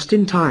arrived just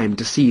in time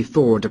to see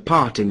Thor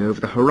departing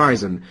over the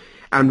horizon,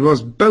 and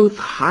was both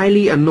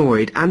highly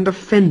annoyed and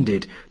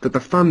offended that the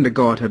thunder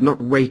god had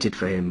not waited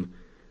for him.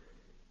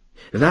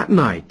 That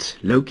night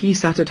Loki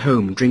sat at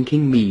home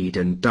drinking mead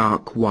and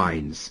dark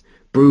wines,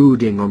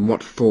 brooding on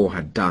what Thor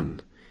had done.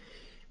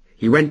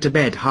 He went to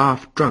bed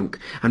half drunk,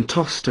 and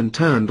tossed and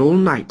turned all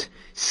night,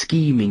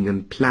 scheming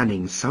and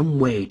planning some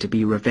way to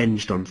be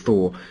revenged on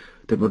Thor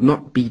that would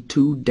not be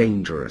too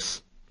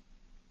dangerous.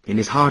 In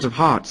his heart of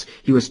hearts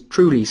he was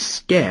truly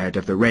scared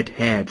of the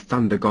red-haired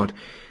thunder god,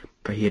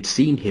 for he had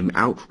seen him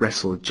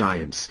out-wrestle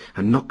giants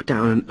and knock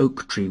down an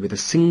oak tree with a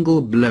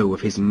single blow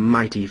of his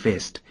mighty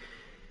fist.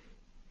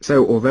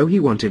 So, although he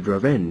wanted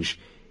revenge,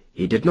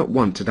 he did not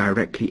want to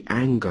directly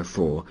anger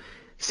Thor,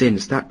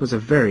 since that was a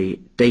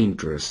very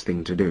dangerous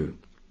thing to do.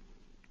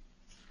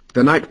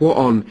 The night wore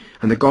on,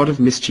 and the god of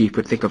mischief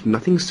could think of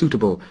nothing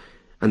suitable,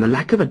 and the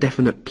lack of a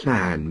definite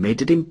plan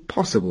made it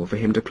impossible for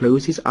him to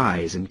close his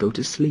eyes and go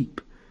to sleep.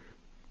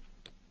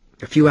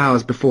 A few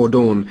hours before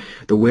dawn,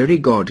 the weary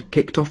god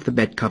kicked off the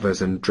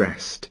bed-covers and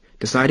dressed,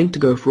 deciding to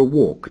go for a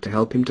walk to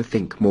help him to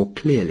think more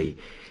clearly.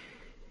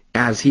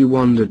 As he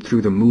wandered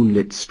through the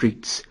moonlit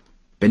streets,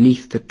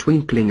 beneath the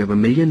twinkling of a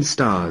million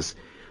stars,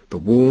 the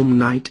warm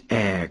night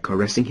air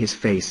caressing his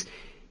face,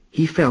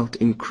 he felt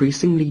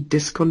increasingly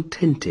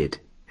discontented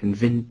and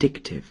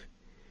vindictive.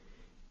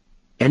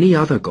 Any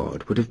other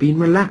god would have been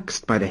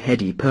relaxed by the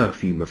heady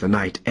perfume of the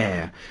night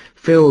air,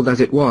 filled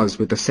as it was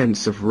with the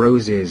scents of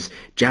roses,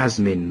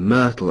 jasmine,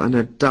 myrtle, and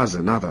a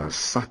dozen other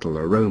subtle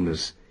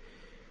aromas.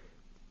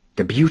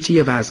 The beauty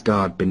of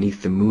Asgard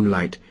beneath the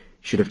moonlight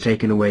should have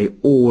taken away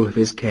all of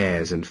his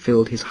cares and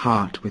filled his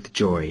heart with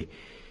joy,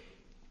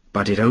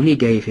 but it only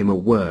gave him a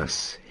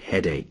worse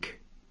headache.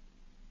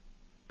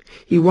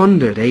 He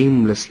wandered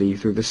aimlessly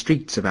through the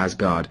streets of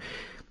Asgard,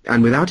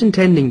 and without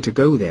intending to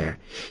go there,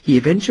 he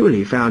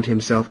eventually found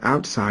himself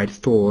outside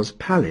Thor's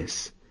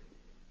palace.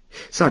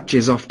 Such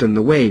is often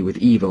the way with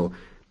evil.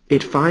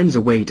 It finds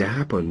a way to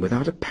happen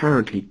without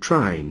apparently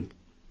trying.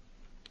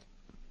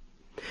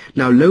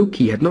 Now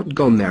Loki had not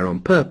gone there on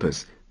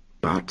purpose,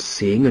 but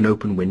seeing an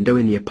open window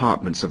in the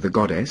apartments of the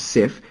goddess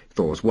Sif,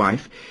 Thor's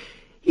wife,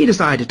 he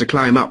decided to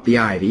climb up the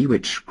ivy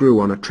which grew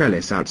on a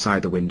trellis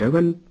outside the window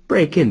and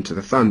break into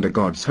the thunder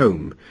god's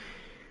home.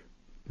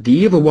 The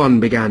evil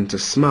one began to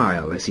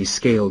smile as he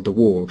scaled the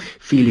wall,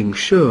 feeling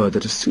sure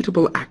that a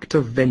suitable act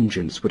of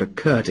vengeance would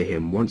occur to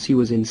him once he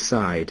was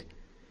inside.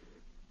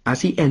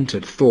 As he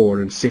entered Thor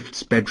and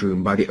Sif's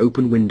bedroom by the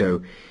open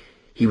window,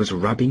 he was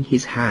rubbing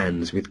his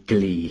hands with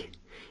glee,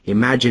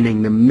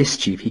 imagining the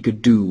mischief he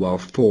could do while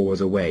Thor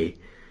was away.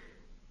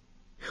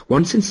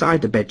 Once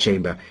inside the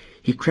bedchamber,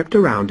 he crept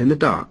around in the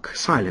dark,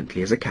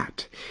 silently as a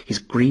cat, his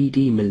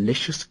greedy,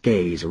 malicious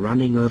gaze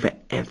running over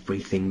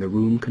everything the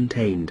room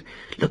contained,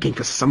 looking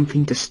for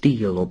something to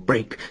steal or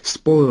break,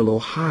 spoil or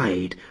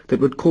hide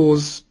that would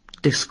cause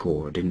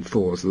discord in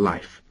Thor's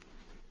life.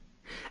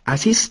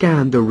 As he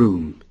scanned the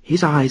room,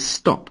 his eyes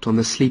stopped on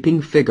the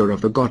sleeping figure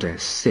of the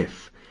goddess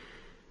Sif.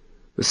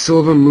 The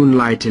silver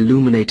moonlight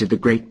illuminated the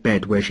great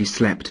bed where she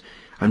slept,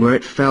 and where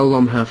it fell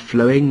on her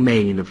flowing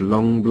mane of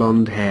long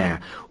blonde hair,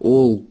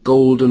 all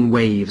golden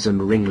waves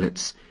and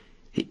ringlets,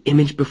 the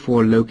image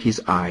before Loki's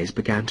eyes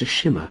began to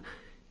shimmer,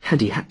 and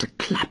he had to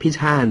clap his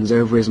hands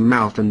over his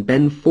mouth and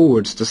bend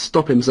forwards to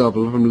stop himself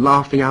from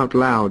laughing out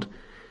loud.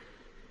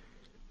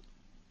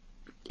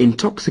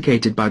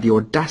 Intoxicated by the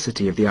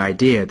audacity of the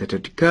idea that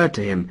had occurred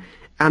to him,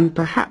 and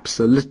perhaps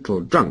a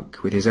little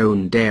drunk with his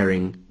own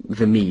daring,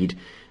 the mead,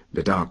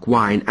 the dark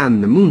wine,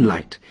 and the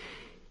moonlight,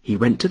 he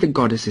went to the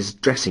goddess's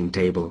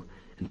dressing-table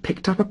and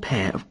picked up a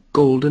pair of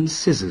golden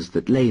scissors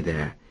that lay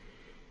there.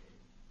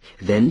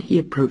 Then he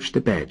approached the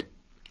bed,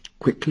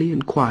 quickly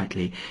and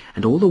quietly,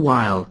 and all the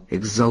while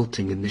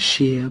exulting in the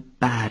sheer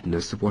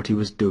badness of what he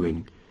was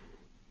doing.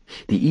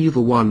 The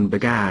evil one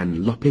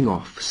began lopping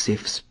off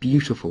Sif's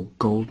beautiful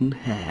golden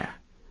hair.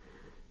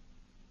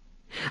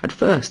 At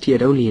first he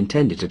had only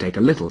intended to take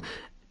a little,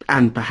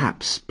 and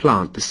perhaps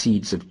plant the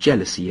seeds of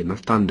jealousy in the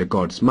thunder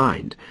god's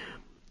mind.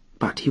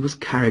 but he was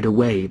carried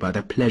away by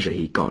the pleasure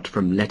he got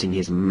from letting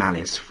his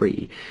malice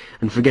free,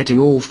 and forgetting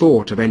all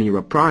thought of any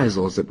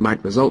reprisals that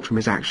might result from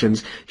his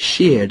actions,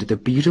 sheared the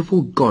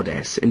beautiful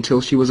goddess until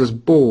she was as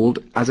bald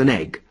as an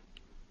egg.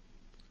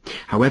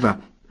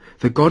 However,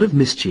 the god of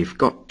mischief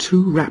got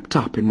too wrapped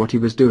up in what he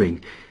was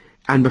doing,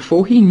 and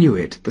before he knew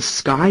it, the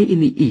sky in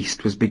the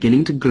east was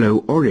beginning to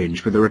glow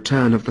orange with the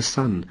return of the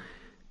sun.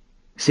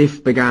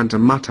 Sif began to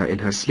mutter in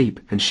her sleep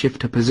and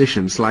shift her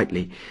position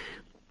slightly.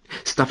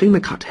 Stuffing the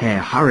cut hair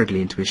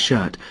hurriedly into his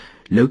shirt,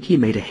 Loki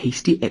made a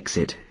hasty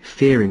exit,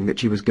 fearing that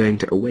she was going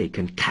to awake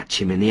and catch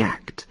him in the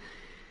act.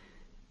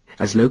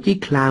 As Loki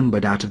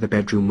clambered out of the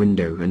bedroom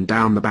window and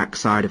down the back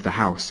side of the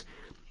house,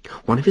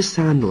 one of his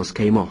sandals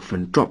came off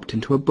and dropped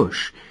into a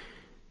bush.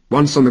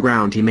 Once on the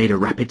ground, he made a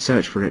rapid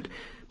search for it,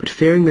 but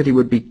fearing that he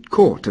would be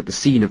caught at the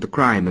scene of the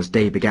crime as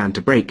day began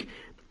to break,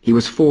 he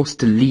was forced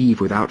to leave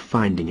without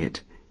finding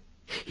it.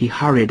 He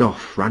hurried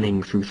off,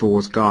 running through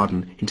Thor's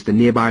garden into the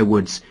nearby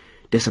woods,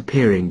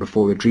 disappearing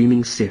before the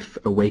dreaming Sif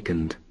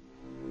awakened.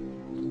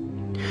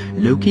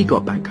 Loki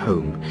got back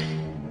home,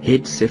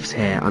 hid Sif's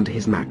hair under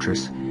his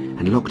mattress,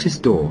 and locked his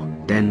door,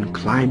 then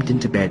climbed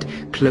into bed,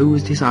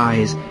 closed his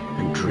eyes,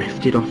 and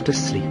drifted off to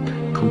sleep,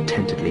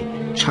 contentedly,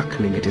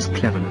 chuckling at his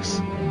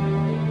cleverness.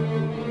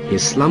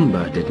 His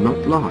slumber did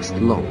not last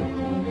long.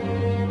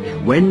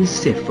 When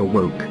Sif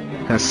awoke,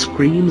 her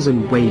screams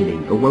and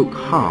wailing awoke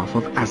half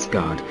of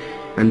Asgard,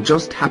 and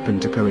just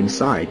happened to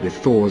coincide with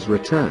Thor's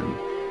return.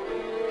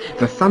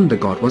 The Thunder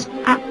God was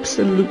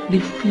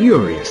absolutely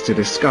furious to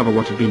discover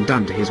what had been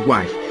done to his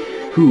wife,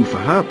 who, for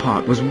her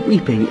part, was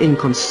weeping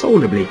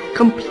inconsolably,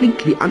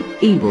 completely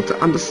unable to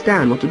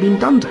understand what had been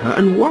done to her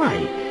and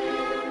why.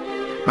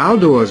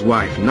 Baldur's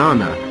wife,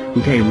 Nanna,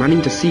 who came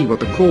running to see what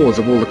the cause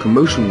of all the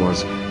commotion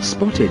was,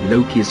 spotted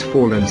Loki's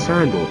fallen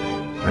sandal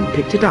and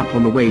picked it up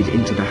on the way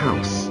into the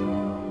house.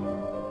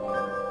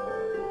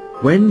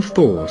 When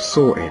Thor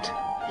saw it,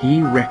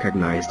 he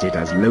recognized it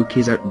as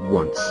Loki's at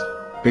once,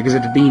 because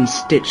it had been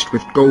stitched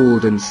with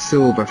gold and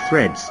silver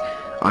threads,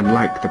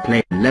 unlike the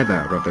plain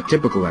leather of the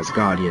typical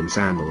Asgardian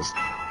sandals,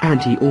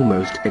 and he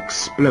almost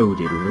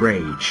exploded with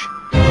rage.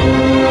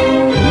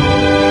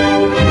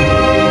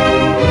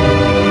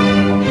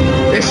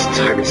 This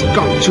time it's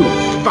gone too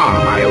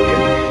far, my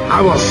Odin.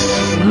 I will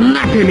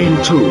snap him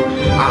in two.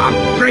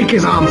 I'll break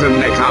his arms and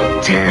legs.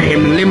 I'll tear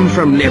him limb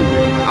from limb.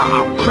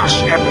 I'll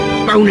crush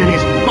every bone in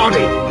his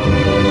body.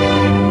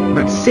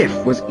 But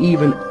Sif was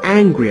even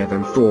angrier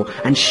than Thor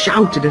and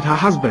shouted at her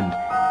husband.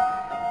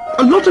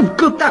 A lot of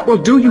good that will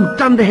do, you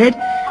dunderhead.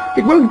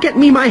 It won't get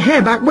me my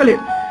hair back, will it?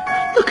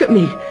 Look at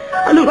me.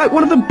 I look like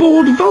one of the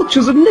bald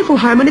vultures of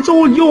Niflheim, and it's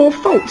all your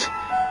fault.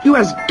 You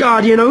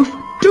Asgardian oaf,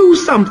 do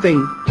something.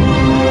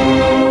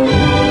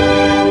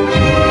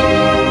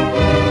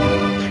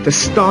 The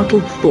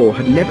startled Thor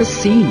had never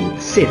seen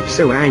Sif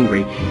so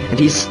angry, and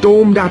he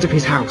stormed out of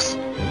his house.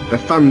 The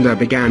thunder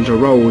began to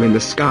roll in the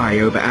sky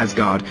over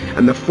Asgard,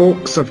 and the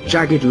forks of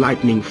jagged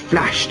lightning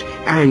flashed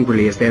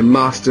angrily as their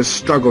masters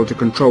struggled to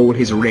control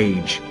his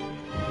rage.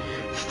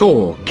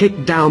 Thor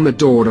kicked down the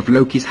door of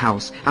Loki's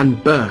house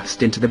and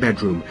burst into the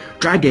bedroom,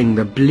 dragging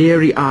the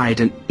bleary-eyed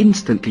and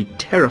instantly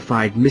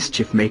terrified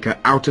mischief-maker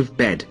out of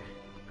bed.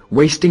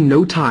 Wasting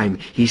no time,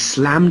 he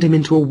slammed him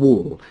into a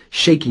wall,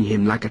 shaking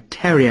him like a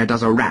terrier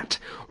does a rat,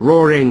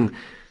 roaring,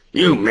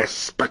 "You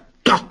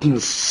misbegotten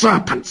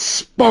serpent,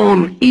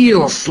 spawn,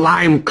 eel,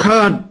 slime,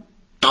 curd,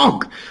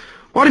 dog!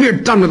 What have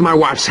you done with my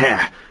wife's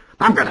hair?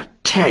 I'm going to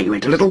tear you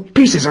into little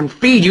pieces and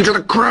feed you to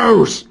the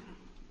crows!"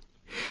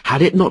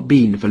 Had it not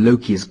been for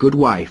Loki's good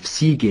wife,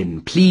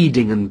 Sigyn,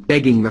 pleading and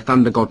begging the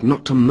Thunder God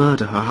not to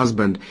murder her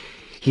husband,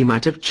 he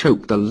might have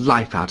choked the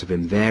life out of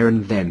him there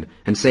and then,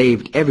 and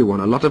saved everyone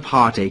a lot of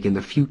heartache in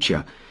the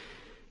future.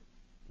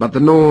 But the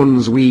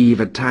Norns weave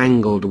a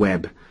tangled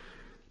web.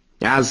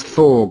 As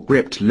Thor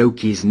gripped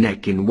Loki's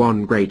neck in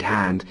one great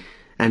hand,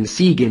 and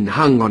Sigyn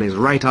hung on his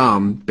right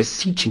arm,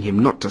 beseeching him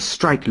not to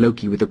strike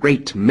Loki with a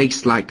great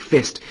mace-like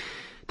fist,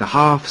 the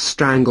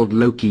half-strangled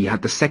Loki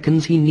had the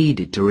seconds he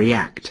needed to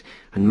react,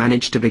 and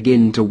managed to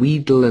begin to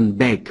wheedle and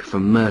beg for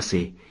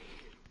mercy.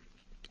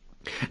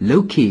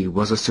 Loki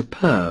was a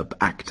superb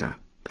actor,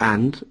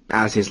 and,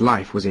 as his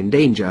life was in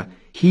danger,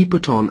 he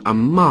put on a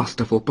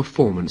masterful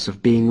performance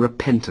of being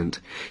repentant,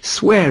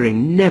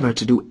 swearing never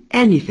to do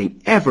anything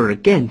ever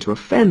again to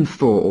offend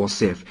Thor or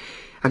Sif,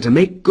 and to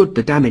make good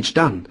the damage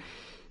done.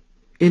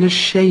 In a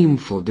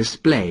shameful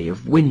display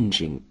of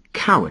whinging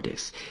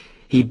cowardice,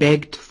 he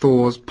begged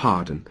Thor's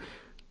pardon,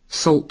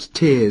 salt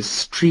tears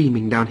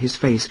streaming down his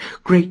face,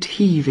 great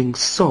heaving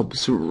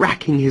sobs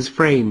racking his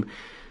frame.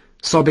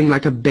 Sobbing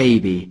like a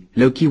baby,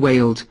 Loki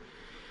wailed,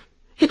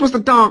 "It was the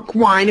dark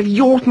wine of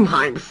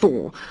Jotunheim,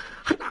 Thor.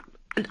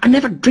 I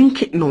never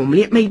drink it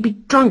normally. It made me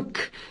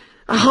drunk.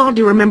 I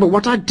hardly remember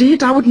what I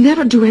did. I would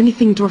never do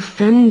anything to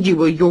offend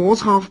you or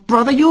yours,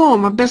 half-brother. You're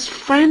my best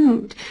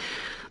friend.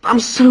 I'm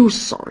so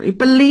sorry.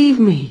 Believe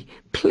me.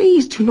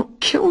 Please do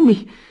not kill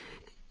me.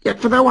 Yet,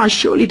 for though I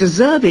surely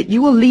deserve it,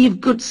 you will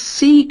leave good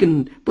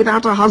Sigyn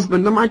without a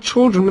husband and my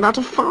children without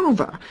a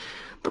father.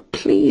 But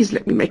please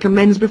let me make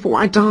amends before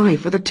I die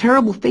for the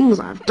terrible things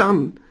I have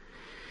done."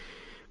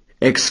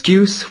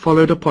 Excuse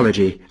followed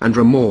apology, and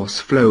remorse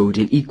flowed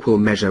in equal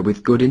measure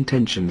with good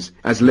intentions,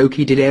 as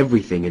Loki did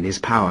everything in his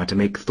power to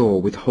make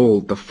Thor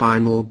withhold the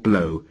final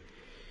blow.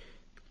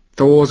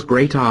 Thor's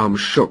great arm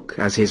shook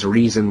as his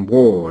reason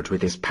warred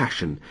with his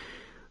passion,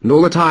 and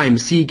all the time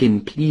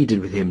Sigyn pleaded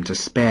with him to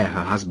spare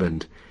her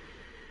husband.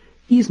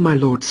 "Please, my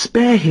lord,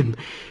 spare him.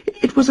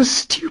 It was a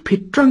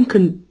stupid,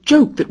 drunken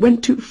joke that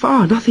went too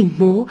far, nothing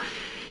more.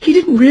 He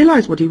didn't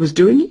realize what he was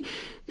doing.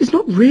 He's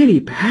not really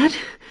bad.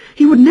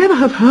 He would never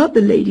have hurt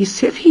the Lady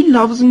Sif. He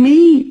loves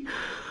me.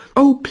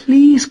 Oh,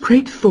 please,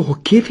 great Thor,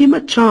 give him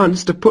a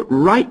chance to put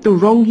right the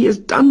wrong he has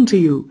done to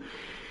you."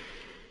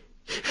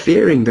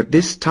 Fearing that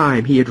this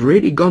time he had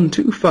really gone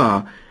too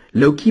far,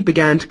 Loki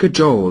began to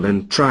cajole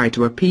and try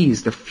to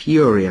appease the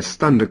furious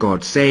thunder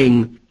god,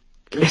 saying,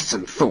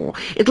 "Listen, Thor,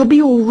 it'll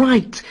be all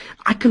right.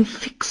 I can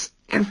fix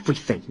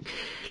everything.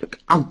 Look,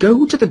 I'll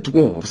go to the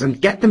dwarves and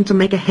get them to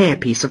make a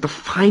hairpiece of the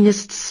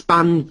finest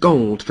spun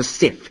gold for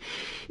Sif,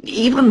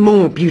 even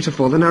more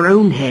beautiful than her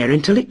own hair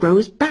until it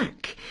grows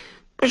back.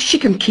 She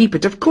can keep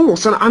it, of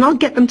course, and I'll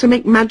get them to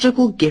make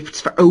magical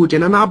gifts for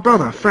Odin and our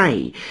brother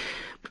Frey.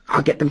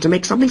 I'll get them to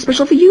make something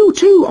special for you,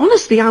 too.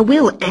 Honestly, I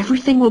will.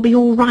 Everything will be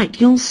all right.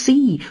 You'll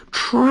see.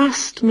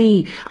 Trust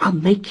me. I'll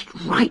make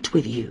it right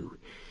with you."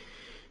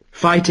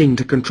 Fighting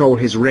to control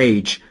his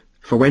rage,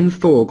 for when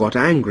Thor got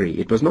angry,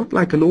 it was not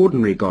like an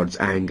ordinary god's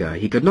anger.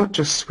 He could not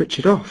just switch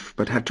it off,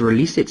 but had to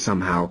release it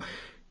somehow.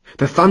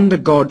 The thunder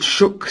god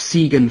shook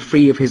Sigyn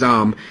free of his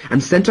arm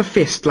and sent a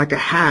fist like a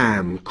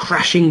ham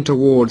crashing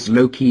towards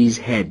Loki's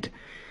head.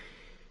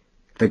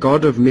 The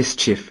god of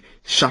mischief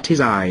shut his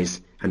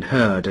eyes and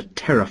heard a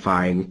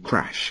terrifying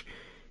crash.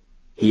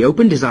 He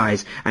opened his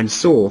eyes and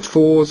saw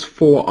Thor's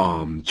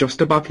forearm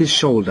just above his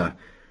shoulder.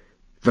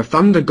 The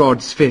thunder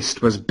god's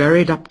fist was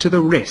buried up to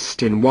the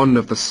wrist in one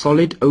of the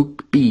solid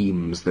oak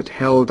beams that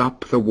held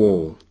up the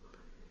wall.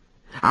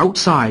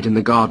 Outside in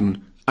the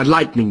garden, a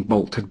lightning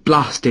bolt had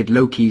blasted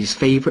Loki's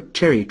favourite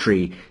cherry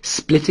tree,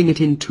 splitting it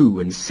in two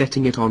and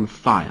setting it on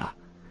fire.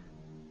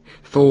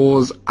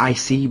 Thor's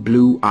icy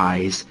blue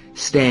eyes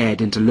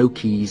stared into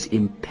Loki's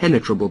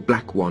impenetrable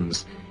black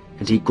ones,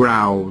 and he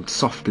growled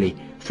softly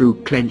through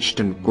clenched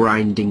and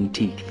grinding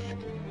teeth.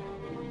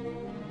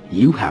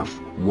 "You have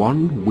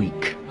 1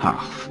 week,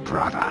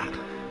 half-brother.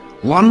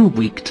 1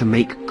 week to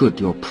make good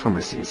your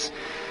promises.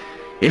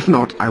 If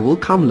not, I will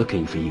come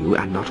looking for you,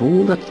 and not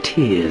all the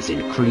tears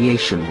in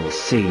creation will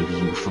save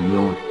you from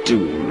your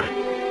doom."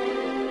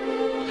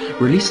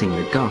 Releasing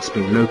the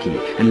gasping Loki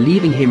and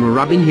leaving him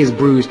rubbing his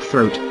bruised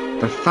throat,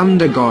 the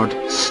thunder god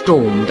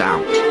stormed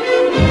out.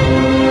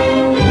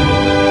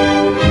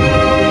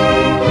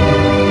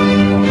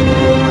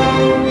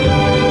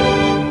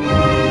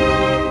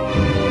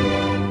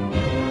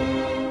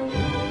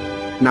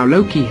 Now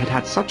Loki had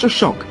had such a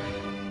shock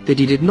that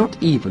he did not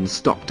even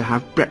stop to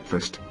have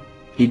breakfast.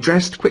 He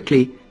dressed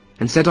quickly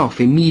and set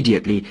off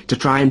immediately to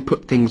try and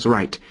put things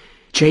right,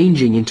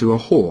 changing into a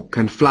hawk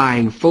and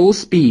flying full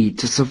speed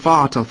to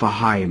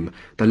Svartalfaheim,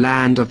 the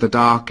land of the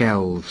Dark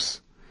Elves.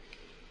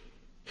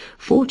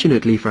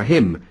 Fortunately for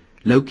him,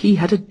 Loki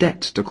had a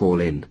debt to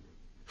call in,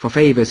 for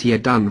favours he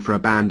had done for a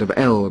band of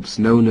elves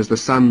known as the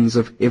Sons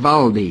of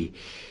Ivaldi,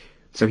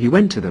 so he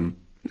went to them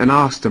and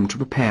asked them to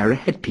prepare a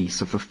headpiece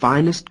of the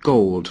finest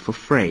gold for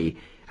Frey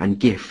and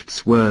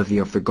gifts worthy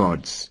of the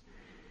gods.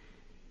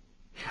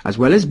 As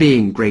well as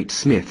being great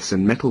smiths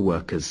and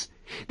metalworkers,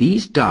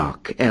 these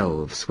dark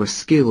elves were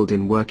skilled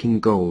in working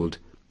gold,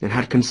 and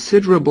had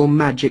considerable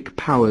magic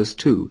powers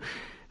too,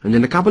 and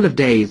in a couple of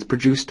days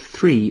produced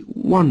 3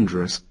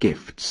 wondrous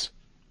gifts.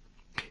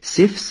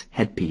 Sif's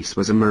headpiece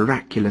was a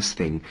miraculous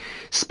thing,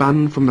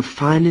 spun from the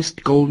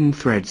finest golden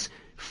threads,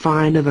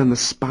 finer than the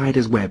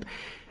spider's web,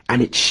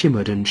 and it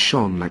shimmered and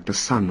shone like the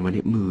sun when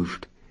it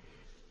moved.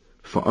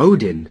 For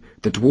Odin,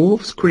 the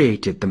dwarves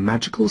created the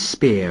magical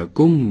spear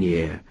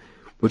Gungnir,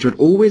 which would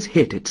always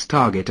hit its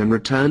target and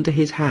return to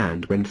his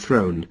hand when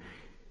thrown.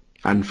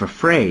 And for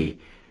Frey,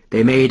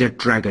 they made a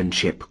dragon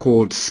ship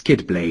called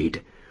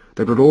Skidblade,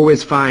 that would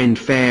always find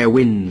fair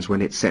winds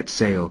when it set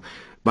sail,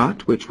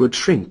 but which would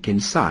shrink in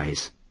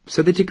size,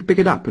 so that he could pick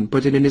it up and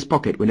put it in his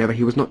pocket whenever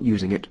he was not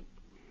using it.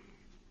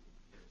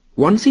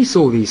 Once he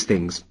saw these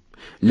things,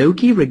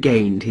 Loki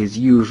regained his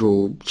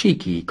usual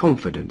cheeky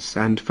confidence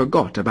and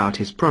forgot about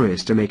his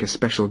promise to make a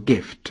special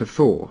gift to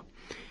Thor.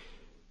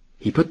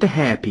 He put the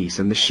hairpiece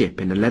and the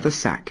ship in a leather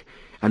sack,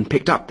 and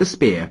picked up the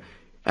spear,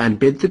 and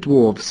bid the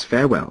dwarves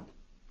farewell.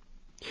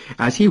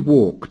 As he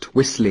walked,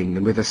 whistling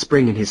and with a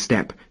spring in his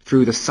step,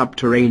 through the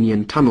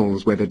subterranean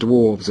tunnels where the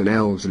dwarves and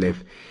elves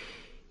live,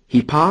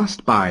 he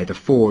passed by the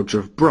forge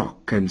of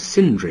Brock and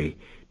Sindri,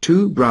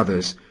 2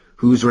 brothers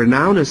whose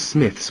renown as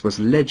smiths was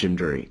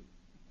legendary.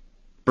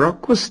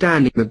 Brock was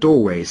standing in the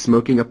doorway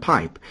smoking a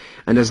pipe,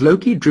 and as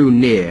Loki drew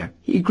near,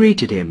 he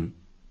greeted him.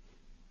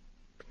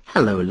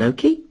 "Hello,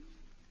 Loki.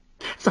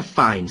 That's a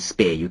fine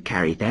spear you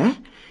carry there.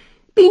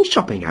 Been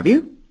shopping, have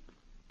you?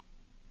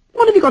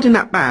 What have you got in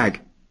that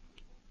bag?"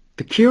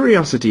 The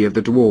curiosity of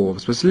the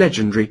dwarves was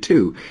legendary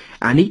too,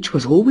 and each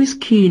was always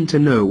keen to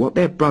know what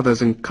their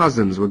brothers and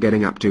cousins were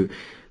getting up to.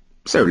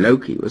 So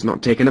Loki was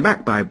not taken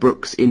aback by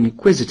Brook's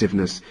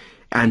inquisitiveness,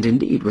 and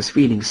indeed was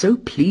feeling so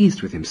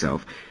pleased with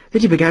himself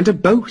that he began to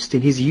boast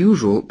in his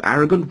usual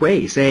arrogant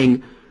way,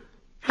 saying,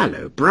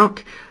 "Hello,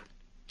 Brock.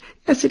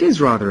 Yes, it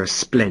is rather a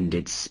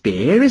splendid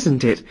spear,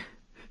 isn't it?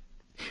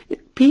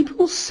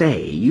 People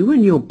say you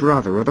and your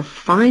brother are the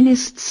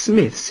finest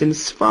smiths in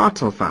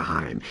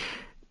Svartalfheim,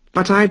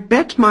 but I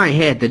bet my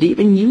head that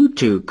even you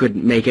two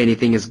couldn't make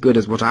anything as good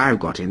as what I've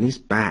got in this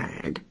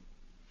bag."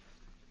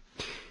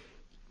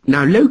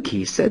 Now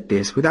Loki said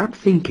this without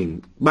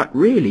thinking, but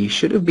really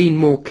should have been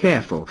more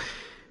careful,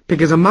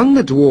 because among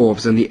the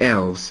dwarves and the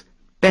elves,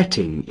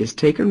 betting is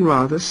taken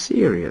rather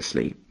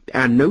seriously,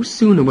 and no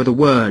sooner were the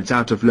words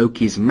out of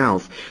Loki's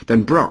mouth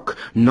than Brock,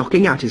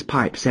 knocking out his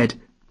pipe, said,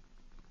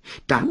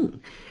 "Done.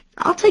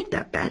 I'll take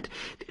that bet.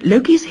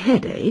 Loki's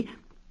head, eh?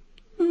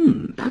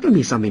 That'll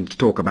be something to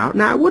talk about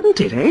now,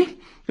 wouldn't it, eh?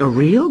 A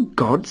real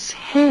god's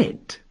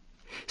head."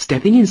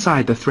 Stepping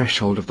inside the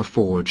threshold of the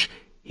forge,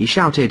 he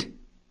shouted,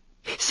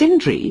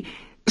 "Sindri,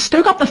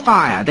 stoke up the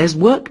fire. There's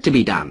work to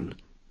be done.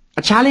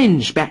 A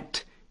challenge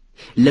bet.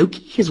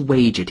 Loki has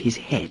wagered his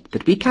head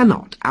that we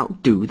cannot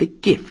outdo the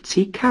gifts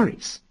he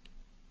carries."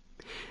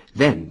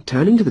 Then,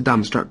 turning to the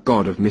dumbstruck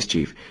god of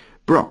mischief,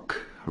 Brock,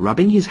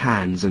 rubbing his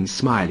hands and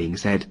smiling,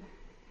 said,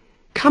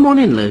 "Come on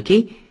in,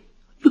 Loki.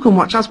 You can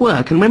watch us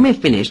work, and when we're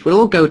finished, we'll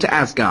all go to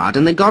Asgard,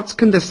 and the gods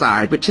can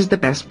decide which is the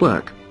best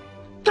work.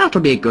 That'll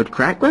be a good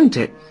crack, won't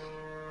it?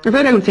 If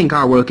they don't think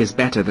our work is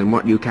better than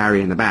what you carry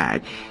in the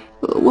bag,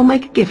 we'll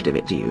make a gift of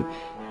it to you.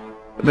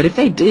 But if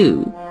they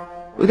do,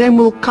 then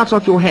we'll cut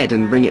off your head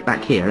and bring it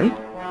back here, eh?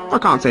 I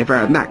can't say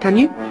further than that, can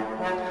you?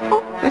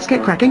 Oh, let's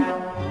get cracking."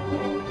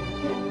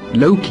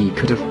 Loki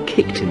could have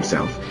kicked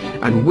himself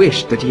and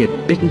wished that he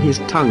had bitten his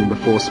tongue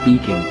before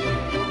speaking.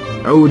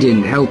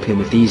 Odin help him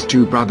if these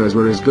two brothers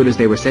were as good as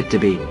they were said to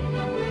be.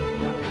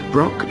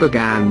 Brock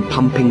began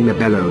pumping the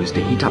bellows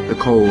to heat up the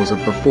coals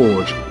of the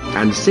forge,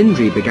 and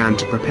Sindri began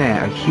to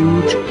prepare a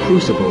huge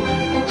crucible,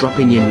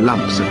 dropping in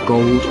lumps of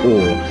gold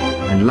ore,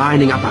 and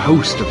lining up a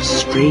host of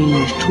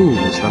strange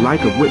tools, the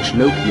like of which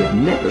Loki had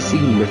never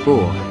seen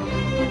before.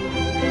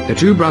 The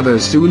two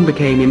brothers soon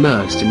became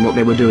immersed in what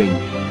they were doing,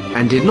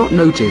 and did not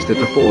notice that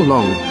before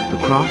long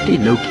the crafty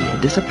Loki had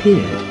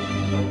disappeared.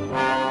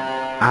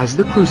 As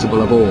the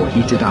crucible of ore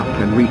heated up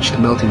and reached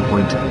melting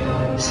point,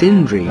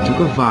 Sindri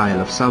took a vial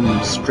of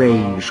some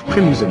strange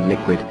crimson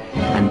liquid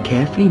and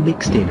carefully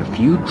mixed in a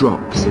few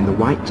drops in the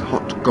white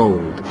hot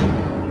gold.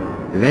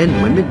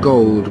 Then, when the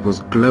gold was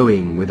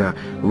glowing with a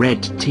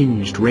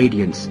red-tinged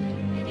radiance,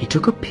 he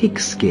took a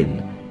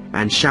pigskin,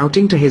 and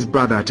shouting to his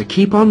brother to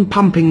keep on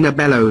pumping the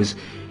bellows,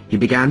 he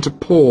began to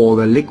pour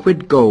the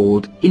liquid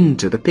gold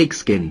into the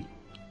pigskin.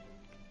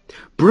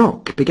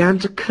 Brock began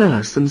to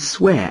curse and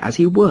swear as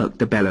he worked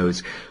the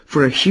bellows,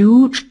 for a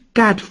huge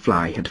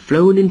gadfly had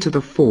flown into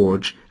the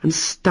forge and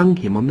stung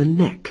him on the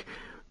neck,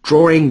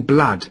 drawing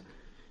blood.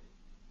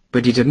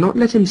 But he did not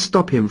let him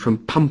stop him from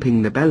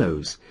pumping the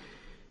bellows.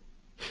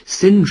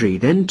 Sindri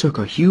then took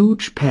a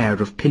huge pair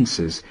of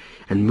pincers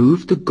and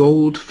moved the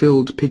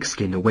gold-filled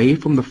pigskin away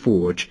from the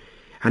forge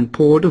and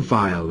poured a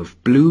vial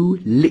of blue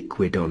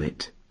liquid on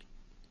it.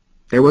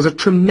 There was a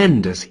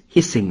tremendous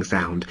hissing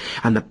sound,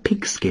 and the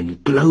pigskin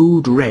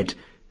glowed red,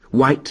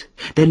 white,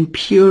 then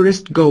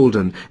purest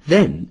golden.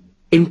 Then,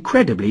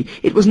 incredibly,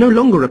 it was no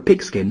longer a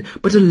pigskin,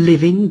 but a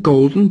living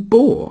golden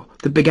boar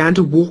that began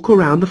to walk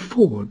around the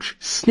forge,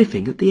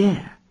 sniffing at the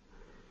air.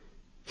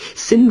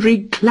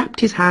 Sindri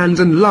clapped his hands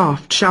and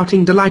laughed,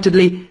 shouting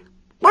delightedly,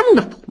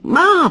 "Wonderful!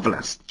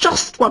 Marvellous!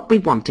 Just what we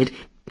wanted!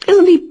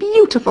 Isn't he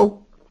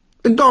beautiful?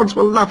 The gods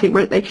will love him,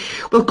 won't they?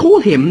 We'll call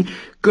him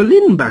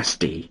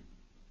Gullinbursti.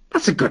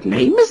 That's a good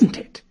name, isn't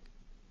it?"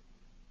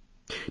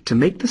 To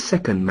make the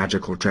second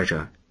magical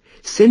treasure,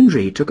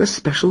 Sindri took a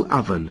special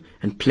oven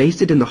and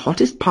placed it in the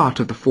hottest part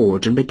of the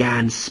forge and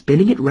began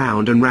spinning it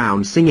round and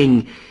round,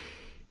 singing,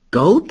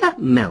 "Gold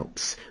that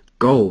melts,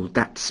 gold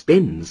that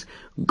spins,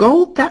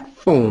 gold that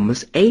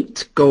forms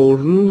 8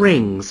 golden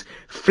rings,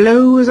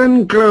 flows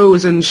and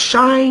glows and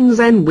shines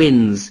and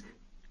wins.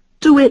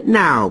 Do it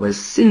now as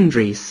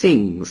Sindri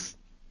sings."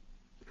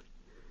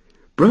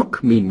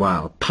 Brock,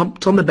 meanwhile,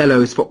 pumped on the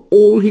bellows for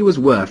all he was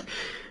worth,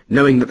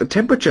 knowing that the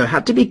temperature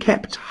had to be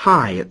kept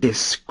high at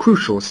this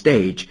crucial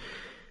stage.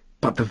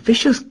 But the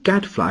vicious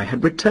gadfly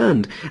had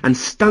returned and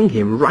stung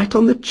him right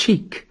on the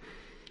cheek.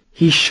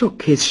 He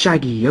shook his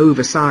shaggy,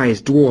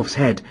 oversized dwarf's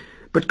head,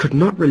 but could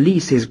not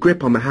release his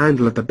grip on the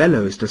handle of the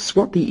bellows to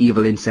swat the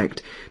evil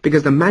insect,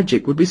 because the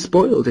magic would be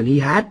spoiled, and he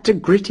had to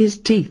grit his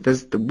teeth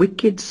as the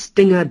wicked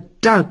stinger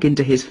dug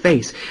into his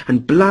face,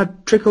 and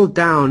blood trickled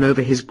down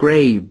over his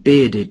grey,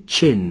 bearded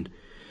chin.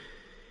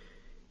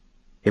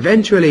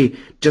 Eventually,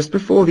 just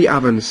before the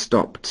oven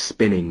stopped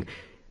spinning,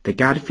 the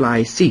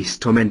gadfly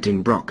ceased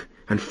tormenting Brock,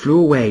 and flew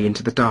away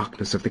into the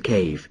darkness of the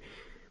cave.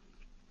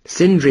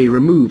 Sindri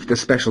removed the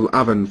special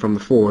oven from the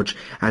forge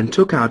and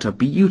took out a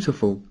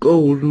beautiful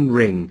golden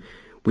ring,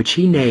 which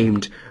he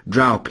named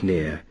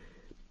Draupnir,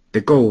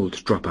 the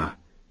gold dropper.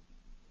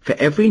 For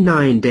every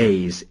 9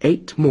 days,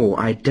 8 more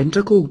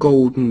identical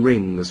golden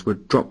rings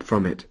would drop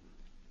from it.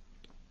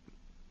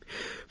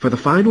 For the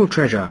final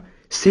treasure,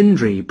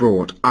 Sindri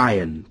brought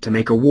iron to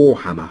make a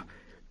war hammer,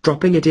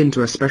 dropping it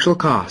into a special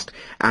cast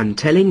and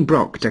telling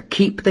Brock to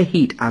keep the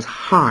heat as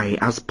high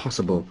as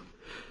possible.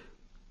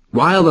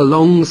 While the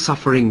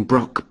long-suffering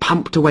Brock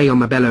pumped away on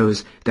the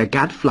bellows, the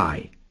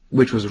gadfly,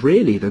 which was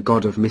really the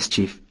god of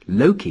mischief,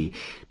 Loki,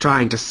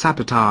 trying to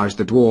sabotage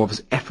the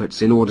dwarf's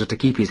efforts in order to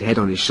keep his head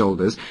on his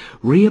shoulders,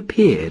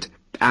 reappeared,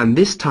 and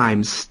this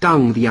time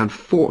stung the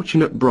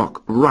unfortunate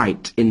Brock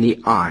right in the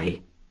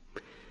eye.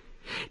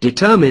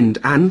 Determined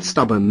and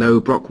stubborn though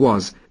Brock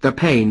was, the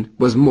pain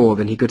was more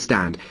than he could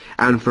stand,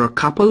 and for a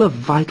couple of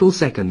vital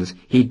seconds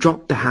he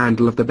dropped the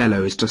handle of the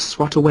bellows to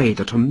swat away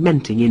the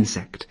tormenting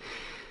insect.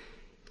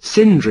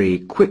 Sindri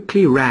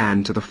quickly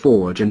ran to the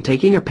forge and,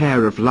 taking a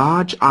pair of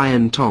large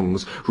iron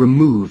tongs,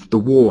 removed the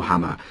war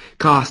hammer,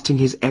 casting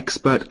his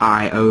expert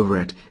eye over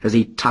it as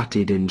he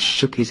tutted and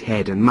shook his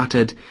head and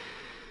muttered,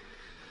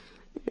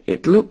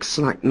 "It looks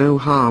like no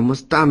harm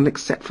was done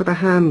except for the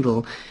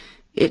handle.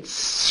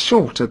 It's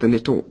shorter than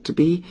it ought to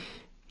be.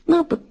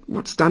 No, but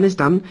what's done is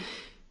done.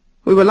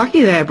 We were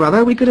lucky there,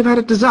 brother. We could have had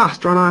a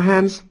disaster on our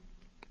hands."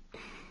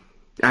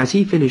 As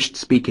he finished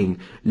speaking,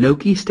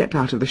 Loki stepped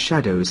out of the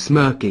shadows,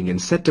 smirking, and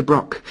said to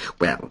Brock,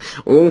 "Well,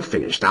 all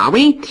finished, are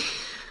we?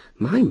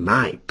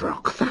 My,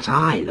 Brock, that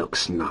eye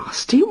looks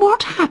nasty.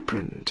 What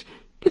happened?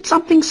 Did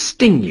something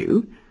sting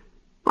you?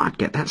 I'd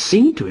get that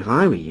seen to if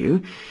I were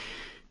you.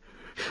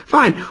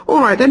 Fine, all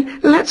right then,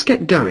 let's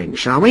get going,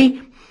 shall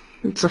we?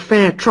 It's a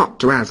fair trot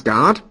to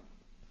Asgard."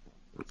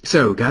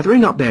 So,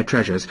 gathering up their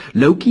treasures,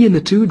 Loki and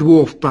the 2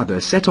 dwarf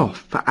brothers set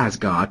off for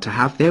Asgard to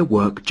have their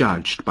work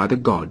judged by the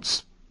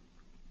gods.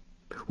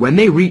 When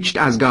they reached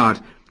Asgard,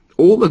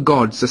 all the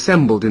gods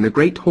assembled in the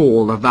great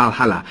hall of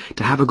Valhalla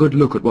to have a good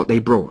look at what they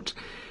brought.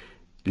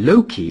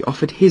 Loki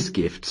offered his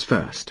gifts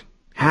first,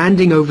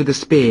 handing over the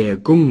spear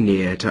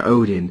Gungnir to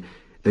Odin,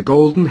 the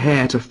golden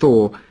hair to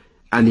Thor,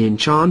 and the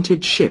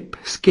enchanted ship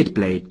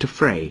Skidblade to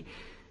Frey.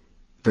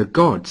 The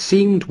god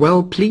seemed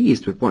well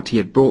pleased with what he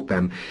had brought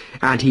them,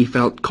 and he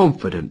felt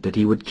confident that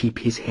he would keep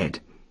his head.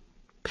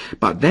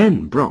 But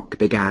then Brock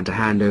began to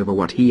hand over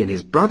what he and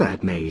his brother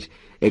had made,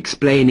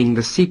 explaining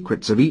the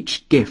secrets of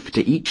each gift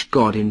to each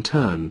god in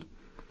turn.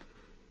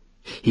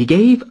 He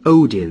gave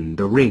Odin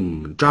the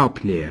ring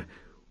Draupnir,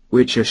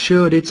 which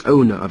assured its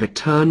owner of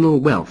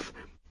eternal wealth,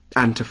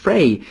 and to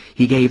Frey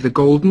he gave the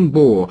golden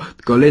boar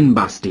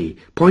Golinbasti,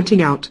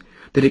 pointing out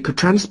that it could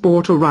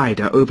transport a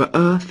rider over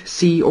earth,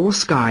 sea, or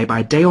sky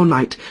by day or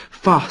night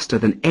faster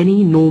than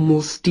any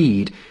normal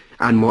steed,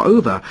 and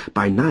moreover,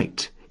 by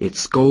night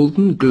its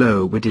golden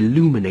glow would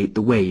illuminate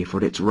the way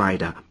for its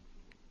rider.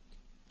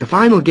 The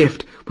final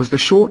gift was the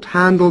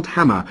short-handled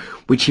hammer,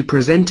 which he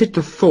presented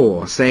to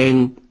Thor,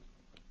 saying,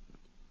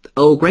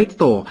 "O great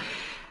Thor,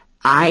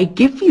 I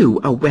give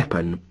you a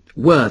weapon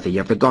worthy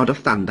of the god of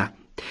thunder,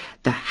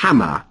 the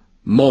hammer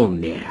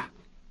Mjolnir.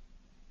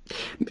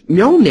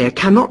 Mjolnir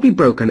cannot be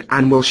broken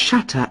and will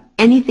shatter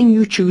anything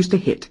you choose to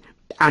hit,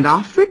 and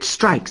after it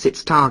strikes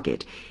its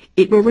target,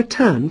 it will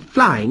return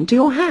flying to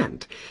your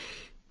hand.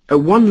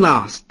 One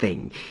last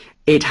thing.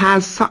 It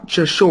has such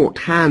a short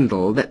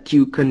handle that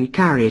you can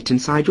carry it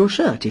inside your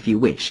shirt if you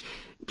wish,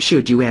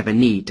 should you ever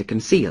need to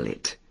conceal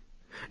it."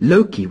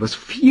 Loki was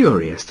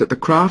furious that the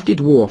crafty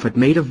dwarf had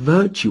made a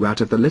virtue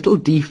out of the little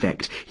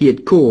defect he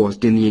had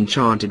caused in the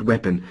enchanted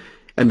weapon,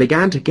 and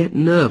began to get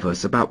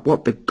nervous about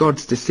what the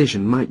god's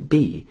decision might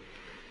be.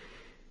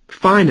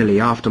 Finally,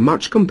 after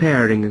much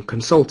comparing and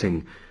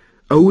consulting,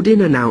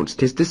 Odin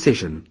announced his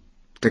decision,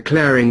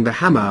 declaring the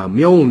hammer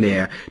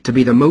Mjolnir to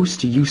be the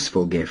most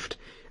useful gift,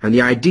 and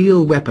the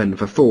ideal weapon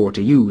for Thor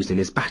to use in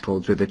his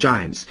battles with the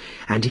giants,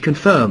 and he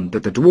confirmed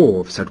that the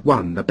dwarves had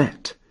won the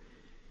bet.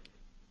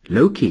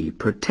 Loki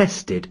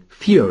protested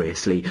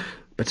furiously,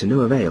 but to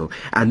no avail,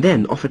 and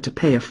then offered to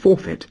pay a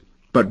forfeit.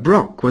 But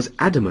Brock was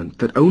adamant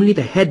that only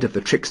the head of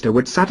the trickster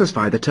would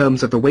satisfy the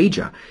terms of the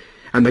wager,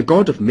 and the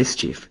god of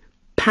mischief,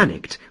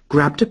 panicked,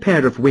 grabbed a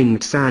pair of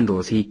winged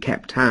sandals he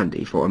kept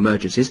handy for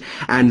emergencies,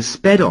 and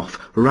sped off,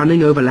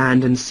 running over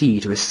land and sea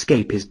to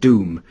escape his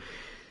doom.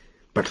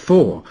 But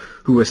Thor,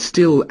 who was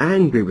still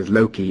angry with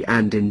Loki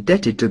and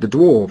indebted to the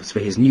dwarves for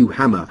his new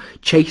hammer,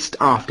 chased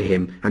after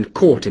him and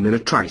caught him in a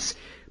trice,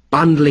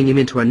 bundling him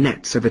into a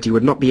net so that he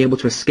would not be able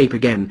to escape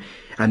again,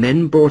 and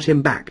then brought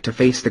him back to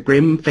face the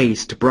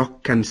grim-faced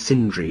Brock and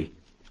Sindri.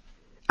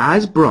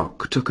 As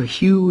Brock took a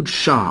huge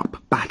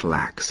sharp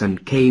battle-axe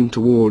and came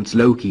towards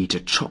Loki to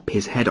chop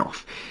his head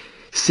off,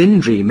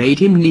 Sindri made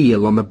him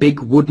kneel on the big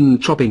wooden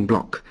chopping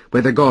block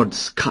where the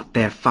gods cut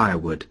their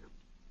firewood.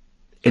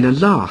 In a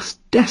last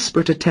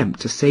desperate attempt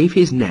to save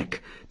his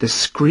neck, the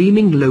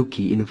screaming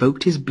Loki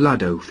invoked his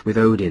blood oath with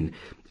Odin,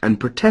 and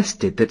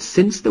protested that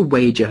since the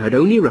wager had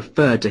only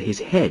referred to his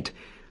head,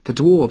 the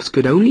dwarves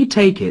could only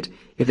take it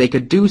if they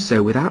could do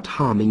so without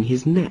harming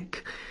his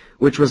neck,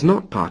 which was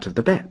not part of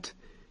the bet.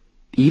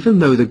 even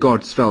though the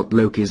gods felt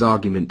Loki's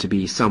argument to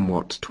be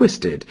somewhat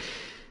twisted.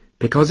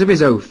 Because of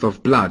his oath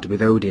of blood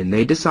with Odin,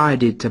 they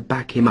decided to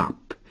back him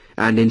up,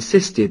 and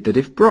insisted that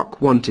if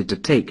Brock wanted to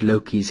take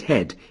Loki's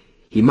head,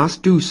 he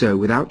must do so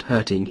without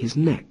hurting his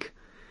neck.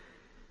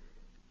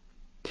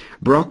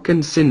 Brock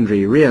and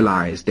Sindri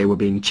realized they were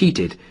being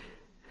cheated,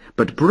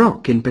 but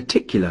Brock in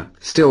particular,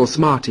 still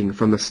smarting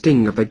from the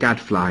sting of the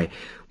gadfly,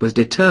 was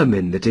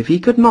determined that if he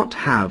could not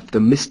have the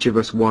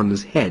mischievous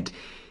one's head,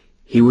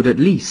 he would at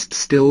least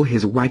still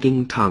his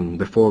wagging tongue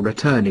before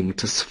returning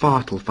to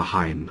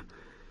Svartalfheim.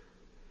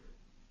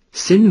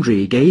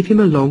 Sindri gave him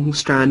a long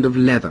strand of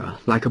leather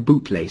like a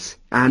bootlace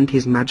and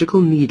his magical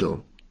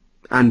needle,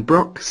 and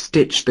Brock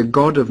stitched the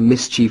god of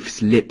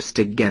mischief's lips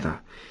together,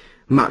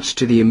 much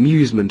to the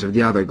amusement of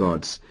the other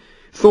gods,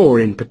 Thor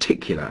in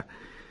particular.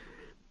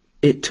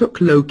 It took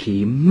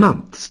Loki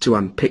months to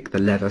unpick the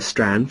leather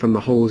strand from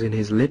the holes in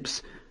his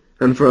lips,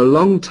 and for a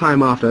long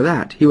time after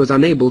that he was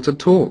unable to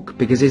talk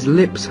because his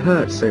lips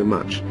hurt so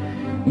much,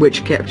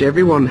 which kept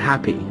everyone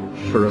happy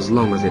for as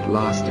long as it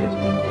lasted.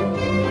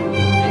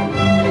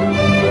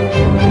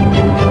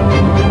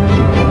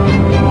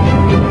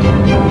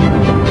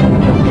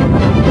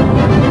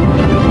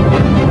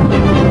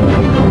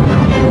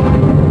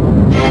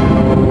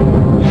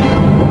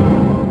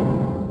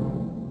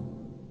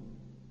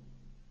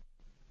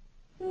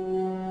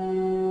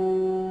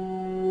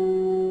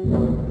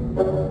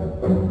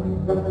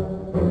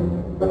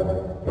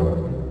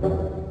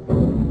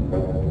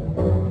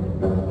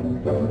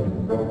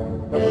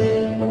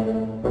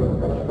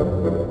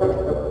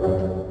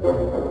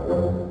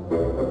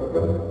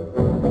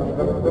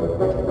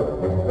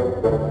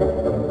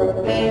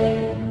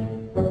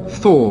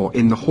 Thor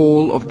in the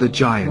Hall of the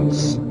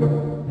Giants.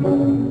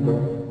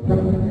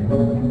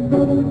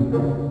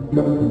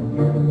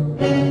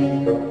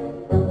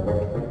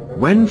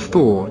 When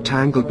Thor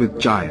tangled with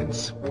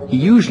giants, he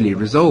usually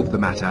resolved the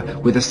matter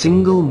with a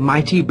single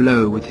mighty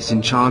blow with his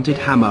enchanted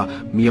hammer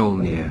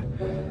Mjolnir.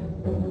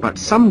 But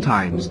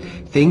sometimes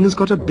things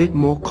got a bit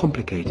more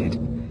complicated.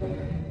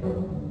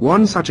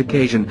 One such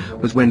occasion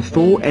was when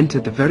Thor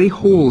entered the very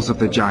halls of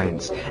the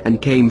giants and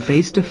came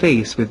face to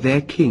face with their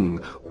king,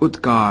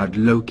 Utgard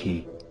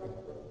Loki.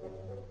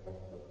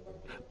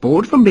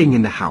 Bored from being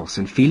in the house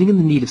and feeling in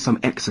the need of some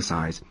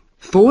exercise,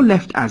 Thor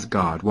left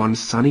Asgard one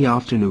sunny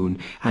afternoon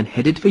and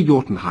headed for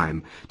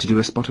Jotunheim to do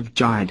a spot of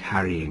giant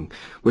harrying,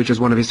 which was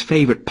one of his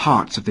favourite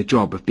parts of the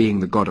job of being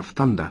the god of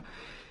thunder.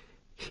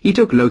 He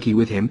took Loki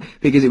with him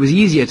because it was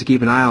easier to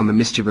keep an eye on the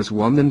mischievous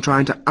one than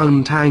trying to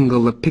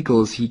untangle the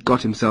pickles he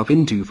got himself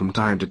into from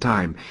time to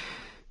time.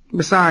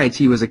 Besides,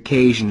 he was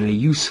occasionally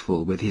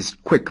useful with his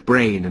quick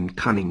brain and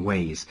cunning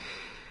ways.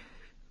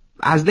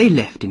 As they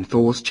left in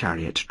Thor's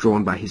chariot,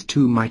 drawn by his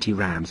two mighty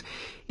rams,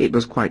 it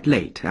was quite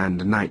late,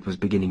 and night was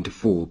beginning to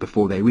fall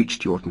before they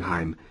reached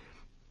Jotunheim.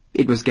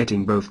 It was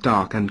getting both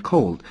dark and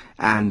cold,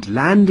 and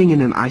landing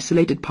in an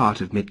isolated part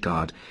of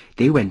Midgard,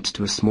 they went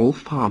to a small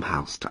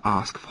farmhouse to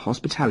ask for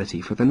hospitality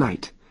for the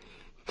night.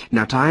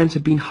 Now times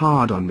had been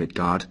hard on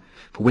Midgard,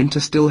 for winter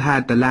still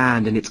had the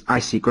land in its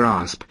icy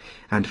grasp,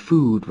 and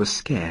food was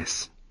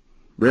scarce.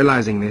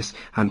 Realizing this,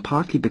 and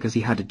partly because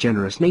he had a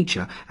generous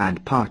nature,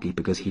 and partly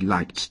because he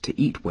liked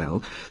to eat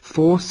well,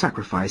 Thor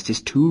sacrificed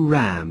his two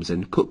rams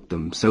and cooked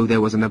them so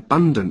there was an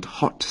abundant,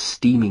 hot,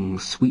 steaming,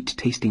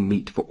 sweet-tasting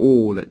meat for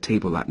all at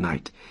table that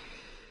night.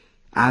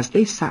 As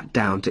they sat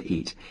down to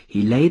eat,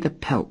 he lay the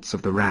pelts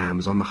of the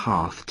rams on the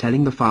hearth,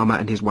 telling the farmer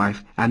and his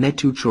wife and their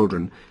two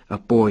children, a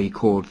boy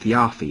called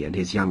Thiafi and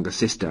his younger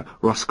sister,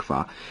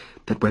 Roskva,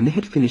 that when they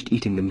had finished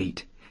eating the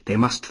meat, they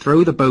must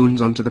throw the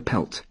bones onto the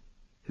pelt.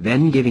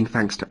 Then, giving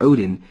thanks to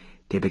Odin,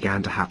 they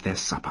began to have their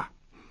supper.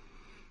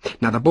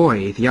 Now the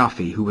boy,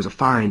 Thiafi, who was a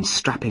fine,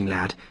 strapping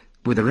lad,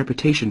 with a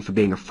reputation for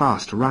being a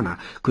fast runner,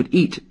 could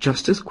eat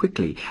just as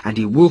quickly, and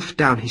he wolfed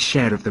down his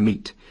share of the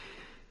meat.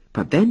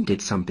 But then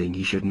did something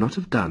he should not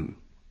have done.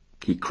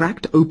 He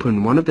cracked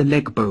open one of the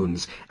leg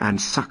bones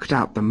and sucked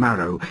out the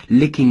marrow,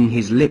 licking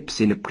his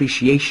lips in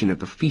appreciation of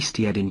the feast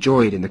he had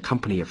enjoyed in the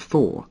company of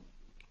Thor.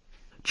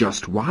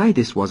 Just why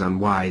this was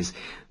unwise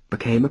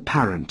became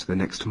apparent the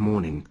next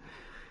morning.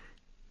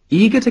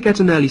 Eager to get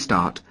an early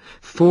start,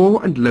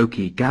 Thor and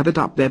Loki gathered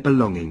up their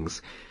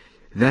belongings.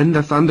 Then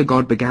the Thunder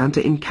God began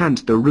to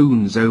incant the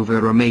runes over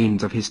the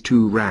remains of his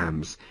two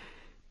rams.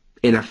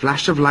 In a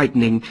flash of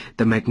lightning,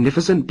 the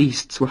magnificent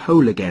beasts were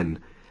whole again,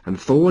 and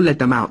Thor led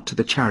them out to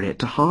the chariot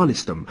to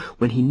harness them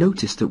when he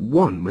noticed that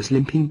one was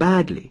limping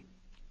badly.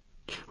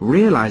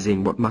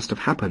 Realizing what must have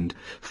happened,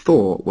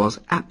 Thor was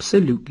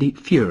absolutely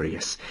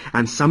furious,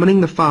 and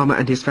summoning the farmer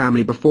and his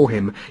family before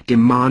him,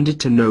 demanded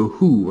to know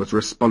who was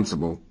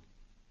responsible.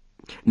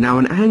 Now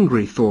an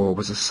angry Thor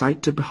was a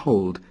sight to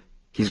behold.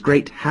 His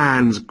great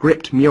hands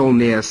gripped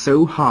Mjolnir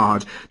so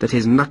hard that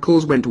his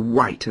knuckles went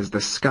white as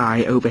the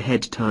sky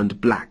overhead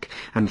turned black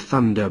and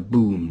thunder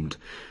boomed.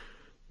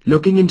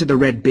 Looking into the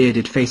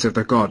red-bearded face of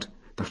the god,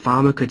 the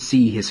farmer could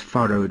see his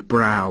furrowed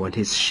brow and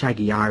his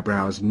shaggy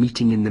eyebrows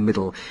meeting in the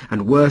middle,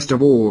 and worst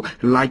of all,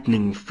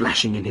 lightning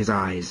flashing in his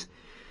eyes.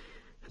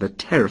 The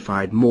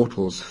terrified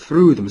mortals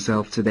threw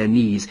themselves to their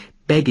knees,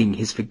 begging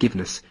his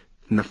forgiveness,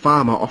 and the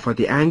farmer offered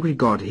the angry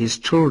god his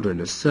children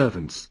as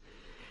servants.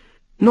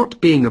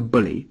 Not being a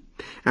bully,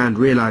 and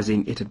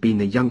realizing it had been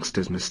the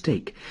youngster's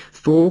mistake,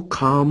 Thor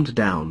calmed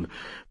down,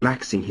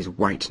 relaxing his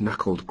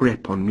white-knuckled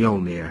grip on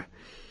Mjolnir.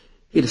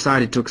 He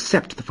decided to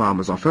accept the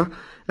farmer's offer,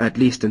 at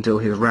least until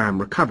his ram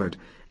recovered,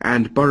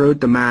 and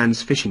borrowed the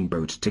man's fishing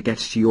boat to get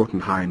to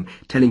Jotunheim,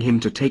 telling him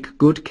to take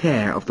good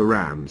care of the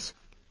rams.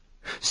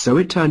 So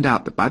it turned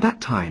out that by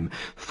that time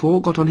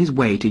Thor got on his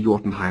way to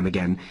Jotunheim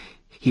again.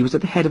 He was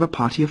at the head of a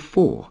party of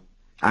 4,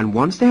 and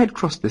once they had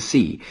crossed the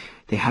sea,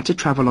 they had to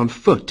travel on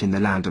foot in the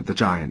land of the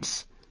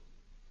giants.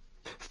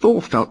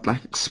 Thor felt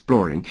like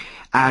exploring,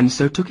 and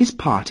so took his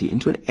party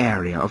into an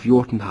area of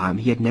Jotunheim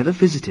he had never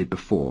visited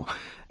before,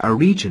 a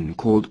region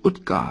called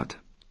Utgard.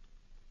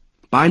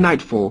 By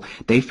nightfall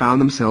they found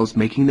themselves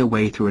making their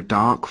way through a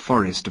dark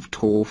forest of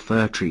tall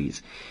fir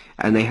trees,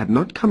 and they had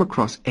not come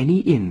across any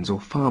inns or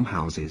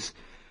farmhouses.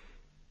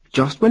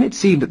 Just when it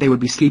seemed that they would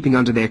be sleeping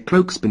under their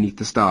cloaks beneath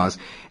the stars,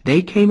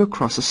 they came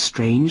across a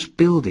strange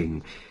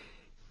building.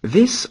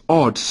 This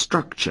odd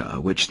structure,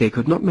 which they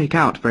could not make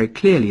out very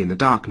clearly in the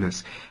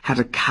darkness, had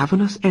a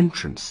cavernous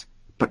entrance,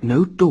 but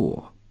no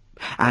door,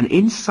 and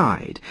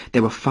inside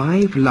there were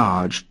 5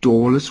 large,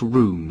 doorless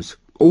rooms,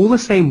 all the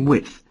same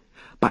width,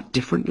 but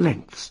different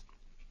lengths.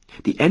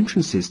 The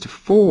entrances to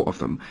 4 of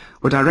them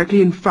were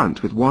directly in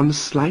front, with one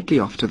slightly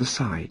off to the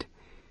side.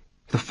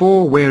 The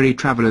 4 weary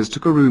travellers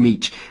took a room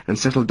each and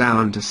settled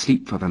down to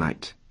sleep for the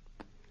night.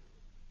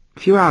 A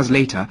few hours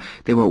later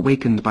they were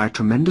awakened by a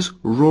tremendous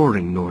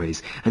roaring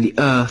noise, and the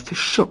earth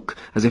shook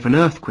as if an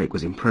earthquake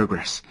was in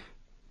progress.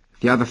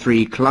 The other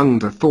 3 clung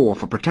to Thor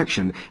for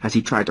protection as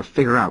he tried to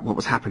figure out what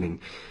was happening.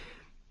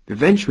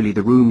 Eventually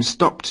the room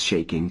stopped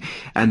shaking,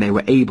 and they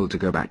were able to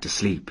go back to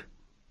sleep.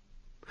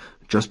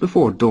 Just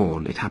before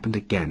dawn it happened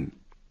again.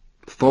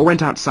 Thor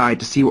went outside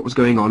to see what was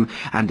going on,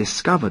 and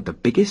discovered the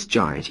biggest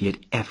giant he had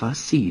ever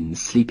seen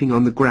sleeping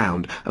on the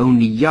ground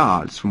only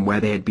yards from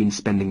where they had been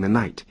spending the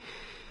night.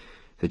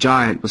 The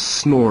giant was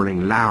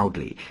snoring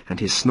loudly, and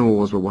his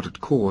snores were what had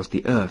caused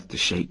the earth to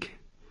shake.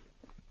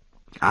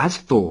 As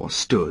Thor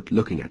stood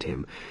looking at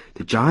him,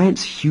 the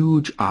giant's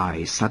huge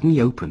eyes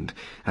suddenly opened,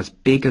 as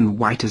big and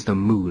white as the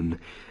moon,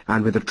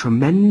 and with a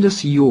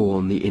tremendous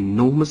yawn the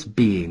enormous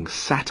being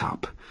sat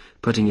up,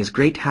 putting his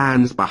great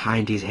hands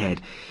behind his head,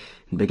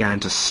 and began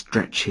to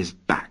stretch his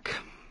back.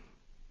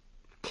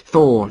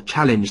 Thor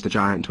challenged the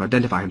giant to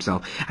identify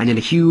himself, and in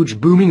a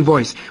huge, booming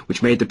voice,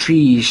 which made the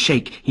trees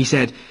shake, he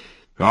said,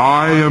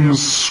 "I am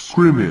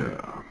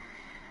Skrimir,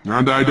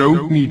 and I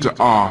don't need to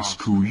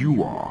ask who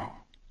you are.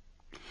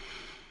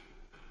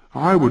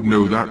 I would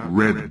know that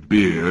red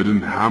beard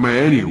and hammer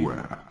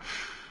anywhere.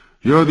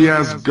 You're the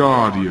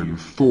Asgardian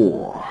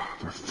Thor,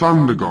 the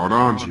thunder god,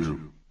 aren't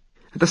you?"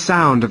 At the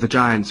sound of the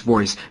giant's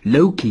voice,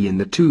 Loki and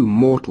the 2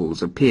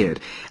 mortals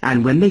appeared,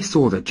 and when they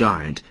saw the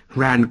giant,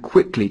 ran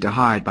quickly to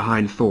hide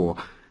behind Thor.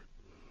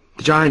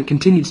 The giant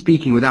continued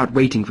speaking without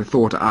waiting for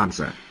Thor to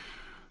answer.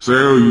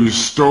 "So you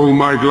stole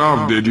my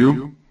glove, did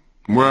you?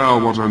 Well,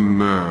 what a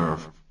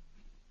nerve."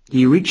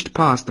 He reached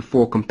past the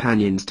 4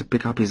 companions to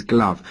pick up his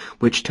glove,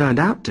 which turned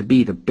out to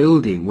be the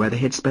building where they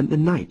had spent the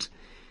night.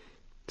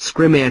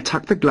 Skrimir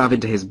tucked the glove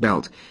into his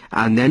belt,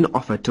 and then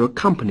offered to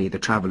accompany the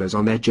travellers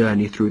on their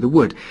journey through the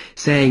wood,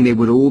 saying they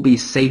would all be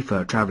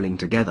safer travelling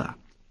together.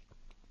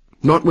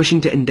 Not wishing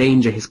to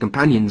endanger his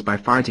companions by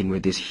fighting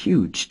with this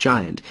huge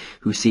giant,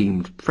 who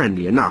seemed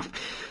friendly enough,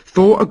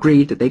 Thor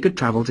agreed that they could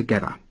travel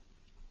together.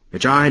 The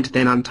giant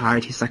then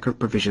untied his sack of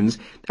provisions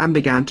and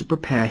began to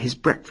prepare his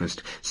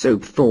breakfast, so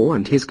Thor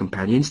and his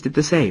companions did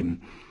the same.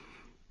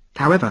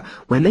 However,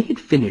 when they had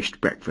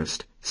finished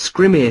breakfast,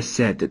 Skrimir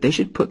said that they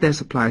should put their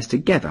supplies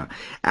together,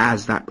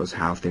 as that was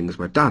how things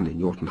were done in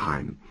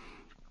Jotunheim.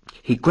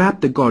 He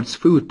grabbed the god's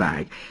food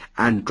bag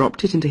and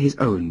dropped it into his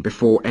own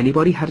before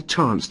anybody had a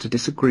chance to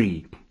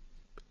disagree.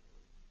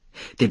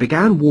 They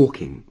began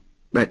walking.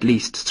 At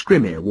least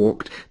Skrimir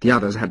walked, the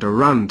others had to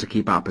run to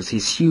keep up as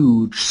his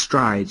huge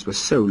strides were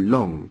so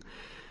long.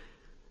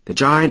 The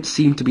giant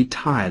seemed to be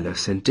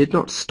tireless and did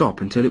not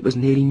stop until it was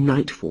nearly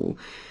nightfall.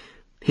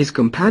 His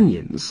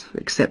companions,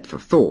 except for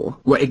Thor,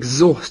 were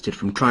exhausted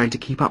from trying to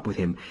keep up with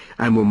him,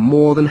 and were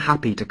more than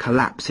happy to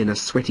collapse in a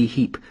sweaty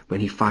heap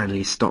when he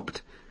finally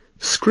stopped.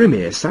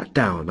 Skrimir sat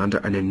down under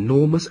an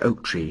enormous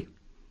oak tree,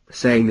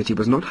 saying that he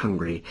was not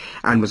hungry,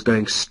 and was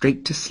going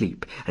straight to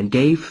sleep, and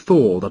gave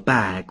Thor the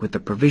bag with the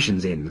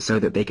provisions in so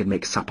that they could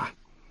make supper.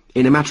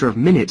 In a matter of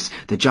minutes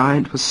the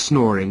giant was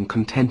snoring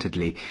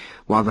contentedly,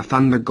 while the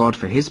thunder god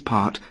for his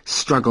part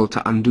struggled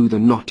to undo the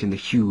knot in the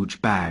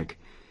huge bag.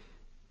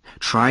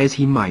 Try as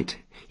he might,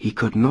 he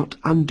could not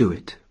undo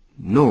it,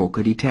 nor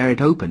could he tear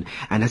it open,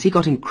 and as he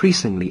got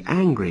increasingly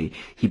angry,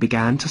 he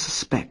began to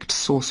suspect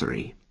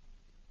sorcery.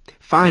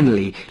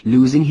 Finally,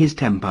 losing his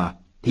temper,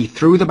 he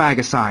threw the bag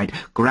aside,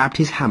 grabbed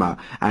his hammer,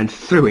 and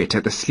threw it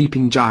at the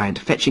sleeping giant,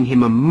 fetching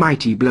him a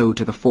mighty blow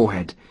to the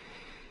forehead.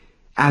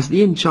 As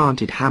the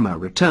enchanted hammer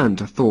returned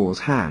to Thor's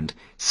hand,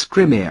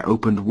 Skrimir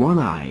opened one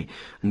eye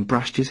and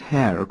brushed his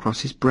hair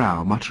across his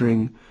brow,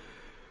 muttering,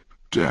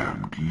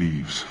 "Damned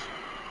leaves.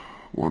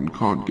 One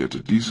can't get a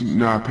decent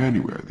nap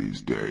anywhere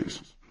these days,"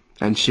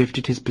 and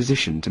shifted his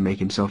position to make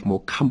himself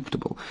more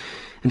comfortable,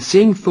 and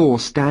seeing Thor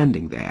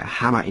standing there,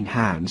 hammer in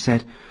hand,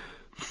 said,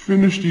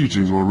 "Finished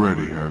eating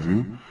already, have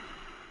you?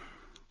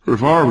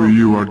 If I were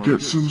you, I'd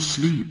get some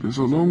sleep. There's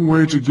a long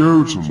way to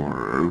go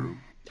tomorrow."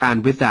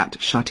 And with that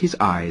shut his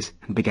eyes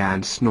and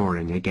began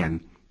snoring again.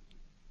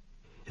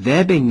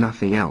 There being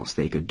nothing else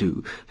they could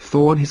do,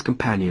 Thor and his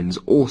companions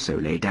also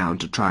lay down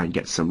to try and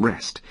get some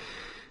rest.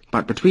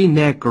 But between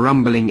their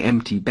grumbling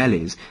empty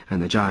bellies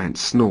and the giant's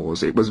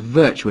snores, it was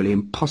virtually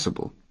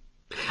impossible.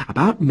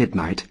 About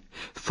midnight,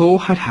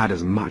 Thor had had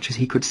as much as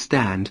he could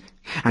stand,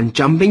 and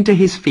jumping to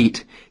his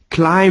feet,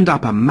 climbed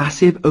up a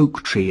massive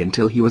oak tree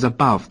until he was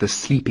above the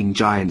sleeping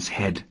giant's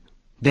head.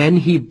 Then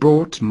he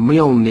brought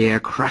Mjolnir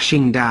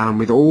crashing down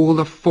with all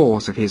the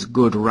force of his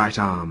good right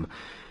arm.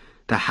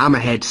 The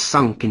hammerhead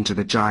sunk into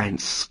the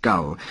giant's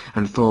skull,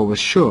 and Thor was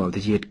sure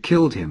that he had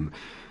killed him.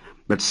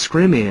 But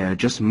Skrimir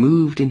just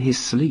moved in his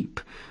sleep,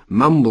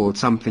 mumbled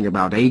something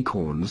about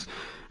acorns,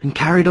 and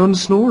carried on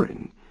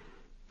snoring.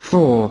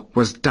 Thor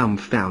was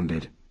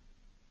dumbfounded.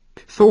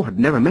 Thor had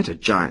never met a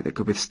giant that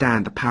could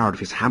withstand the power of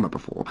his hammer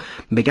before,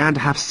 and began to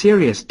have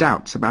serious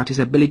doubts about his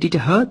ability to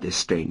hurt this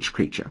strange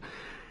creature.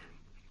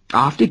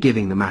 After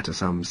giving the matter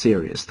some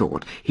serious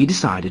thought, he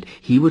decided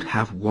he would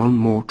have one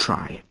more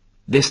try,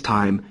 this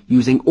time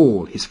using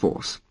all his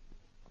force.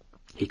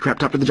 He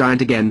crept up to the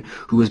giant again,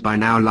 who was by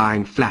now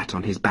lying flat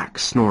on his back,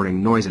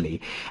 snoring noisily,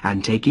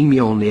 and taking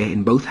Mjolnir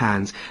in both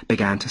hands,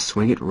 began to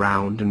swing it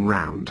round and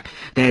round,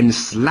 then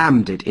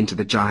slammed it into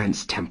the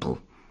giant's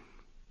temple.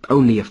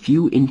 Only a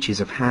few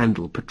inches of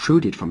handle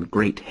protruded from the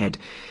great head,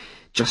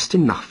 just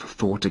enough for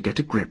Thor to get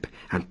a grip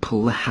and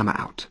pull the hammer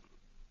out.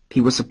 He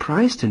was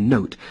surprised to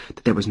note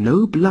that there was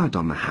no blood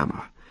on the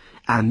hammer,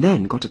 and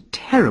then got a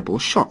terrible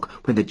shock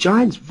when the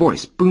giant's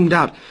voice boomed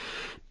out,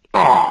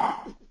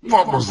 "Ah,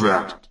 what was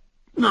that?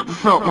 That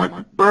felt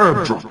like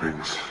bird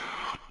droppings.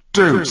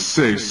 Don't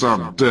say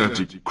some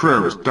dirty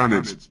crow has done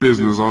its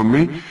business on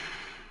me.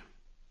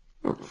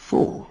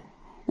 Thor,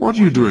 what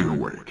are you doing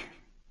awake?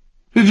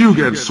 Did you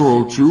get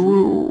soiled too,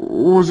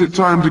 or was it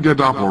time to get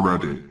up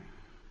already?"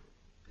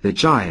 The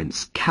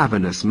giant's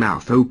cavernous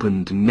mouth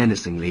opened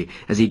menacingly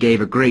as he gave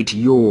a great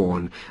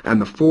yawn,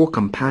 and the four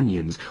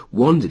companions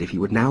wondered if he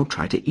would now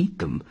try to eat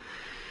them.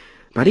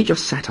 But he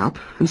just sat up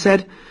and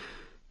said,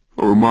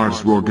 "Oh, we might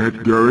as well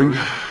get going.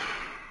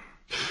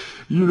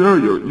 You know,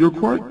 you're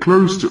quite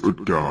close to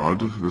Utgard,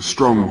 the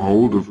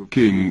stronghold of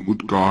King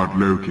Utgard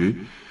Loki.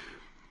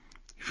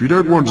 If you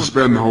don't want to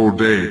spend the whole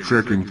day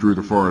trekking through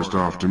the forest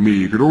after me,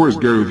 you could always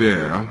go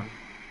there.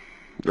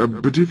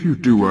 But if you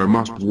do, I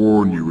must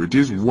warn you, it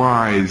is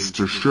wise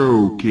to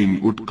show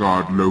King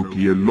Utgard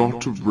Loki a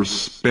lot of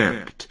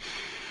respect.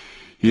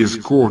 His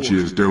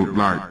courtiers don't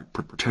like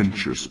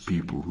pretentious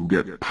people who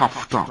get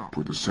puffed up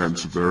with a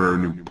sense of their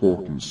own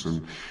importance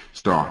and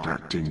start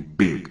acting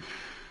big,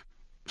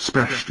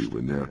 especially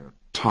when they're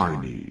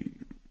tiny,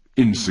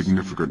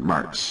 insignificant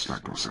mites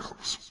like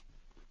yourselves.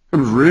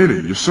 And really,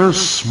 you're so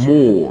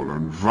small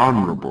and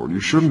vulnerable, you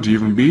shouldn't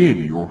even be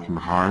in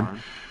Jotunheim.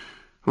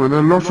 I mean,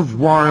 there are a lot of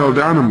wild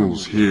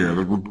animals here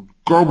that would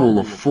gobble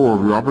the four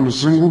of you up in a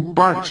single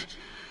bite.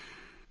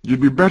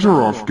 You'd be better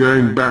off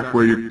going back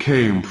where you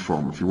came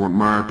from, if you want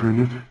my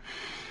opinion.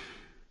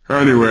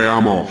 Anyway,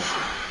 I'm off.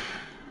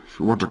 If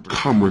you want to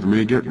come with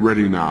me, get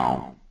ready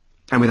now."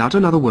 And without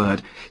another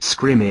word,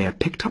 Skrimir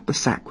picked up the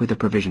sack with the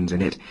provisions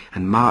in it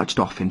and marched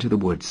off into the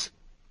woods.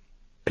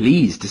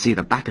 Pleased to see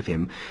the back of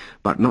him,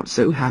 but not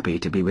so happy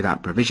to be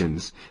without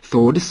provisions,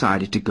 Thor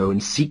decided to go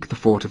and seek the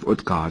fort of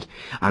Utgard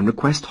and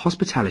request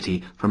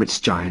hospitality from its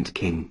giant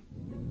king.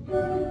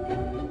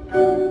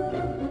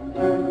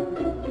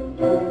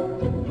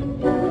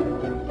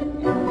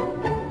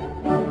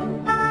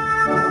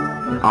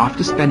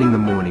 After spending the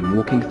morning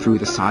walking through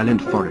the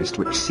silent forest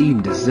which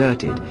seemed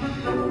deserted,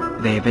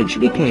 they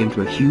eventually came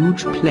to a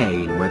huge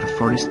plain where the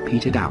forest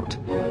petered out.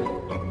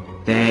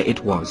 There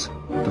it was,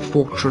 the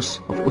fortress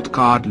of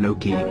Utgard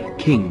Loki,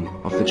 king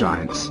of the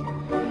giants.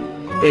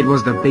 It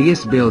was the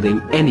biggest building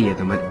any of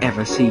them had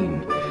ever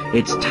seen.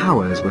 Its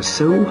towers were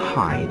so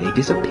high they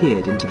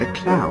disappeared into the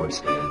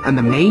clouds, and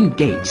the main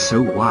gate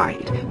so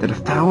wide that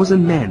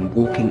 1,000 men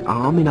walking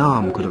arm in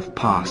arm could have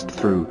passed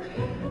through.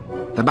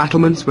 The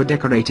battlements were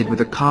decorated with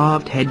the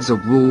carved heads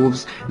of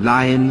wolves,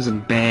 lions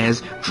and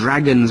bears,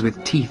 dragons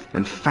with teeth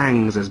and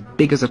fangs as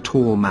big as a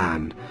tall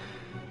man.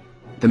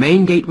 The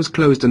main gate was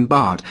closed and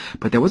barred,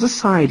 but there was a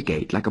side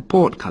gate like a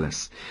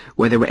portcullis,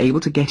 where they were able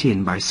to get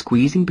in by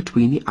squeezing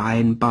between the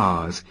iron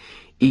bars,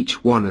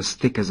 each one as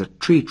thick as a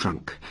tree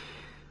trunk.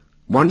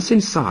 Once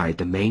inside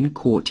the main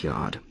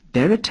courtyard,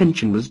 their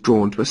attention was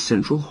drawn to a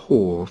central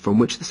hall from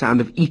which the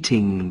sound of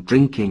eating,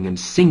 drinking, and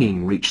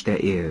singing reached their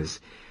ears.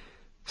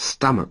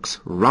 Stomachs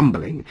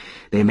rumbling,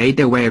 they made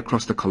their way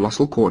across the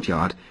colossal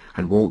courtyard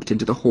and walked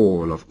into the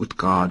hall of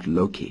Utgard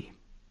Loki.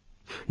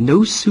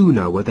 No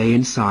sooner were they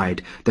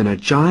inside than a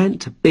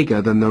giant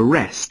bigger than the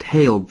rest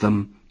hailed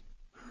them.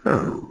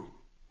 Oh,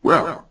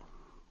 well,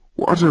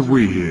 what have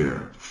we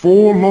here?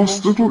 4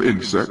 lost little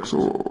insects,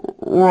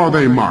 or are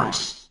they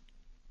mice?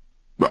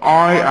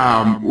 I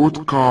am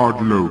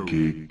Utgard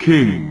Loki,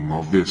 king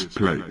of this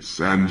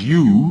place, and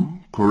you,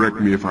 correct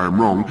me if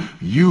I'm wrong,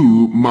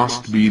 you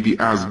must be the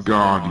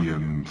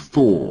Asgardian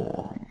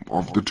Thor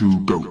of the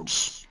 2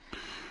 goats.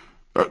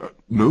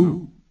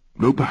 No,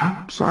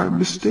 perhaps I'm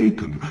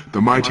mistaken.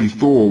 The mighty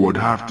Thor would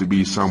have to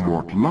be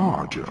somewhat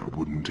larger,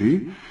 wouldn't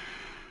he?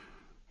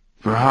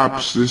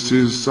 Perhaps this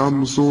is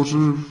some sort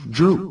of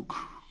joke.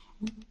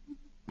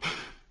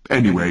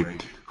 Anyway,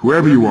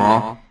 whoever you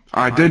are,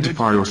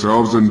 identify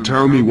yourselves and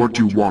tell me what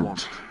you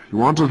want.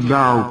 You aren't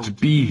allowed to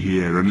be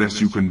here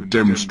unless you can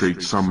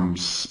demonstrate some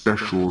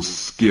special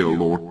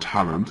skill or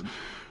talent.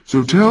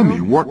 So tell me,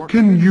 what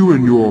can you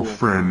and your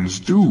friends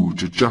do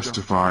to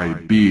justify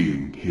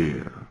being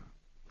here?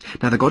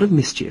 Now the god of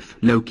mischief,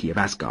 Loki of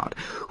Asgard,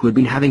 who had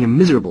been having a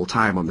miserable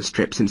time on the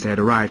strip since they had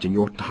arrived in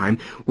Jotunheim,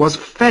 was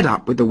fed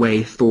up with the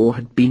way Thor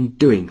had been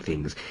doing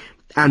things,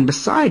 and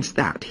besides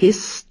that,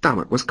 his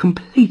stomach was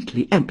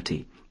completely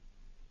empty.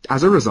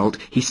 As a result,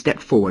 he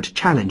stepped forward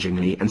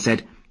challengingly and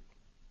said,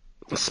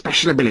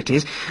 "Special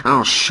abilities?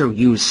 I'll show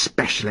you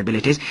special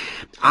abilities.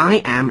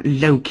 I am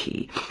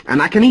Loki,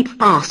 and I can eat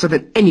faster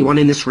than anyone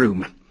in this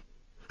room.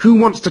 Who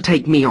wants to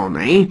take me on,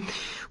 eh?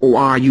 Or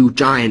are you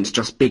giants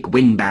just big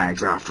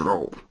windbags after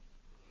all?"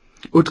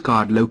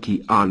 Utgard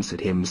Loki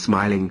answered him,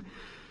 smiling,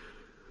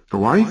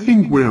 "Oh, I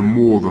think we're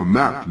more than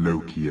that,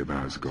 Loki of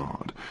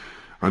Asgard,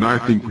 and I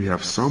think we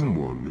have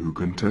someone who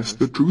can test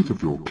the truth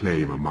of your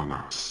claim among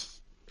us."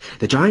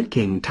 The giant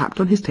king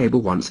tapped on his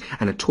table once,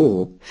 and a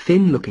tall,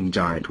 thin-looking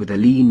giant with a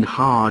lean,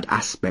 hard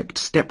aspect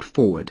stepped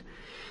forward,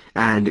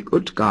 and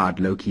Utgard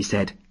Loki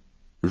said,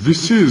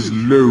 "This is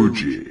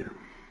Logi.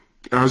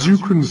 As you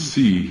can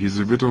see, he's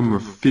a bit on the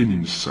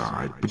thin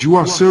side, but you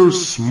are so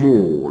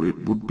small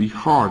it would be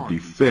hardly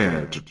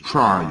fair to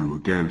try you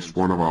against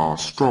one of our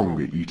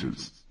stronger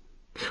eaters."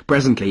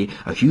 Presently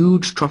a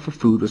huge trough of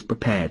food was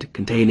prepared,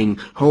 containing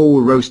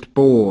whole roast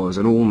boars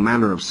and all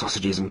manner of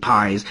sausages and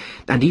pies,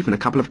 and even a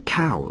couple of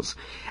cows,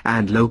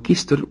 and Loki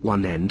stood at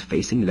one end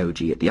facing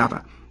Logi at the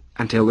other,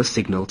 until the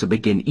signal to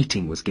begin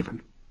eating was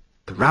given.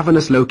 The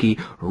ravenous Loki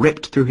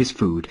ripped through his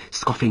food,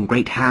 scoffing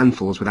great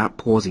handfuls without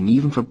pausing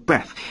even for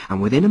breath,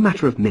 and within a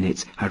matter of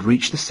minutes had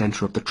reached the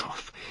centre of the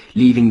trough,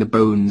 leaving the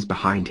bones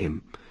behind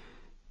him.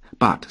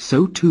 But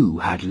so too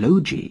had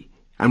Logi,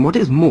 and what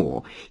is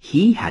more,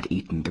 he had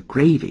eaten the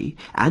gravy,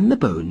 and the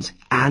bones,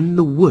 and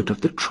the wood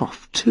of the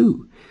trough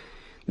too.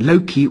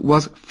 Loki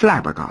was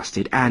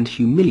flabbergasted and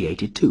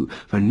humiliated too,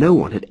 for no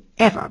one had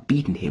ever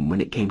beaten him when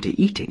it came to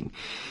eating.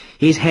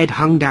 His head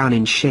hung down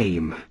in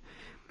shame,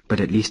 but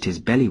at least his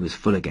belly was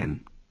full again.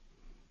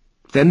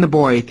 Then the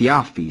boy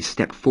Thialfi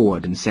stepped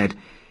forward and said,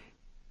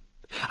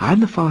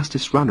 "I'm the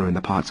fastest runner in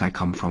the parts I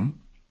come from.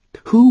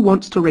 Who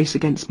wants to race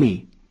against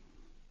me?"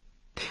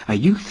 A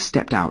youth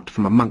stepped out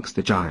from amongst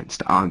the giants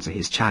to answer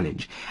his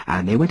challenge,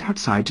 and they went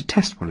outside to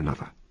test one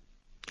another.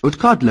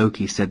 Utgard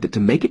Loki said that to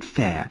make it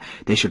fair,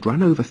 they should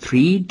run over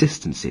 3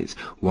 distances,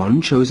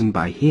 one chosen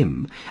by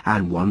him,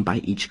 and one by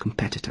each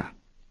competitor.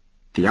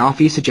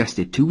 Thialfi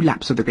suggested 2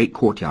 laps of the great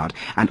courtyard,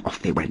 and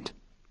off they went.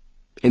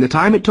 In the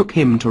time it took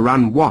him to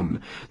run 1,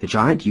 the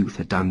giant youth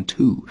had done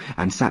 2,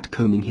 and sat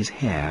combing his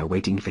hair,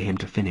 waiting for him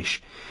to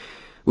finish.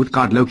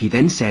 Utgard Loki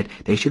then said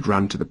they should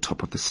run to the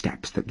top of the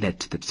steps that led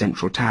to the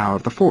central tower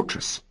of the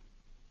fortress.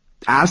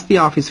 As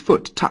Thialfi's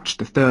foot touched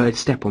the 3rd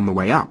step on the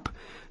way up,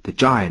 the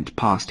giant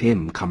passed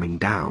him coming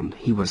down.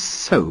 He was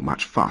so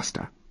much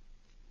faster.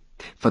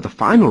 For the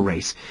final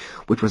race,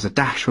 which was a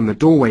dash from the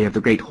doorway of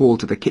the great hall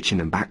to the kitchen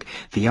and back,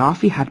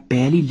 Thialfi had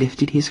barely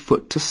lifted his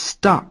foot to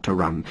start to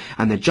run,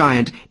 and the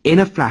giant, in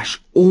a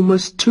flash,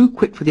 almost too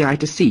quick for the eye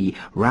to see,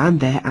 ran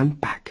there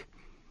and back.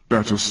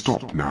 "Better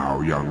stop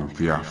now, young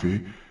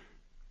Thialfi.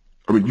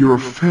 You're a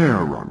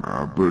fair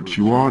runner, but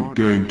you aren't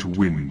going to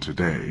win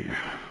today,"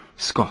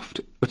 scoffed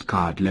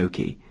Utgard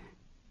Loki.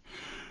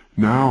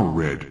 "Now,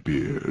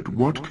 Redbeard,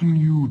 what can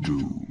you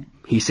do?"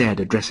 he said,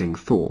 addressing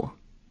Thor.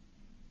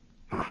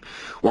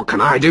 "What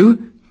can I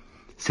do?"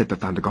 said the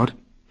Thunder God.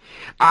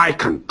 "I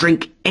can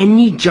drink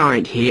any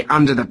giant here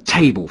under the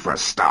table for a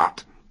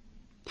start."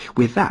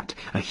 With that,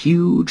 a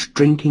huge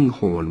drinking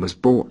horn was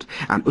brought,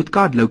 and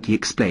Utgard Loki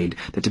explained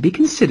that to be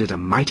considered a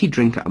mighty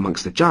drinker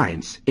amongst the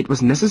giants, it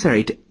was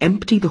necessary to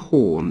empty the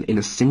horn in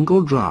a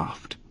single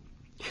draught.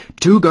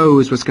 2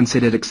 goes was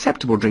considered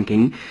acceptable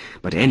drinking,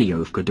 but any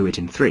oaf could do it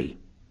in 3.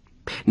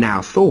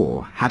 Now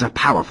Thor had a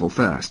powerful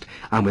thirst,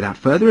 and without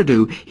further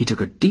ado he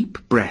took a deep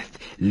breath,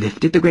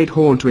 lifted the great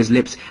horn to his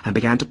lips, and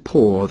began to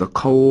pour the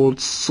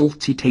cold,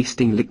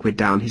 salty-tasting liquid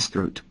down his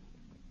throat.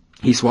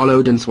 He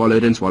swallowed and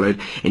swallowed and swallowed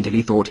until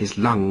he thought his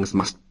lungs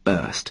must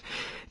burst.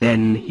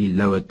 Then he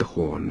lowered the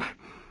horn.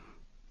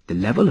 The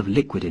level of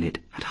liquid in it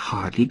had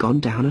hardly gone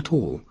down at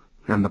all,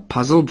 and the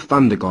puzzled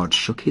Thunder God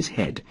shook his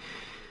head.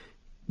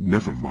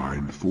 "Never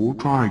mind, Thor,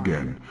 try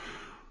again.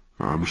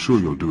 I'm sure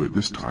you'll do it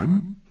this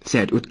time,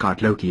 said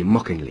Utgard Loki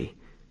mockingly.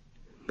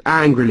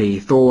 Angrily,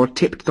 Thor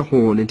tipped the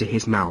horn into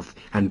his mouth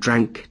and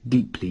drank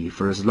deeply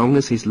for as long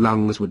as his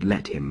lungs would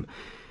let him.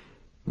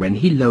 When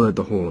he lowered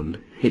the horn,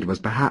 it was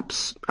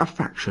perhaps a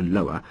fraction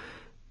lower,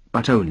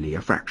 but only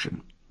a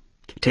fraction.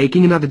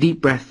 Taking another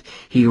deep breath,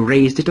 he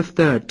raised it a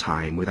third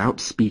time without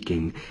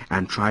speaking,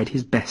 and tried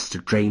his best to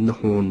drain the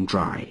horn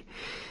dry.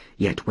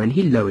 Yet when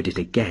he lowered it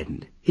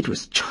again, it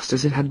was just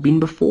as it had been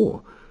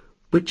before,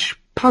 which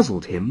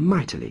puzzled him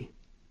mightily.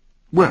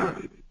 Well,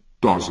 it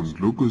doesn't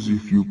look as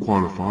if you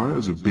qualify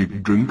as a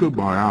big drinker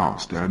by our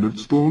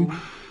standards, Thorn.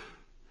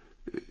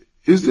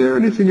 Is there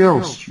anything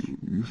else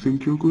you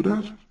think you're good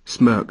at?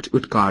 Smirked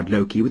Utgard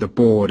Loki with a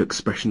bored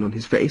expression on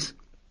his face.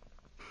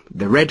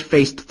 The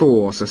red-faced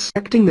Thor,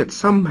 suspecting that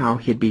somehow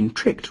he had been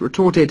tricked,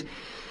 retorted,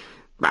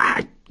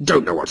 I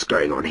don't know what's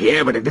going on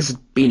here, but if this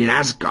had been in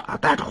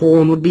Asgard, that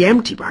horn would be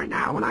empty by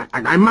now,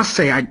 and I must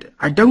say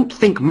I don't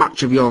think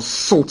much of your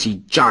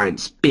salty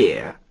giant's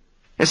beer.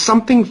 There's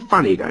something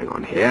funny going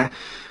on here,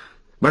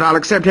 but I'll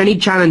accept any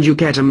challenge you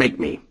care to make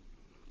me.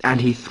 And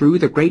he threw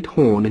the great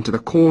horn into the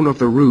corner of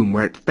the room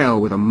where it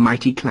fell with a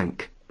mighty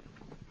clank.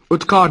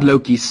 Utgard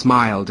Loki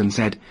smiled and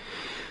said,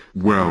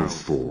 Well,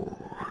 Thor,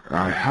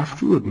 I have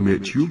to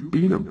admit you've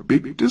been a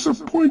big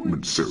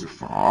disappointment so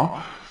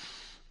far.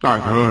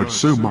 I've heard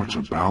so much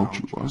about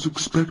you, I was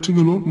expecting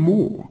a lot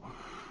more.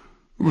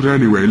 But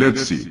anyway,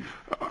 let's see.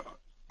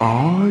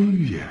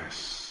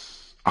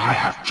 Yes, I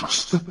have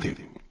just the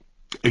thing.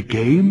 A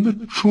game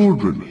that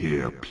children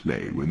here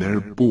play when they're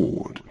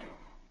bored.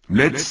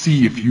 Let's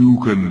see if you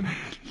can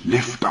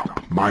lift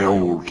up my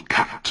old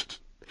cat.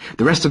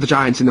 The rest of the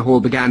giants in the hall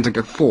began to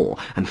guffaw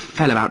and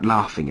fell about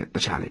laughing at the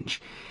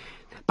challenge.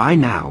 By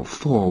now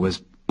Thor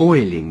was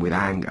boiling with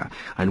anger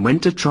and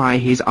went to try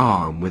his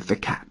arm with the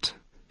cat.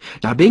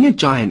 Now, being a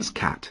giant's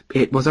cat,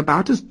 it was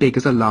about as big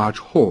as a large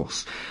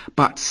horse,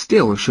 but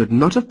still should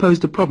not have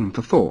posed a problem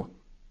for Thor.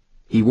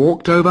 He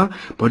walked over,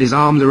 put his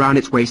arms around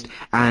its waist,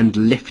 and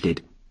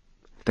lifted.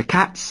 The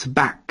cat's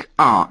back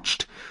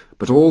arched,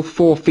 but all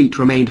 4 feet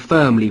remained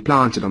firmly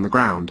planted on the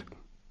ground.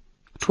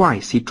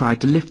 Twice he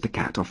tried to lift the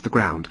cat off the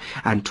ground,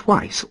 and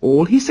twice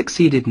all he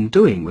succeeded in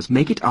doing was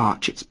make it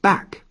arch its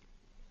back.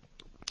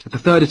 At the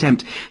third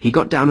attempt, he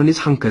got down on his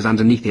hunkers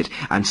underneath it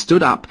and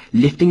stood up,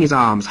 lifting his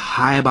arms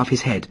high above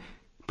his head,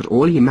 but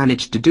all he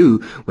managed to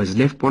do was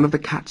lift one of the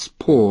cat's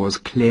paws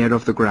clear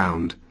of the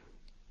ground.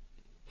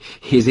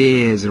 His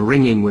ears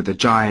ringing with the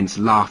giant's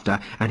laughter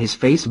and his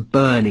face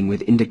burning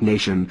with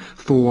indignation,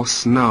 Thor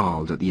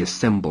snarled at the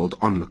assembled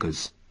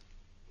onlookers.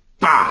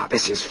 Bah,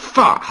 this is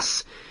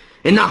farce!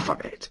 Enough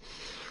of it!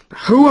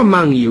 Who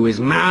among you is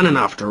man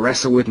enough to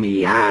wrestle with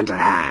me hand to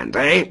hand,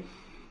 eh?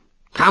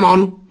 Come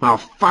on, I'll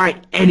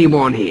fight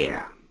anyone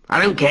here.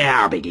 I don't care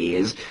how big he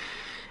is.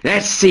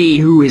 Let's see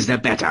who is the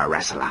better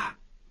wrestler.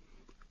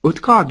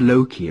 Utgard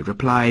Loki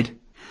replied,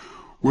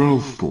 Well,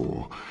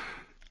 Thor,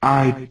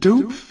 I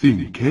don't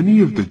think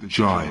any of the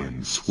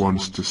giants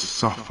wants to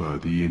suffer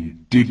the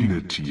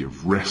indignity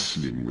of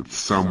wrestling with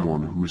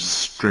someone whose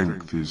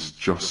strength is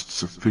just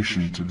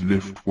sufficient to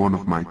lift one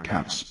of my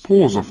cat's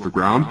paws off the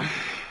ground.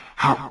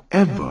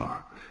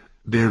 However,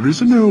 there is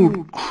an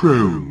old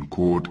crone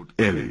called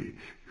Ellie,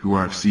 who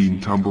I've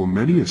seen tumble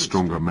many a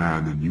stronger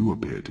man than you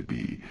appear to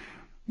be.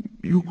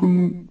 You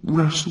can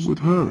wrestle with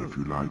her if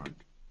you like.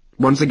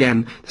 Once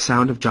again the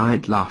sound of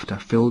giant laughter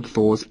filled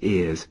Thor's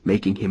ears,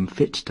 making him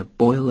fit to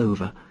boil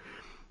over.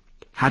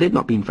 Had it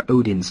not been for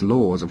Odin's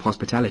laws of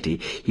hospitality,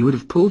 he would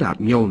have pulled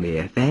out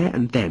Mjolnir there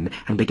and then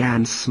and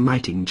began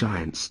smiting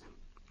giants.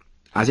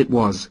 As it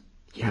was,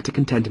 he had to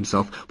content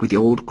himself with the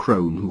old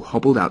crone who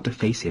hobbled out to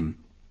face him.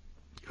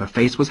 Her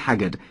face was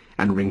haggard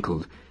and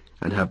wrinkled,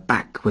 and her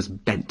back was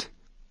bent.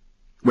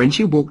 When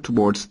she walked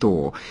towards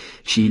Thor,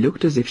 she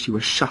looked as if she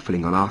was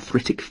shuffling on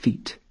arthritic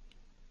feet.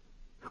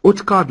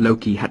 Utgard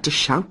Loki had to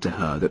shout to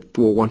her that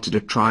Thor wanted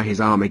to try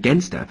his arm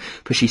against her,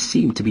 for she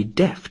seemed to be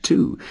deaf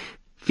too.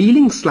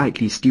 Feeling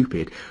slightly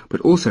stupid, but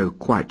also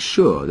quite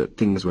sure that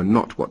things were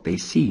not what they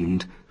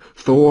seemed,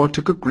 Thor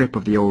took a grip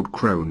of the old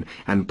crone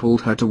and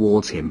pulled her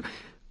towards him,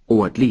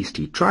 or at least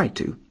he tried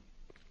to.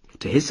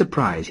 To his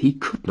surprise, he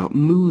could not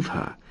move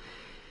her.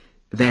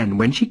 Then,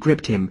 when she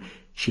gripped him,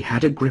 she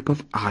had a grip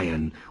of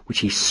iron, which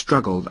he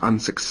struggled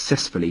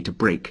unsuccessfully to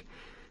break.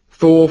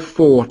 Thor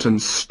fought and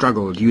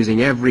struggled,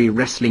 using every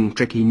wrestling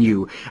trick he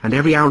knew, and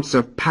every ounce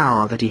of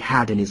power that he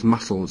had in his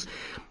muscles.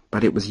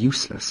 But it was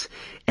useless.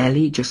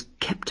 Ellie just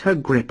kept her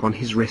grip on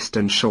his wrist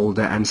and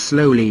shoulder, and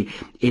slowly,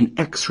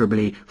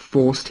 inexorably,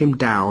 forced him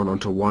down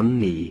onto one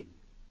knee.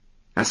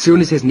 As soon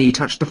as his knee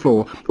touched the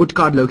floor,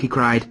 Utgard Loki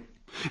cried,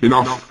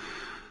 Enough!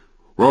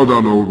 Well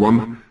done, old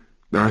one.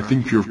 I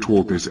think you've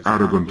taught this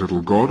arrogant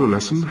little god a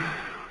lesson.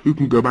 You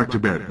can go back to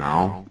bed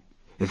now.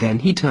 Then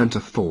he turned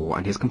to Thor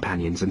and his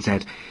companions and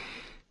said,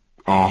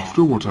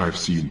 After what I've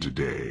seen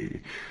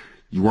today,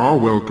 you are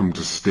welcome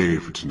to stay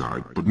for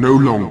tonight, but no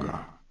longer.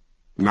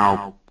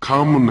 Now,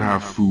 come and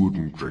have food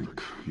and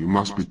drink. You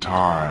must be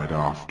tired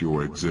after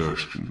your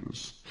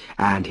exertions.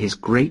 And his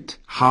great,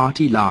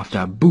 hearty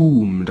laughter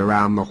boomed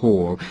around the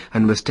hall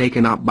and was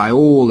taken up by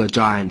all the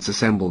giants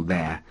assembled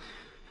there.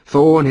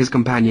 Thor and his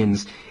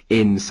companions,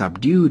 in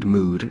subdued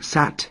mood,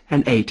 sat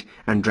and ate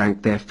and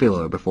drank their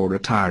fill before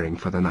retiring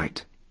for the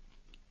night.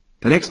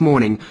 The next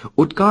morning,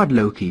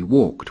 Utgard-Loki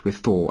walked with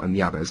Thor and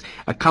the others,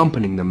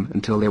 accompanying them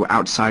until they were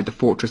outside the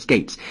fortress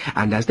gates,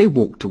 and as they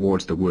walked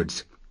towards the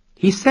woods,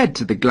 he said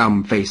to the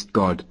glum-faced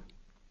god,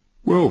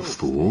 "Well,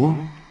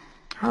 Thor,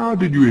 how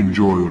did you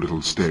enjoy your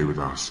little stay with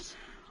us?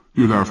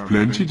 You'll have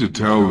plenty to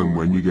tell them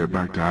when you get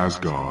back to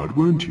Asgard,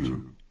 won't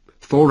you?"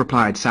 Thor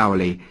replied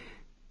sourly,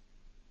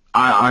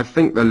 I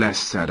think the less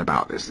said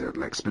about this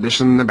little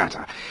expedition, the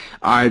better.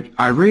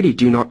 I really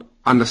do not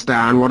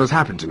understand what has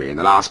happened to me in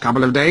the last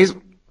couple of days."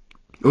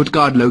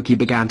 Utgard-Loki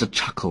began to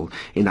chuckle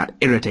in that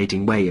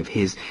irritating way of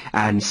his,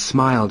 and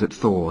smiled at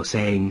Thor,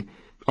 saying,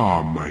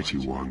 "Ah, mighty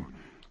one,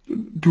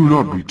 do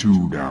not be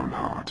too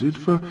downhearted,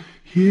 for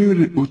here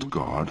in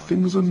Utgard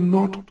things are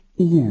not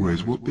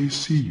always what they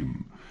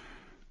seem.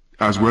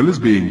 As well as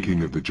being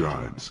king of the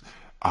giants,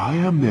 I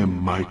am their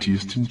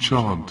mightiest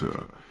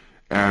enchanter,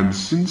 and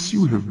since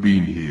you have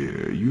been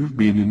here, you have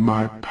been in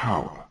my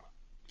power.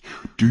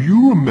 Do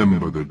you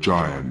remember the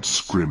giant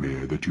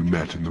Skrimir that you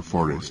met in the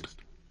forest?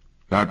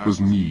 That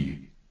was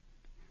me.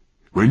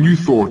 When you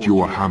thought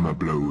your hammer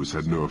blows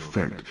had no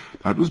effect,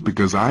 that was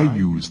because I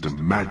used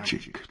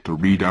magic to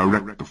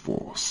redirect the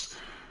force.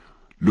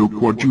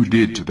 Look what you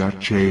did to that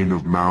chain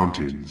of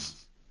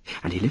mountains."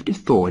 And he lifted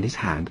Thor in his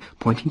hand,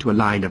 pointing to a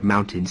line of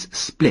mountains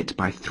split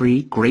by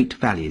 3 great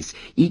valleys,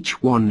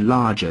 each one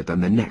larger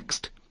than the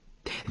next.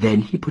 Then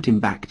he put him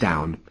back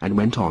down and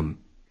went on.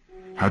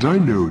 "Had I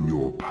known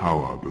your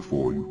power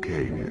before you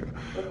came here,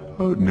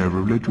 I would never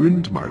have let you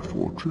into my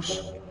fortress.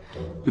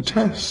 The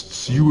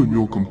tests you and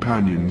your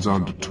companions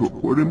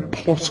undertook were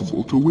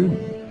impossible to win.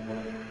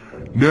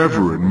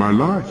 Never in my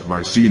life have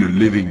I seen a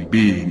living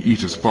being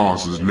eat as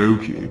fast as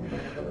Loki,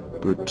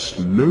 but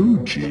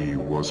Loki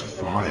was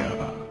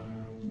fire,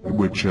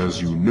 which,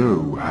 as you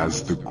know,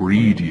 has the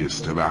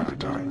greediest of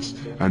appetites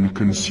and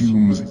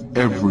consumes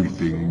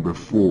everything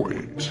before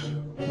it,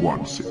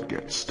 once it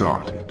gets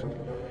started.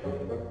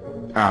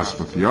 As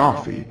for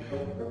Thiafi,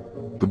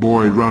 the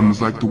boy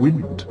runs like the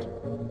wind,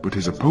 but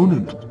his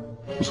opponent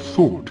was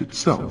thought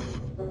itself,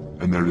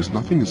 and there is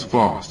nothing as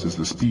fast as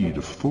the speed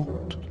of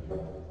thought.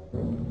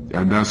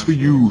 And as for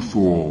you,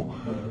 Thor,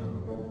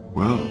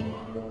 well,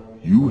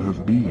 you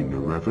have been a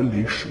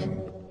revelation.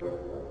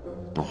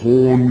 The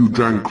horn you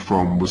drank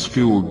from was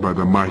filled by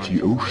the mighty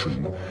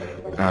ocean,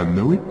 and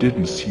though it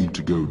didn't seem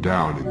to go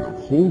down in the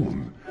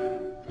horn,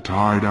 the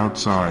tide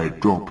outside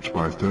dropped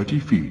by 30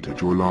 feet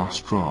at your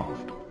last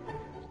draught.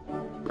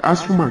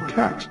 As for my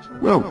cat,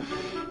 well,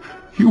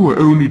 you were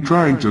only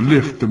trying to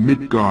lift the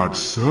Midgard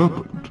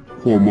serpent,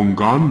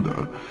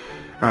 Hormungandr,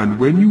 and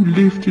when you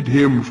lifted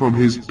him from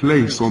his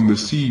place on the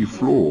sea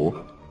floor,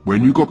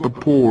 when you got the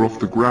paw off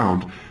the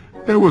ground,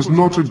 there was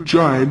not a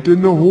giant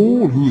in the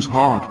hall whose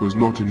heart was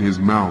not in his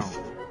mouth.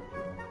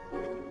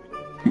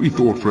 We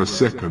thought for a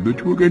second that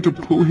you were going to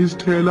pull his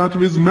tail out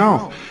of his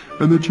mouth,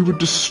 and that you would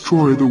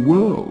destroy the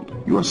world.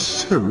 You are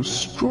so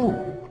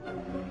strong.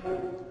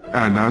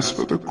 And as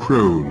for the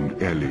crone,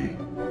 Ellie,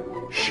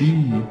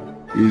 she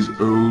is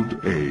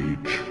old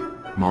age,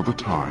 mother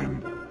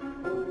time,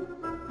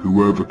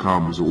 who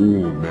overcomes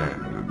all men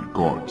and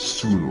gods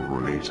sooner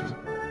or later.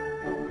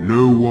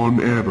 No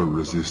one ever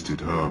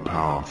resisted her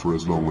power for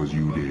as long as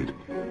you did.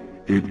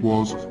 It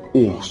was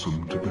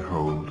awesome to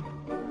behold."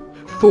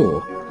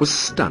 Thor was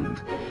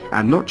stunned,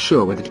 and not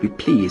sure whether to be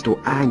pleased or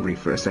angry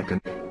for a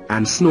second,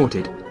 and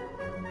snorted,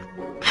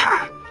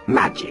 "Ha!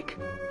 Magic!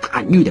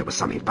 I knew there was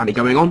something funny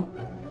going on."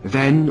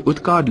 Then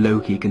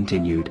Utgard-Loki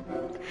continued,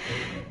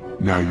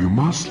 "Now you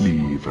must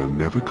leave and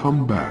never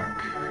come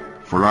back,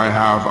 for I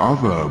have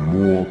other,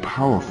 more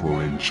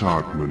powerful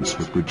enchantments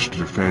with which to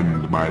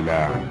defend my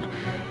land.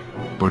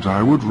 But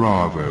I would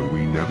rather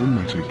we never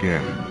met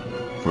again,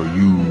 for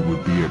you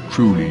would be a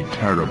truly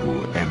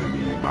terrible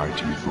enemy,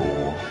 mighty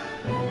Thor."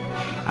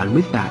 And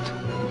with that,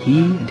 he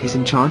and his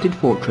enchanted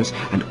fortress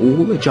and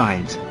all the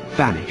giants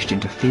vanished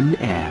into thin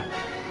air,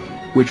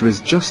 which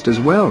was just as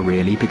well,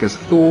 really, because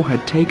Thor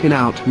had taken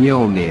out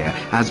Mjolnir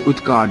as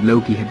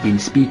Utgard-Loki had been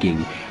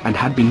speaking, and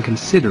had been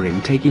considering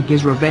taking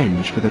his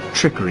revenge for the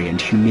trickery and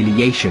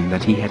humiliation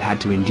that he had had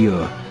to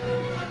endure.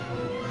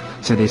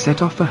 So they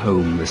set off for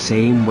home the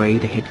same way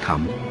they had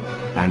come,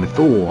 and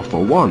Thor,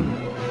 for one,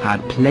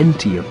 had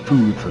plenty of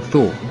food for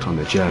thought on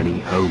the journey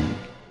home.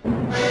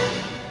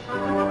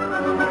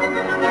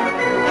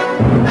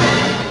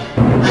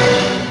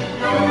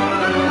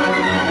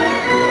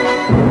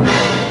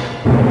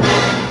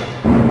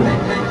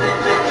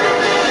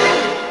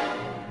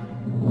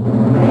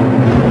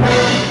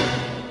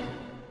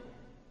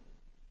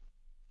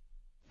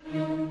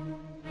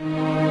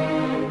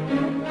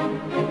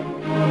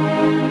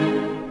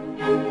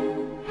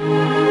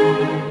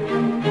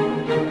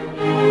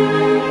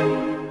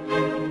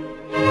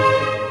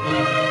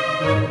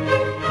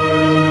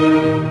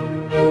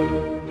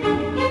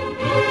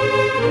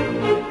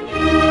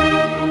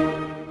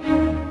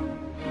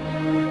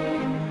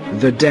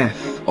 The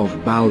Death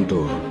of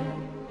Baldur.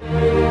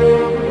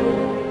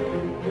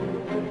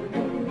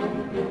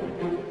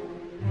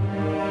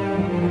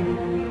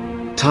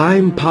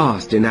 Time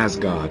passed in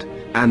Asgard,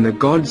 and the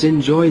gods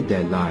enjoyed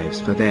their lives,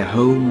 for their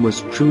home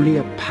was truly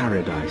a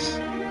paradise.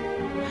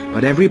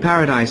 But every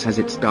paradise has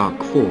its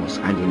dark force,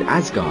 and in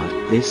Asgard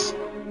this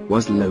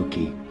was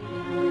Loki.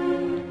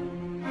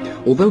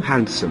 Although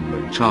handsome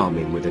and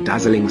charming, with a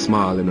dazzling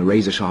smile and a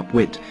razor-sharp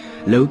wit,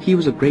 Loki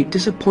was a great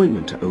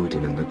disappointment to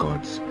Odin and the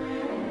gods.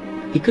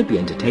 He could be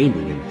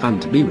entertaining and fun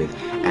to be with,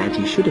 and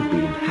he should have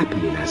been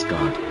happy in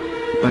Asgard,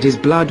 but his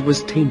blood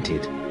was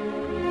tainted.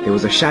 There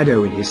was a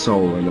shadow in his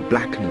soul and a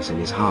blackness in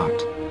his heart.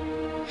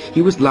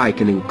 He was like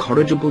an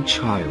incorrigible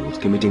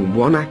child, committing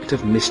one act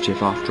of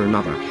mischief after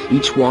another,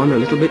 each one a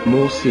little bit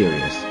more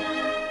serious.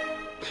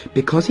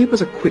 Because he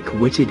was a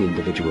quick-witted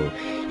individual,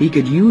 he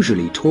could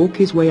usually talk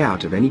his way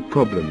out of any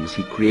problems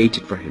he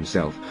created for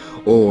himself,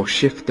 or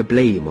shift the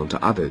blame onto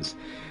others.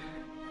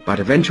 But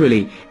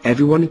eventually,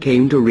 everyone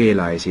came to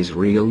realize his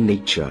real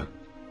nature,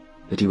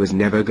 that he was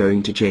never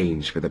going to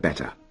change for the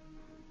better.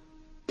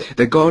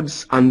 The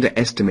gods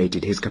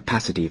underestimated his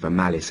capacity for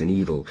malice and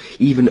evil.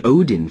 Even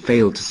Odin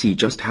failed to see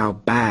just how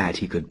bad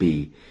he could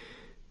be.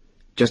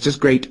 Just as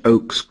great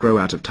oaks grow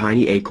out of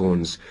tiny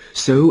acorns,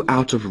 so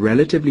out of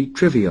relatively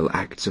trivial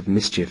acts of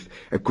mischief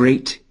a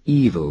great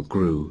evil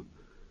grew.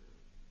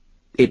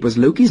 It was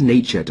Loki's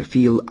nature to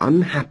feel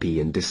unhappy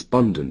and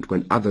despondent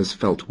when others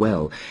felt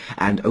well,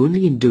 and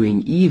only in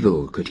doing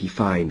evil could he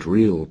find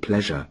real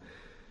pleasure.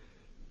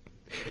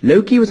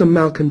 Loki was a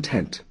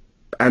malcontent,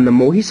 and the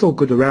more he saw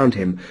good around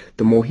him,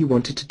 the more he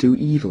wanted to do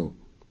evil.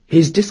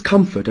 His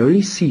discomfort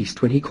only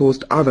ceased when he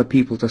caused other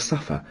people to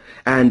suffer,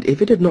 and if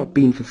it had not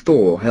been for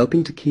Thor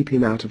helping to keep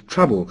him out of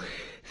trouble,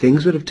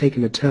 things would have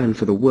taken a turn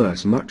for the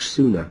worse much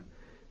sooner.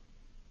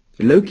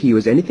 Loki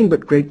was anything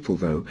but grateful,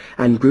 though,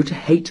 and grew to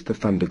hate the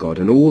Thunder God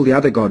and all the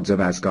other gods of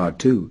Asgard,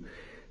 too.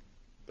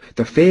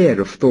 The fear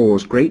of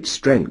Thor's great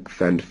strength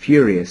and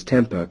furious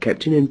temper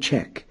kept him in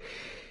check.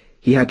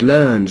 He had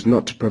learned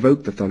not to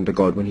provoke the Thunder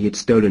God when he had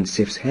stolen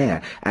Sif's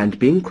hair, and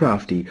being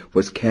crafty,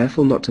 was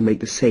careful not to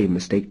make the same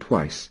mistake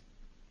twice.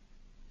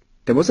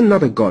 There was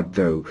another god,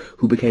 though,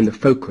 who became the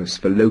focus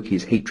for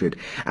Loki's hatred,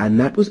 and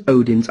that was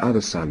Odin's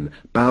other son,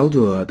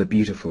 Baldur the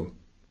Beautiful.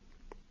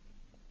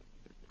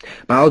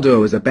 Baldur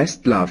was the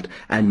best-loved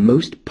and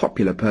most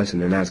popular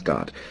person in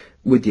Asgard.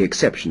 With the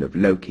exception of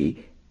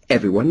Loki,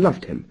 everyone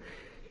loved him.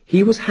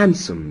 He was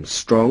handsome,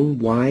 strong,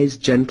 wise,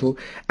 gentle,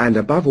 and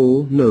above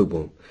all,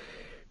 noble.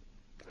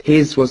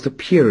 His was the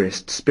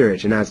purest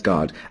spirit in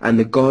Asgard, and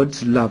the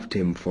gods loved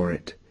him for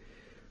it.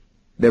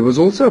 There was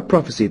also a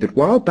prophecy that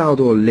while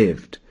Baldur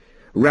lived,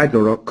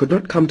 Ragnarok could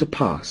not come to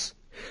pass,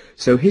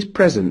 so his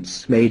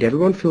presence made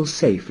everyone feel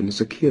safe and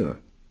secure.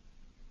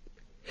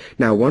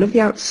 Now, one of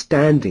the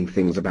outstanding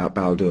things about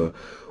Baldur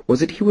was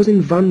that he was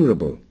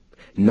invulnerable.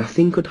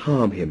 Nothing could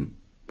harm him,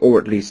 or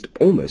at least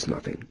almost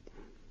nothing.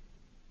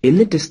 In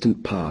the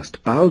distant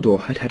past, Baldur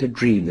had had a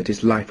dream that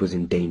his life was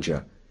in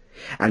danger,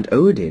 and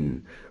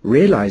Odin,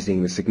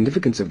 realizing the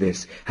significance of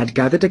this, had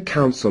gathered a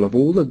council of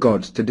all the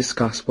gods to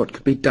discuss what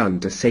could be done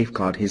to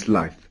safeguard his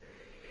life.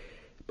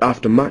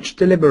 After much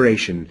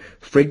deliberation,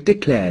 Frigg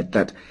declared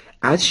that,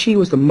 as she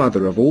was the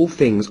mother of all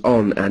things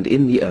on and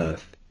in the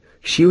earth,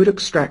 she would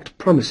extract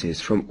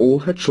promises from all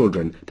her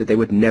children that they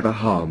would never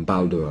harm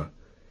Baldur.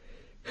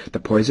 The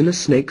poisonous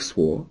snakes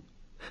swore,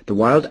 the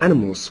wild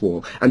animals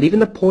swore, and even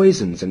the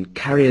poisons and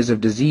carriers of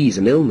disease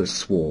and illness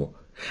swore,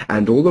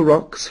 and all the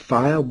rocks,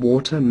 fire,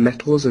 water,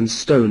 metals, and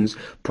stones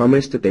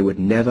promised that they would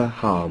never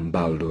harm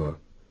Baldur.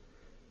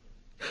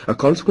 A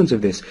consequence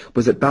of this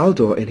was that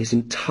Baldur in his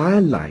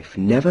entire life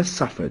never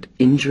suffered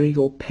injury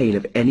or pain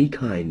of any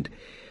kind.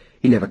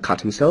 He never cut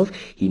himself,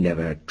 he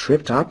never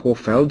tripped up or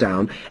fell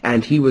down,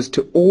 and he was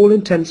to all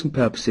intents and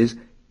purposes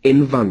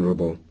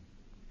invulnerable.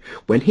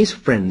 When his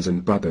friends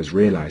and brothers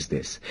realized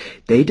this,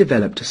 they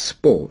developed a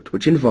sport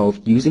which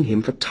involved using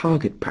him for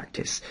target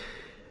practice,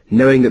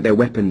 knowing that their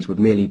weapons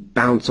would merely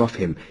bounce off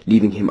him,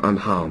 leaving him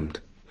unharmed.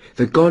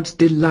 The gods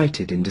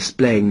delighted in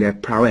displaying their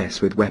prowess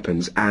with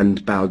weapons,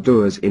 and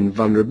Baldur's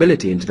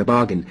invulnerability into the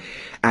bargain,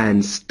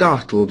 and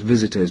startled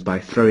visitors by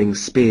throwing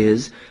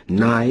spears,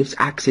 knives,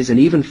 axes, and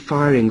even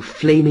firing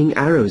flaming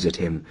arrows at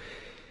him.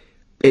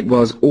 It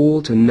was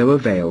all to no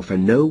avail, for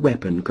no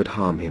weapon could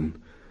harm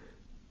him.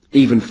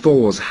 Even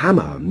Thor's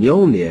hammer,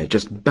 Mjolnir,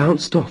 just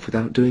bounced off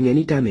without doing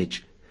any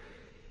damage.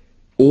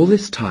 All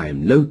this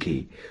time,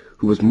 Loki,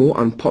 who was more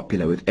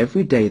unpopular with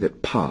every day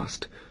that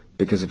passed,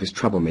 because of his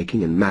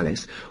troublemaking and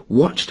malice,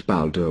 watched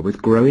Baldur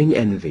with growing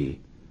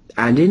envy,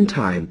 and in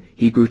time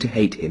he grew to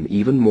hate him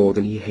even more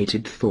than he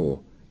hated Thor.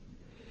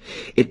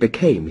 It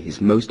became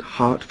his most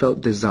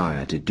heartfelt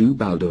desire to do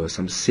Baldur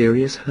some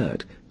serious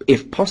hurt,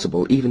 if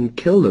possible even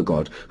kill the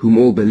god whom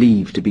all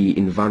believed to be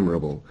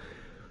invulnerable.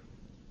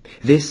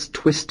 This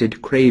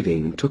twisted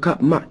craving took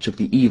up much of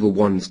the evil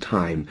one's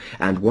time,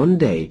 and one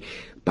day,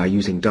 by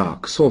using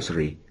dark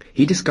sorcery,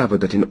 he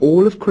discovered that in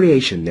all of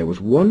creation there was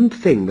one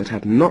thing that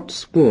had not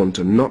sworn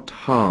to not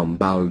harm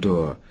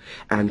Baldur,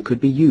 and could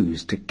be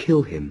used to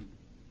kill him.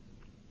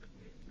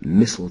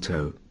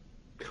 mistletoe,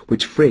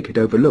 which Frigg had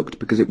overlooked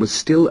because it was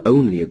still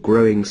only a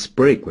growing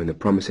sprig when the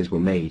promises were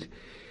made.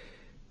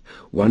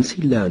 Once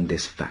he learned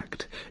this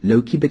fact,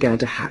 Loki began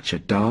to hatch a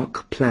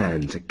dark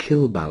plan to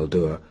kill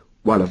Baldur,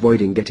 while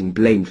avoiding getting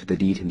blamed for the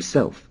deed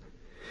himself.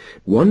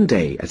 One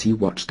day, as he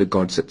watched the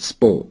gods at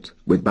sport,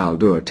 with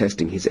Baldur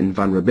testing his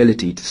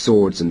invulnerability to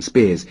swords and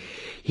spears,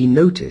 he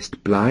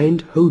noticed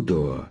blind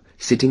Hodor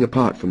sitting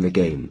apart from the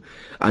game,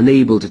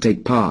 unable to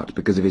take part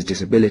because of his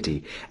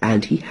disability,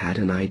 and he had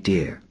an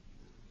idea.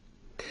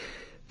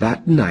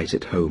 That night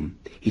at home,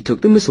 he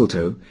took the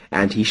mistletoe,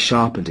 and he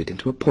sharpened it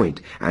into a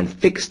point, and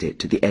fixed it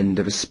to the end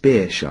of a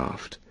spear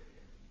shaft.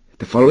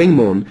 The following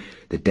morn,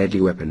 the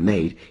deadly weapon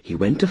made, he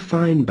went to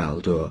find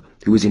Baldur,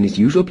 who was in his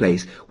usual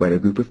place where a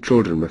group of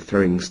children were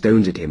throwing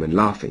stones at him and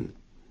laughing.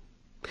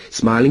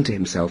 Smiling to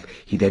himself,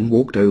 he then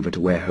walked over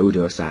to where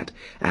Hodor sat,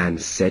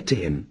 and said to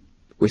him,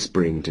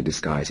 whispering to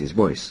disguise his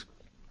voice,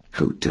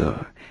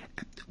 Hodor,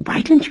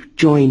 why don't you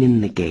join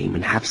in the game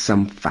and have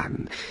some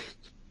fun?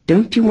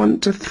 Don't you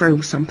want to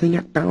throw something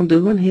at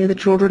Baldur and hear the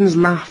children's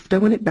laughter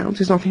when it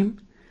bounces off him?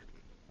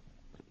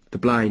 The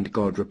blind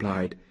god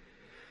replied,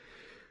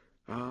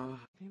 I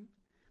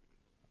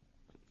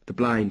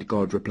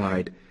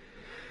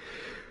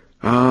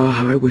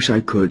wish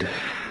I could.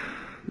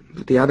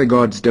 But the other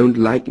gods don't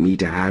like me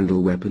to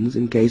handle weapons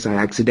in case I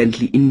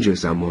accidentally injure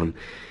someone.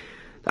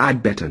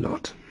 I'd better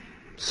not.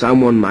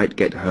 Someone might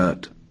get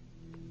hurt.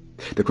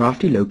 The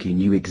crafty Loki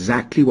knew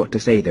exactly what to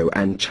say, though,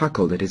 and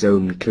chuckled at his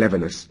own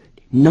cleverness.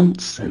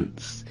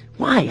 Nonsense.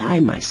 Why, I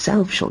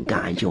myself shall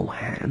guide your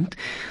hand.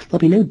 There'll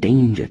be no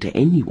danger to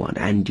anyone,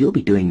 and you'll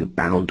be doing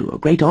Baldur a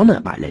great honour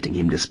by letting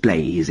him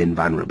display his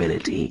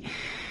invulnerability.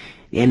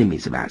 The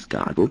enemies of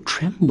Asgard will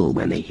tremble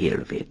when they hear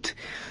of it.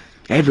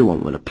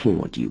 Everyone will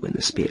applaud you when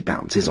the spear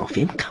bounces off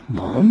him. Come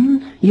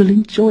on, you'll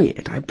enjoy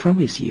it, I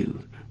promise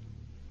you.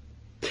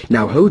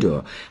 Now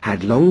Hodor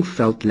had long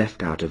felt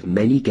left out of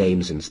many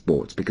games and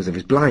sports because of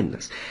his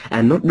blindness,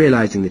 and not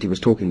realizing that he was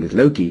talking with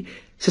Loki,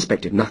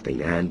 suspected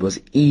nothing and was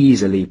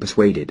easily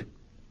persuaded.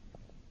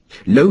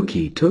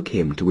 Loki took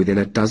him to within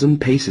a dozen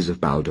paces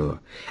of Baldur,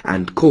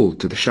 and called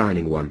to the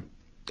Shining One,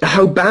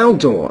 "Oh,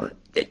 Baldur,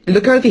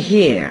 look over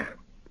here.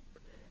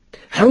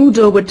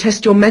 Hodor would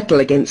test your mettle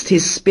against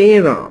his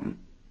spear arm."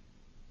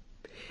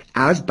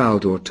 As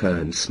Baldur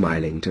turned,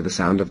 smiling, to the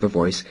sound of the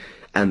voice,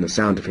 and the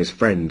sound of his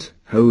friend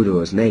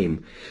Hodor's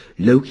name,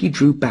 Loki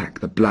drew back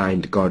the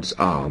blind god's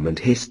arm and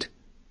hissed,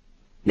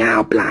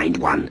 "Now, blind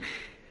one,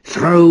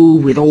 throw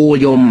with all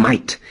your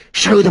might.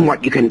 Show them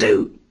what you can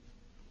do."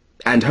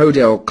 And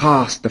Hodor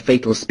cast the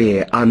fatal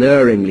spear,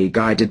 unerringly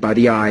guided by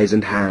the eyes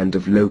and hand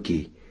of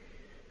Loki.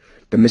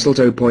 The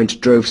mistletoe point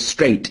drove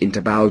straight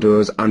into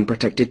Baldur's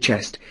unprotected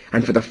chest,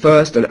 and for the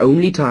first and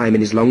only time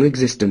in his long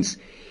existence,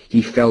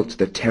 he felt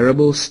the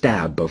terrible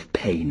stab of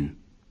pain.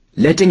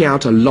 Letting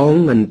out a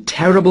long and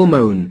terrible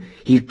moan,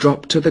 he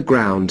dropped to the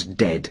ground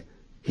dead,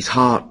 his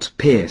heart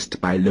pierced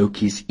by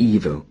Loki's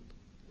evil.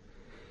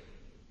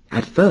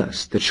 At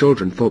first the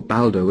children thought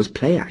Baldur was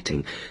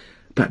play-acting,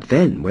 but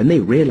then, when they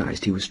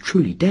realized he was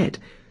truly dead,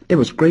 there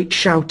was great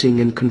shouting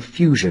and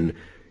confusion,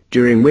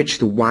 during which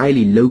the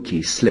wily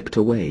Loki slipped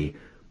away.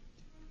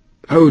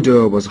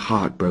 Hodor was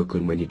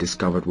heartbroken when he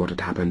discovered what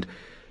had happened.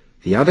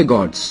 The other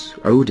gods,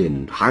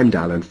 Odin,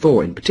 Heimdall, and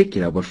Thor in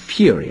particular, were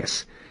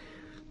furious.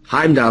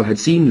 Heimdall had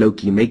seen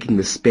Loki making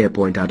the spear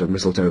point out of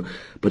mistletoe,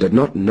 but had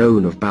not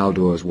known of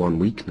Baldur's one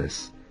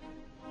weakness.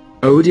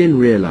 Odin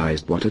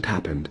realized what had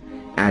happened,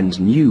 and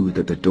knew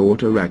that the door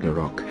to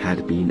Ragnarok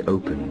had been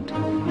opened.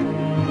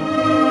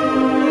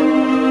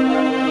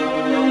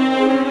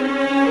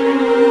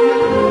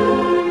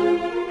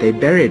 They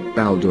buried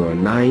Baldur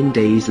 9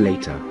 days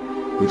later,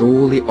 with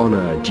all the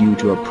honor due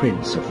to a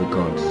prince of the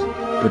gods,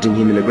 putting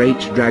him in a great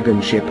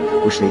dragon ship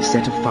which they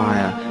set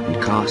afire and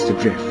cast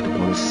adrift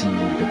upon a sea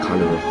the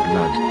colour of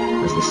blood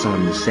as the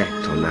sun set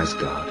on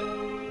Asgard.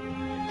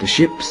 The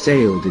ship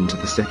sailed into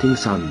the setting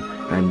sun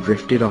and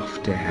drifted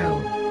off to Hel.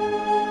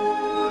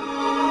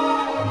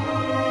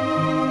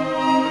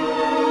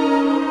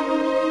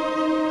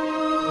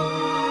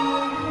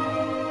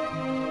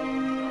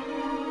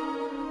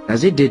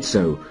 As it did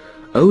so,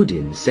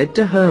 Odin said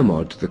to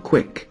Hermod the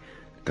Quick,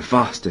 the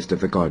fastest of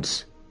the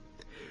gods,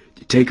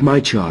 "Take my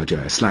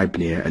charger,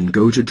 Sleipnir, and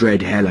go to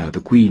dread Hela,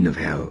 the queen of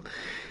Hell.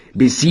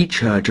 Beseech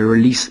her to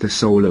release the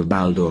soul of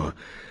Baldur,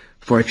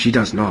 for if she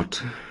does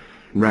not,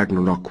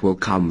 Ragnarok will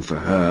come for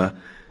her,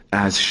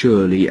 as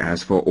surely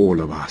as for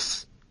all of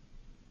us."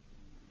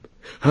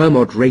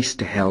 Hermod raced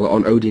to Hel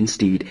on Odin's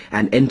steed,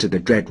 and entered the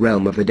dread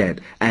realm of the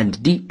dead,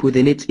 and deep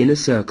within its inner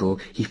circle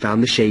he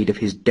found the shade of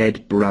his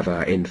dead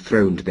brother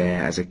enthroned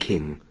there as a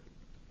king.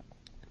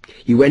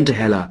 He went to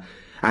Hela,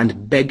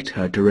 and begged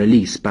her to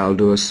release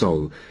Baldur's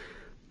soul.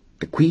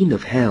 The queen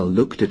of Hell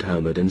looked at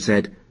Hermod and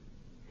said,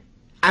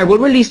 "I will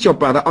release your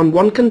brother on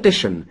one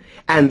condition,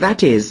 and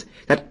that is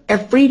that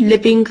every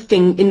living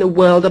thing in the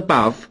world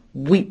above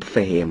weep for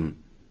him.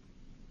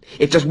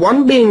 If just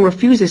one being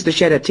refuses to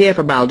shed a tear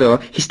for Baldur,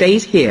 he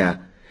stays here,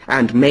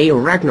 and may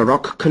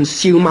Ragnarok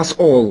consume us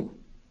all."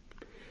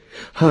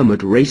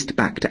 Hermod raced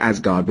back to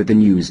Asgard with the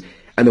news,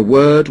 and the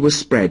word was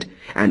spread,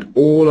 and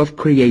all of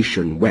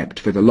creation wept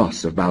for the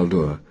loss of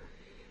Baldur.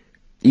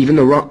 Even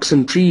the rocks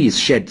and trees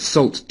shed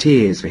salt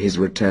tears for his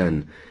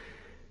return.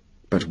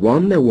 But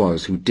one there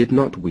was who did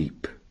not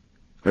weep,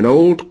 an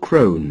old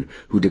crone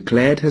who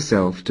declared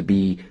herself to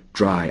be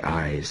Dry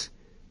Eyes,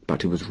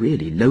 but who was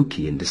really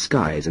Loki in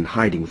disguise and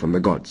hiding from the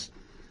gods.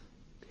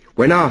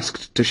 When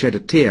asked to shed a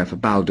tear for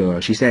Baldur,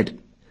 she said,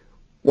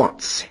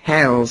 "What's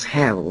hell's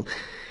hell?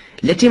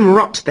 Let him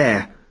rot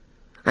there.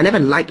 I never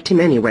liked him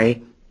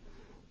anyway."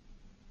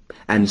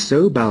 And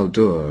so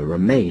Baldur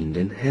remained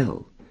in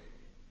hell.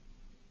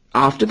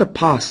 After the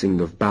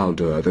passing of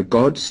Baldur, the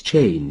gods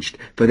changed,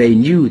 for they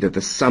knew that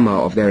the summer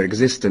of their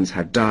existence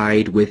had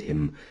died with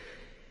him.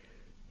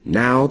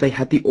 Now they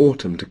had the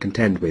autumn to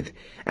contend with,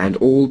 and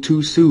all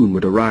too soon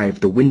would arrive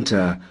the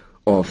winter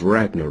of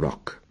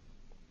Ragnarok.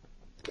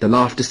 The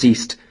laughter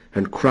ceased,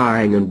 and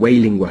crying and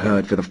wailing were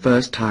heard for the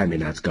first time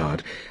in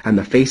Asgard, and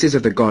the faces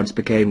of the gods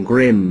became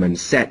grim and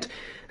set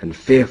and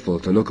fearful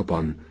to look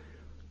upon.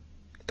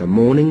 The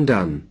mourning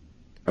done,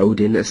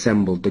 Odin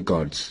assembled the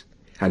gods,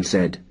 and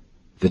said,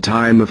 "The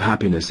time of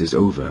happiness is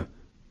over.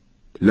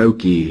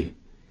 Loki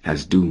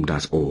has doomed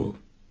us all.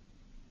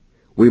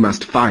 We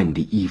must find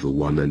the evil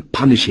one and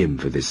punish him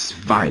for this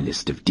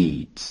vilest of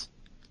deeds."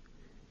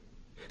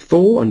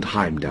 Thor and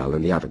Heimdall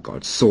and the other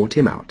gods sought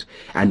him out,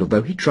 and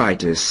although he tried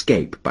to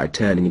escape by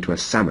turning into a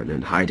salmon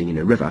and hiding in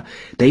a river,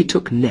 they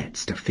took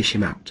nets to fish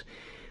him out.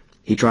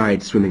 He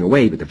tried swimming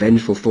away, but the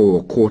vengeful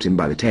Thor caught him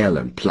by the tail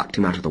and plucked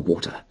him out of the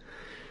water.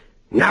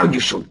 "Now you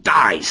shall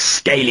die,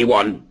 scaly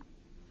one!"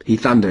 he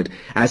thundered,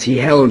 as he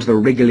held the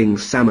wriggling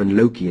salmon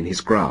Loki in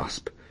his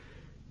grasp.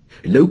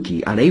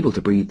 Loki, unable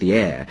to breathe the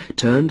air,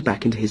 turned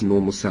back into his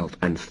normal self,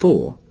 and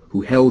Thor,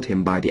 who held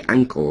him by the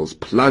ankles,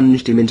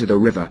 plunged him into the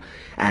river,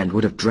 and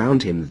would have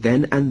drowned him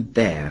then and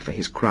there for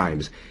his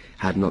crimes,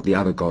 had not the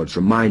other gods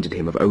reminded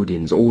him of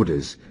Odin's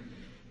orders.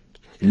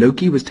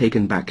 Loki was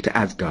taken back to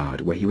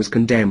Asgard, where he was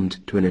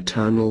condemned to an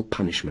eternal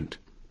punishment.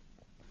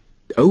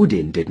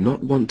 Odin did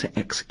not want to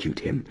execute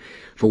him,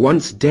 for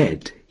once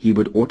dead he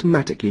would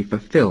automatically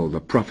fulfill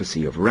the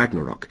prophecy of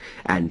Ragnarok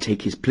and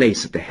take his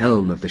place at the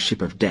helm of the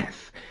ship of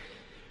death.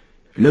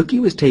 Loki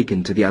was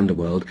taken to the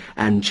underworld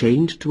and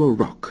chained to a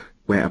rock,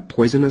 where a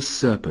poisonous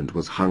serpent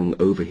was hung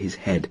over his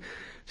head,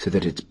 so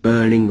that its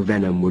burning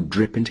venom would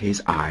drip into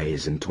his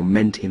eyes and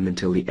torment him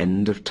until the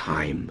end of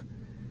time.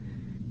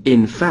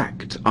 In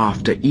fact,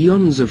 after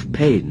eons of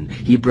pain,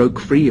 he broke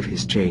free of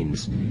his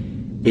chains,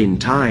 in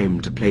time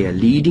to play a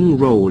leading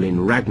role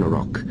in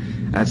Ragnarok,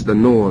 as the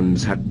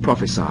Norns had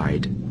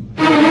prophesied.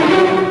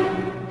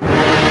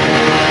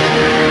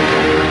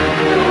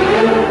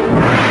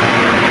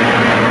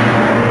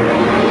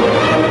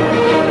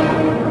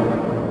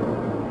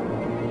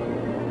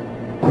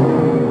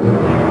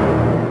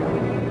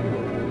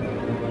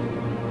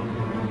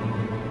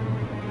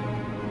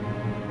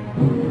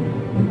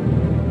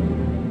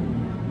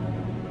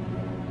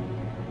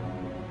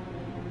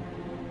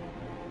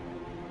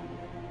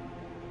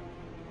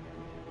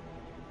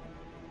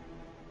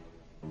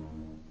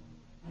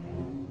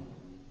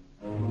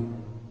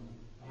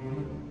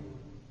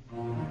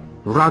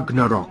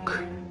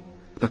 Ragnarok,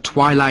 the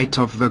twilight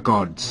of the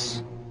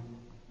gods.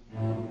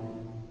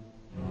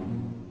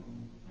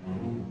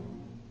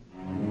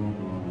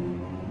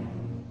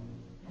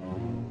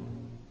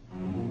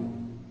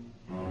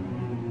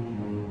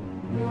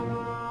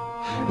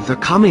 The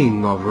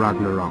coming of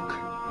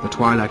Ragnarok, the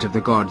twilight of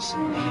the gods,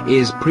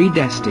 is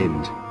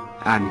predestined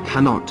and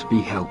cannot be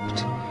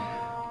helped.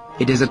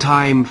 It is a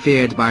time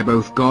feared by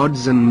both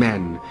gods and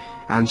men,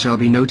 and shall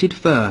be noted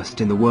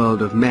first in the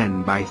world of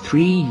men by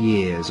 3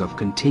 years of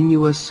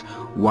continuous,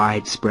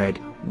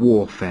 widespread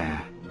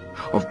warfare,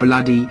 of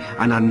bloody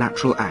and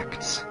unnatural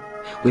acts,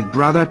 with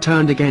brother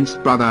turned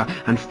against brother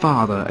and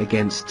father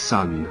against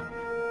son.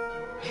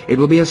 It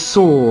will be a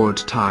sword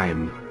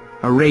time,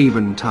 a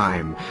raven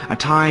time, a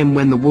time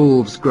when the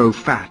wolves grow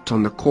fat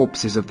on the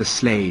corpses of the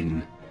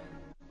slain.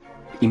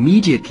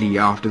 Immediately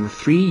after the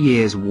 3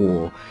 years'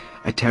 war,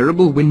 a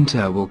terrible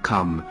winter will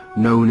come,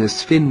 known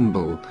as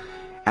Finnbul,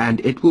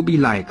 and it will be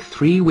like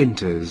 3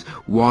 winters,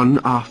 one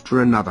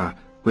after another,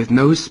 with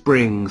no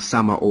spring,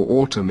 summer, or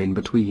autumn in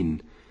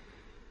between.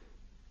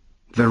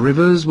 The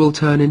rivers will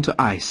turn into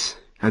ice,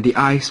 and the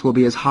ice will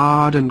be as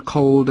hard and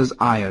cold as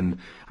iron,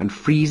 and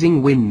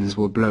freezing winds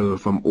will blow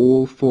from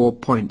all 4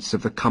 points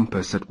of the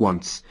compass at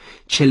once,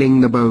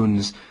 chilling the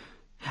bones,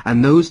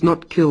 and those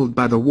not killed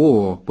by the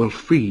war will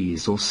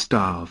freeze or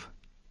starve.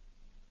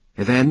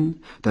 Then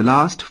the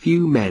last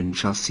few men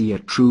shall see a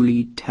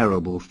truly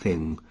terrible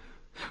thing.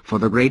 For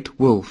the great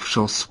wolf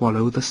shall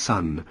swallow the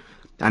sun,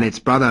 and its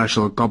brother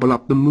shall gobble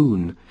up the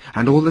moon,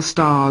 and all the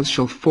stars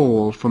shall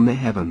fall from the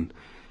heaven.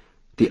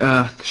 The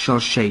earth shall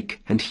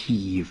shake and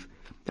heave,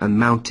 and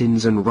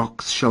mountains and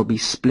rocks shall be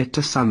split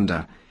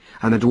asunder,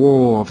 and the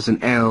dwarves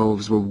and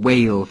elves will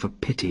wail for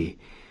pity.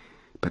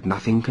 But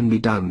nothing can be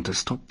done to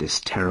stop this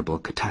terrible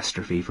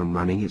catastrophe from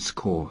running its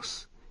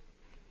course.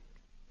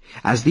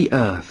 As the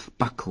earth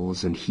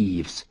buckles and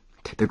heaves,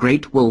 The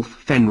great wolf,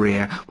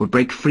 Fenrir, will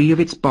break free of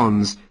its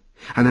bonds,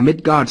 and the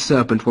Midgard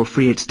serpent will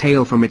free its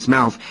tail from its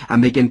mouth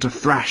and begin to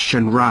thrash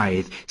and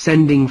writhe,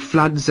 sending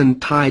floods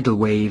and tidal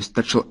waves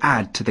that shall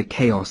add to the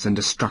chaos and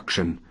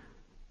destruction.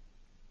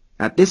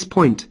 At this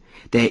point,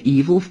 their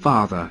evil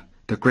father,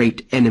 the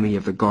great enemy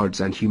of the gods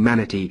and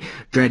humanity,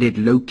 dreaded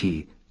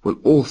Loki, will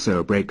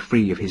also break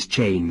free of his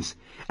chains,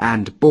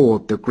 and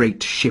board the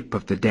great ship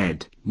of the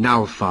dead,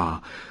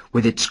 Nalfar,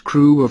 with its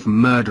crew of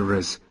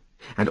murderers,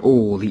 and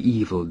all the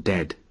evil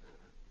dead.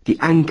 The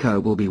anchor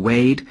will be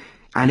weighed,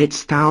 and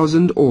its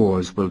 1,000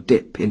 oars will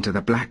dip into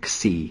the Black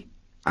Sea,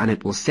 and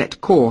it will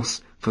set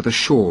course for the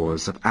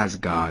shores of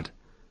Asgard.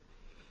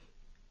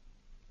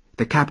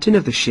 The captain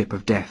of the ship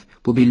of death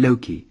will be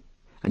Loki,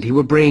 and he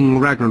will bring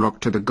Ragnarok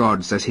to the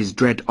gods as his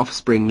dread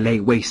offspring lay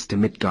waste to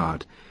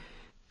Midgard.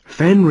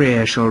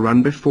 Fenrir shall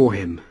run before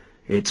him,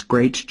 its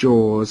great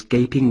jaws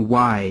gaping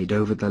wide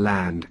over the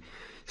land,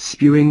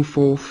 spewing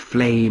forth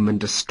flame and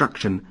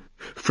destruction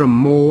from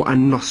maw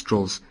and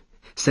nostrils,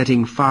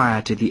 setting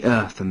fire to the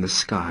earth and the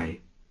sky.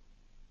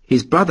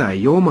 His brother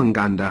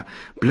Jormungandr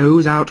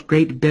blows out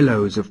great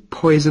billows of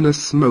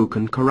poisonous smoke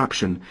and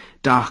corruption,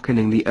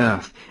 darkening the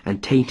earth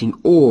and tainting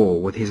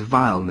all with his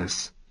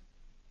vileness.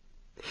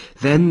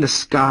 Then the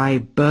sky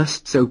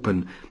bursts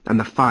open, and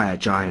the fire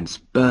giants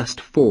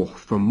burst forth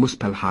from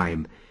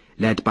Muspelheim,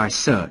 led by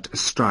Surt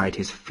astride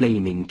his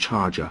flaming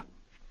charger.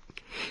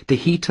 The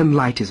heat and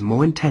light is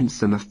more intense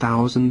than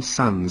 1,000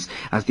 suns,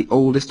 as the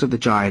oldest of the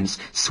giants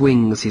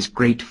swings his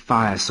great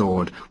fire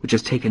sword, which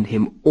has taken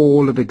him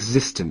all of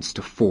existence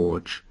to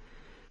forge.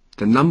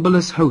 The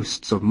numberless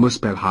hosts of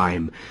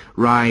Muspelheim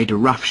ride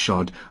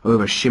roughshod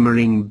over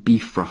shimmering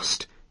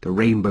Bifrost, the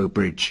rainbow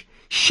bridge,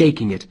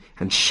 shaking it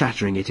and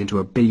shattering it into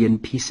a billion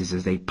pieces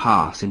as they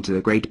pass into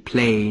the great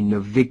plain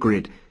of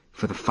Vigrid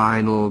for the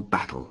final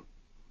battle.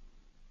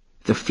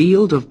 The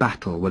field of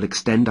battle will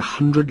extend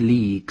 100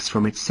 leagues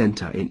from its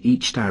centre in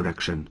each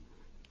direction,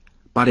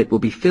 but it will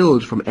be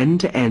filled from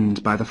end to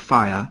end by the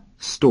fire,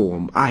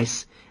 storm,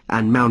 ice,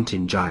 and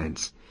mountain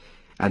giants,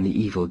 and the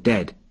evil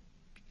dead,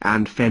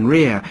 and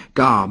Fenrir,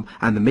 Garm,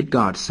 and the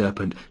Midgard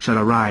serpent shall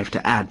arrive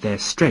to add their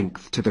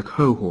strength to the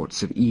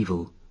cohorts of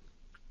evil.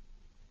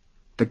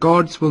 The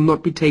gods will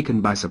not be taken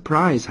by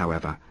surprise,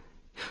 however,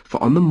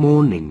 for on the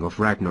morning of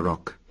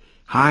Ragnarok,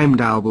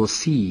 Heimdall will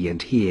see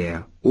and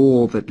hear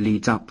all that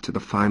leads up to the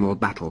final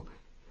battle,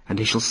 and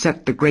he shall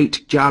set the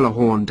great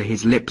Gjallarhorn to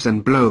his lips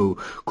and blow,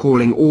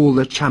 calling all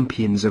the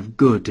champions of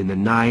good in the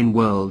 9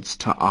 worlds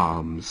to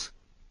arms.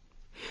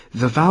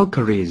 The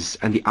Valkyries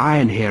and the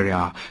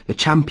Ironheriar, the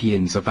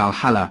champions of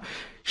Valhalla,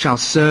 shall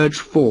surge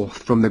forth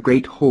from the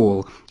great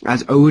hall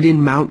as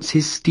Odin mounts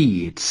his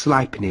steed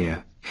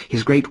Sleipnir,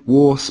 his great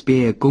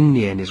war-spear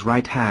Gungnir in his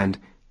right hand.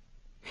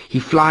 He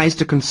flies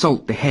to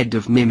consult the head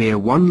of Mimir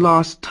one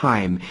last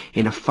time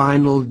in a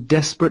final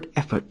desperate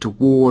effort to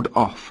ward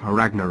off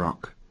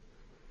Ragnarok.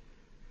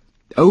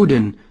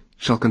 Odin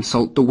shall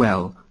consult the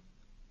well,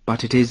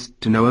 but it is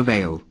to no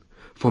avail,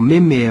 for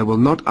Mimir will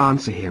not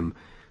answer him,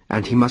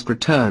 and he must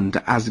return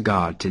to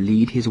Asgard to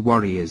lead his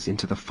warriors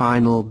into the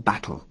final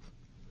battle.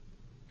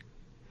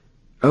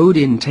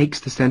 Odin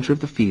takes the centre of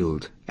the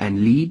field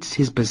and leads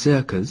his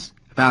berserkers,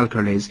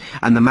 Valkyries,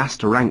 and the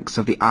master ranks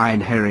of the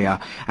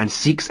Ironheriar, and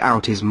seeks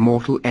out his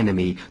mortal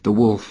enemy, the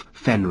wolf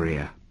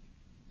Fenrir.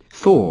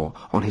 Thor,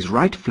 on his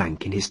right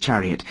flank in his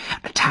chariot,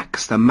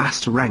 attacks the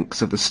master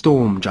ranks of the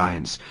storm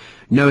giants,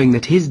 knowing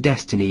that his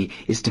destiny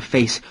is to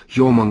face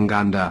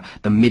Jormungandr,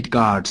 the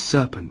Midgard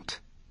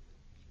serpent.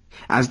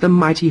 As the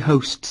mighty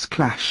hosts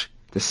clash,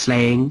 the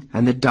slaying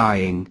and the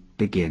dying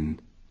begin.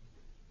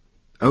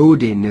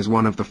 Odin is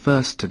one of the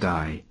first to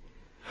die.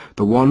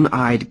 The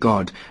one-eyed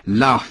god,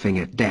 laughing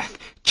at death,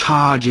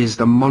 charges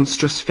the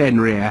monstrous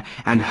Fenrir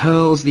and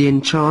hurls the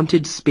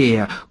enchanted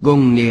spear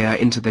Gungnir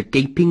into the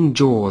gaping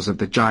jaws of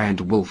the giant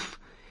wolf.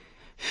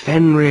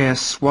 Fenrir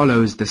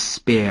swallows the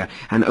spear,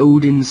 and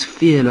Odin's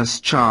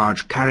fearless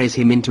charge carries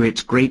him into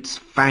its great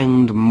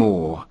fanged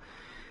maw.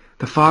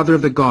 The father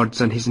of the gods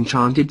and his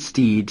enchanted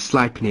steed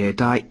Sleipnir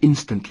die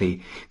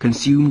instantly,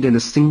 consumed in a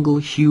single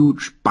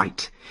huge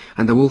bite,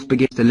 and the wolf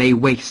begins to lay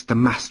waste the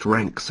massed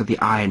ranks of the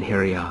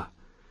Ironheriar.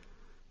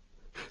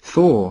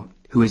 Thor,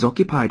 who is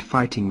occupied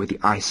fighting with the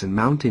ice and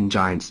mountain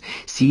giants,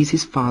 sees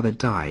his father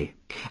die,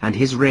 and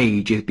his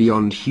rage is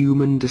beyond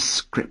human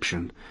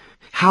description.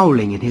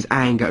 Howling in his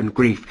anger and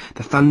grief,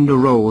 the thunder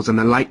rolls and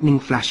the lightning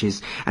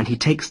flashes, and he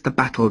takes the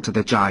battle to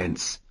the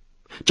giants.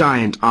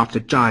 Giant after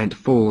giant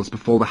falls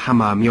before the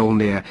hammer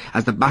Mjolnir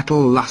as the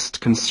battle lust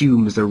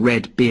consumes the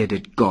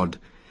red-bearded god.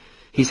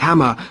 His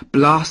hammer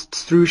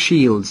blasts through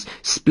shields,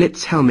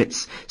 splits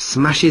helmets,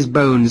 smashes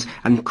bones,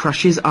 and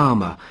crushes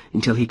armor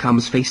until he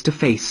comes face to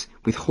face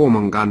with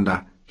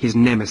Jormungandr, his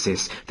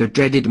nemesis, the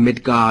dreaded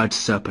Midgard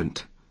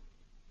serpent.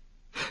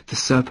 The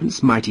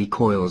serpent's mighty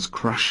coils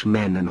crush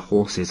men and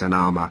horses and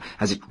armor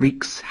as it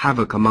wreaks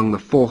havoc among the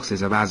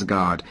forces of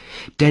Asgard.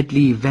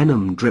 Deadly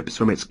venom drips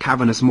from its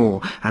cavernous maw,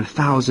 and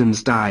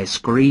thousands die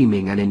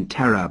screaming and in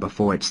terror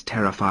before its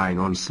terrifying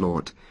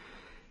onslaught.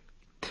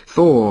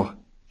 Thor,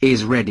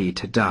 is ready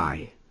to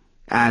die,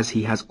 as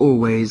he has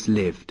always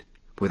lived,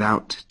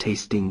 without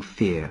tasting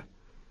fear.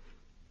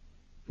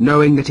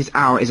 Knowing that his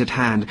hour is at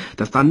hand,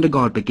 the Thunder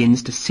God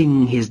begins to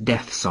sing his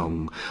death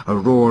song, a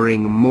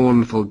roaring,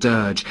 mournful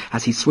dirge,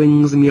 as he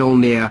swings the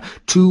Mjolnir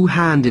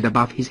two-handed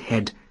above his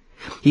head.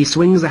 He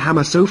swings the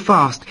hammer so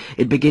fast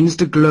it begins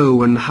to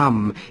glow and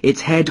hum,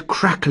 its head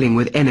crackling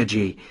with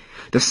energy.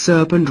 The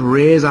serpent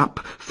rears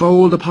up,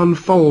 fold upon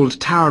fold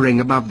towering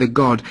above the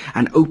god,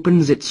 and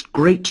opens its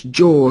great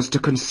jaws to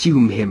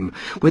consume him.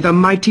 With a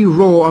mighty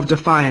roar of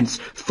defiance,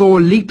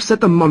 Thor leaps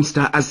at the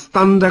monster as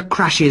thunder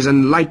crashes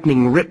and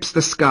lightning rips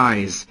the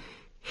skies.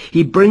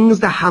 He brings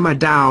the hammer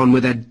down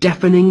with a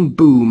deafening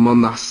boom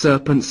on the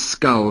serpent's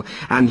skull,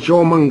 and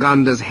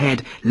Jormungandr's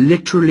head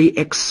literally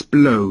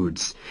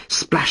explodes,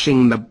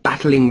 splashing the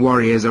battling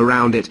warriors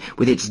around it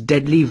with its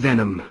deadly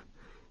venom.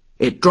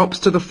 It drops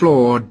to the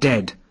floor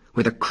dead,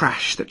 with a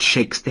crash that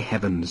shakes the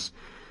heavens.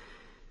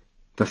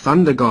 The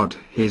Thunder God,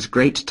 his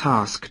great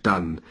task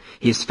done,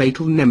 his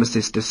fatal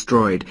nemesis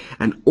destroyed,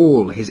 and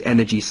all his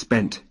energy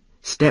spent,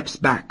 steps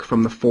back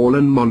from the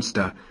fallen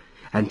monster,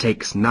 and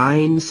takes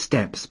 9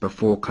 steps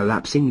before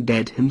collapsing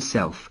dead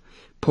himself,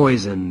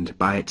 poisoned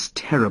by its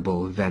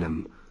terrible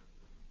venom.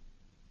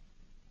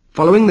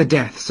 Following the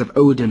deaths of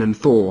Odin and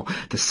Thor,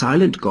 the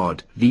silent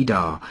god,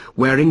 Vidar,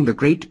 wearing the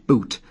great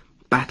boot,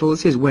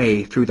 battles his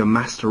way through the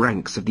massed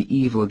ranks of the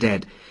evil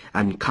dead,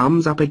 and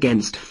comes up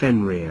against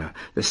Fenrir,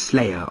 the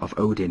slayer of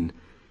Odin.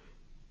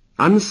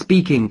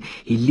 Unspeaking,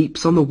 he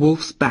leaps on the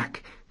wolf's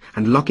back,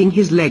 and locking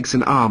his legs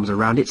and arms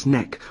around its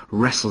neck,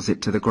 wrestles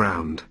it to the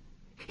ground.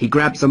 He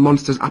grabs the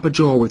monster's upper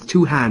jaw with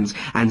 2 hands,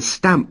 and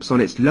stamps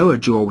on its lower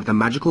jaw with a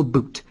magical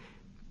boot.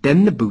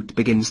 Then the boot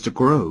begins to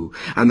grow,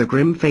 and the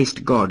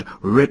grim-faced god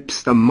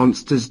rips the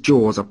monster's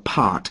jaws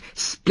apart,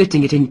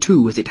 splitting it in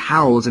 2 as it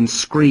howls and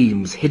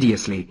screams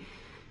hideously.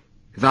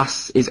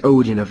 Thus is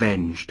Odin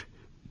avenged.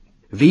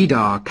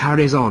 Vidar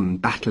carries on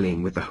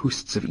battling with the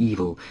hosts of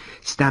evil,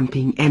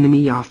 stamping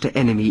enemy after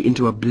enemy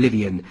into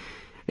oblivion,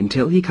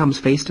 until he comes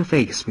face to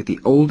face with the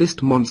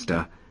oldest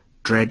monster,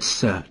 Dread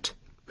Surt,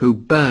 who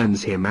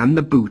burns him and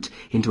the boot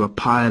into a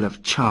pile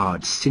of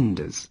charred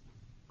cinders.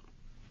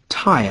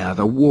 Tyr,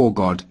 the war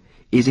god,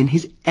 is in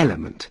his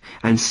element,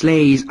 and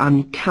slays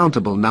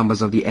uncountable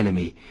numbers of the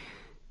enemy,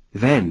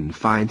 then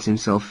finds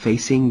himself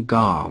facing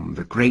Garm,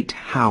 the great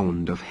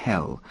hound of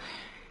hell.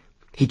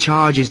 He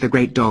charges the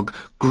great dog,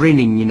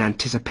 grinning in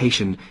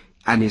anticipation,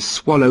 and is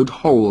swallowed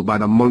whole by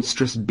the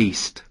monstrous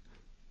beast.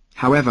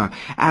 However,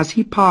 as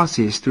he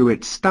passes through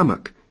its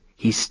stomach,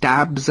 he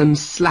stabs and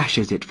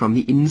slashes it from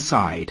the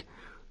inside,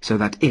 so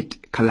that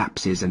it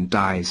collapses and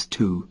dies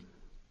too.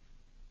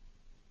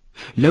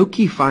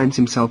 Loki finds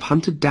himself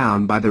hunted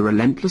down by the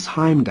relentless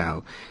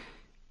Heimdall.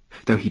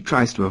 Though he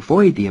tries to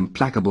avoid the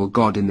implacable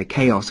god in the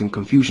chaos and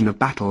confusion of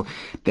battle,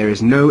 there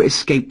is no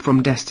escape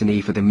from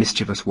destiny for the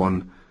mischievous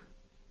one.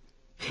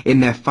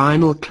 In their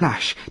final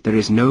clash there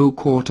is no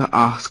quarter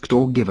asked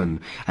or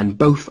given, and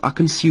both are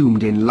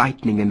consumed in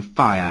lightning and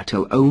fire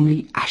till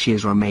only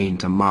ashes remain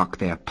to mark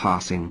their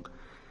passing.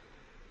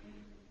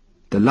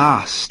 The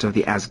last of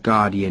the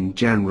Asgardian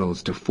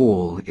generals to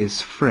fall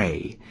is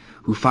Frey,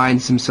 who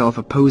finds himself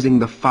opposing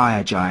the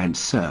fire giant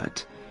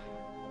Surt.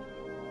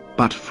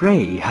 But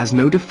Frey has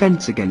no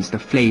defense against the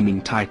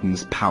flaming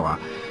titan's power.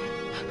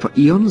 For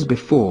eons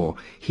before,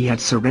 he had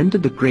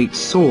surrendered the great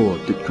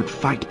sword that could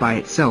fight by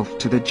itself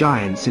to the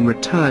giants in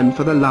return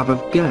for the love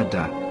of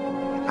Gerda,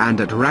 and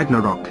at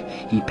Ragnarok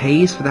he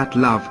pays for that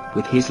love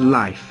with his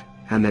life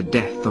and the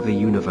death of the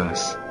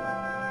universe.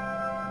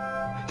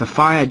 The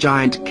fire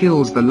giant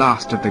kills the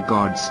last of the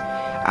gods,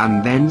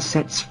 and then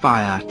sets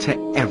fire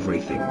to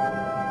everything.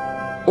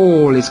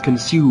 All is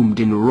consumed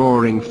in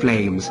roaring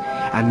flames,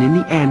 and in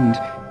the end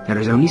there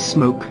is only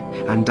smoke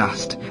and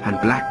dust and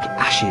black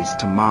ashes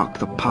to mark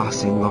the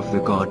passing of the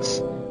gods.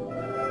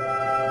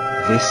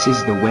 This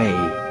is the way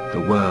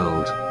the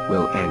world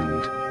will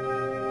end.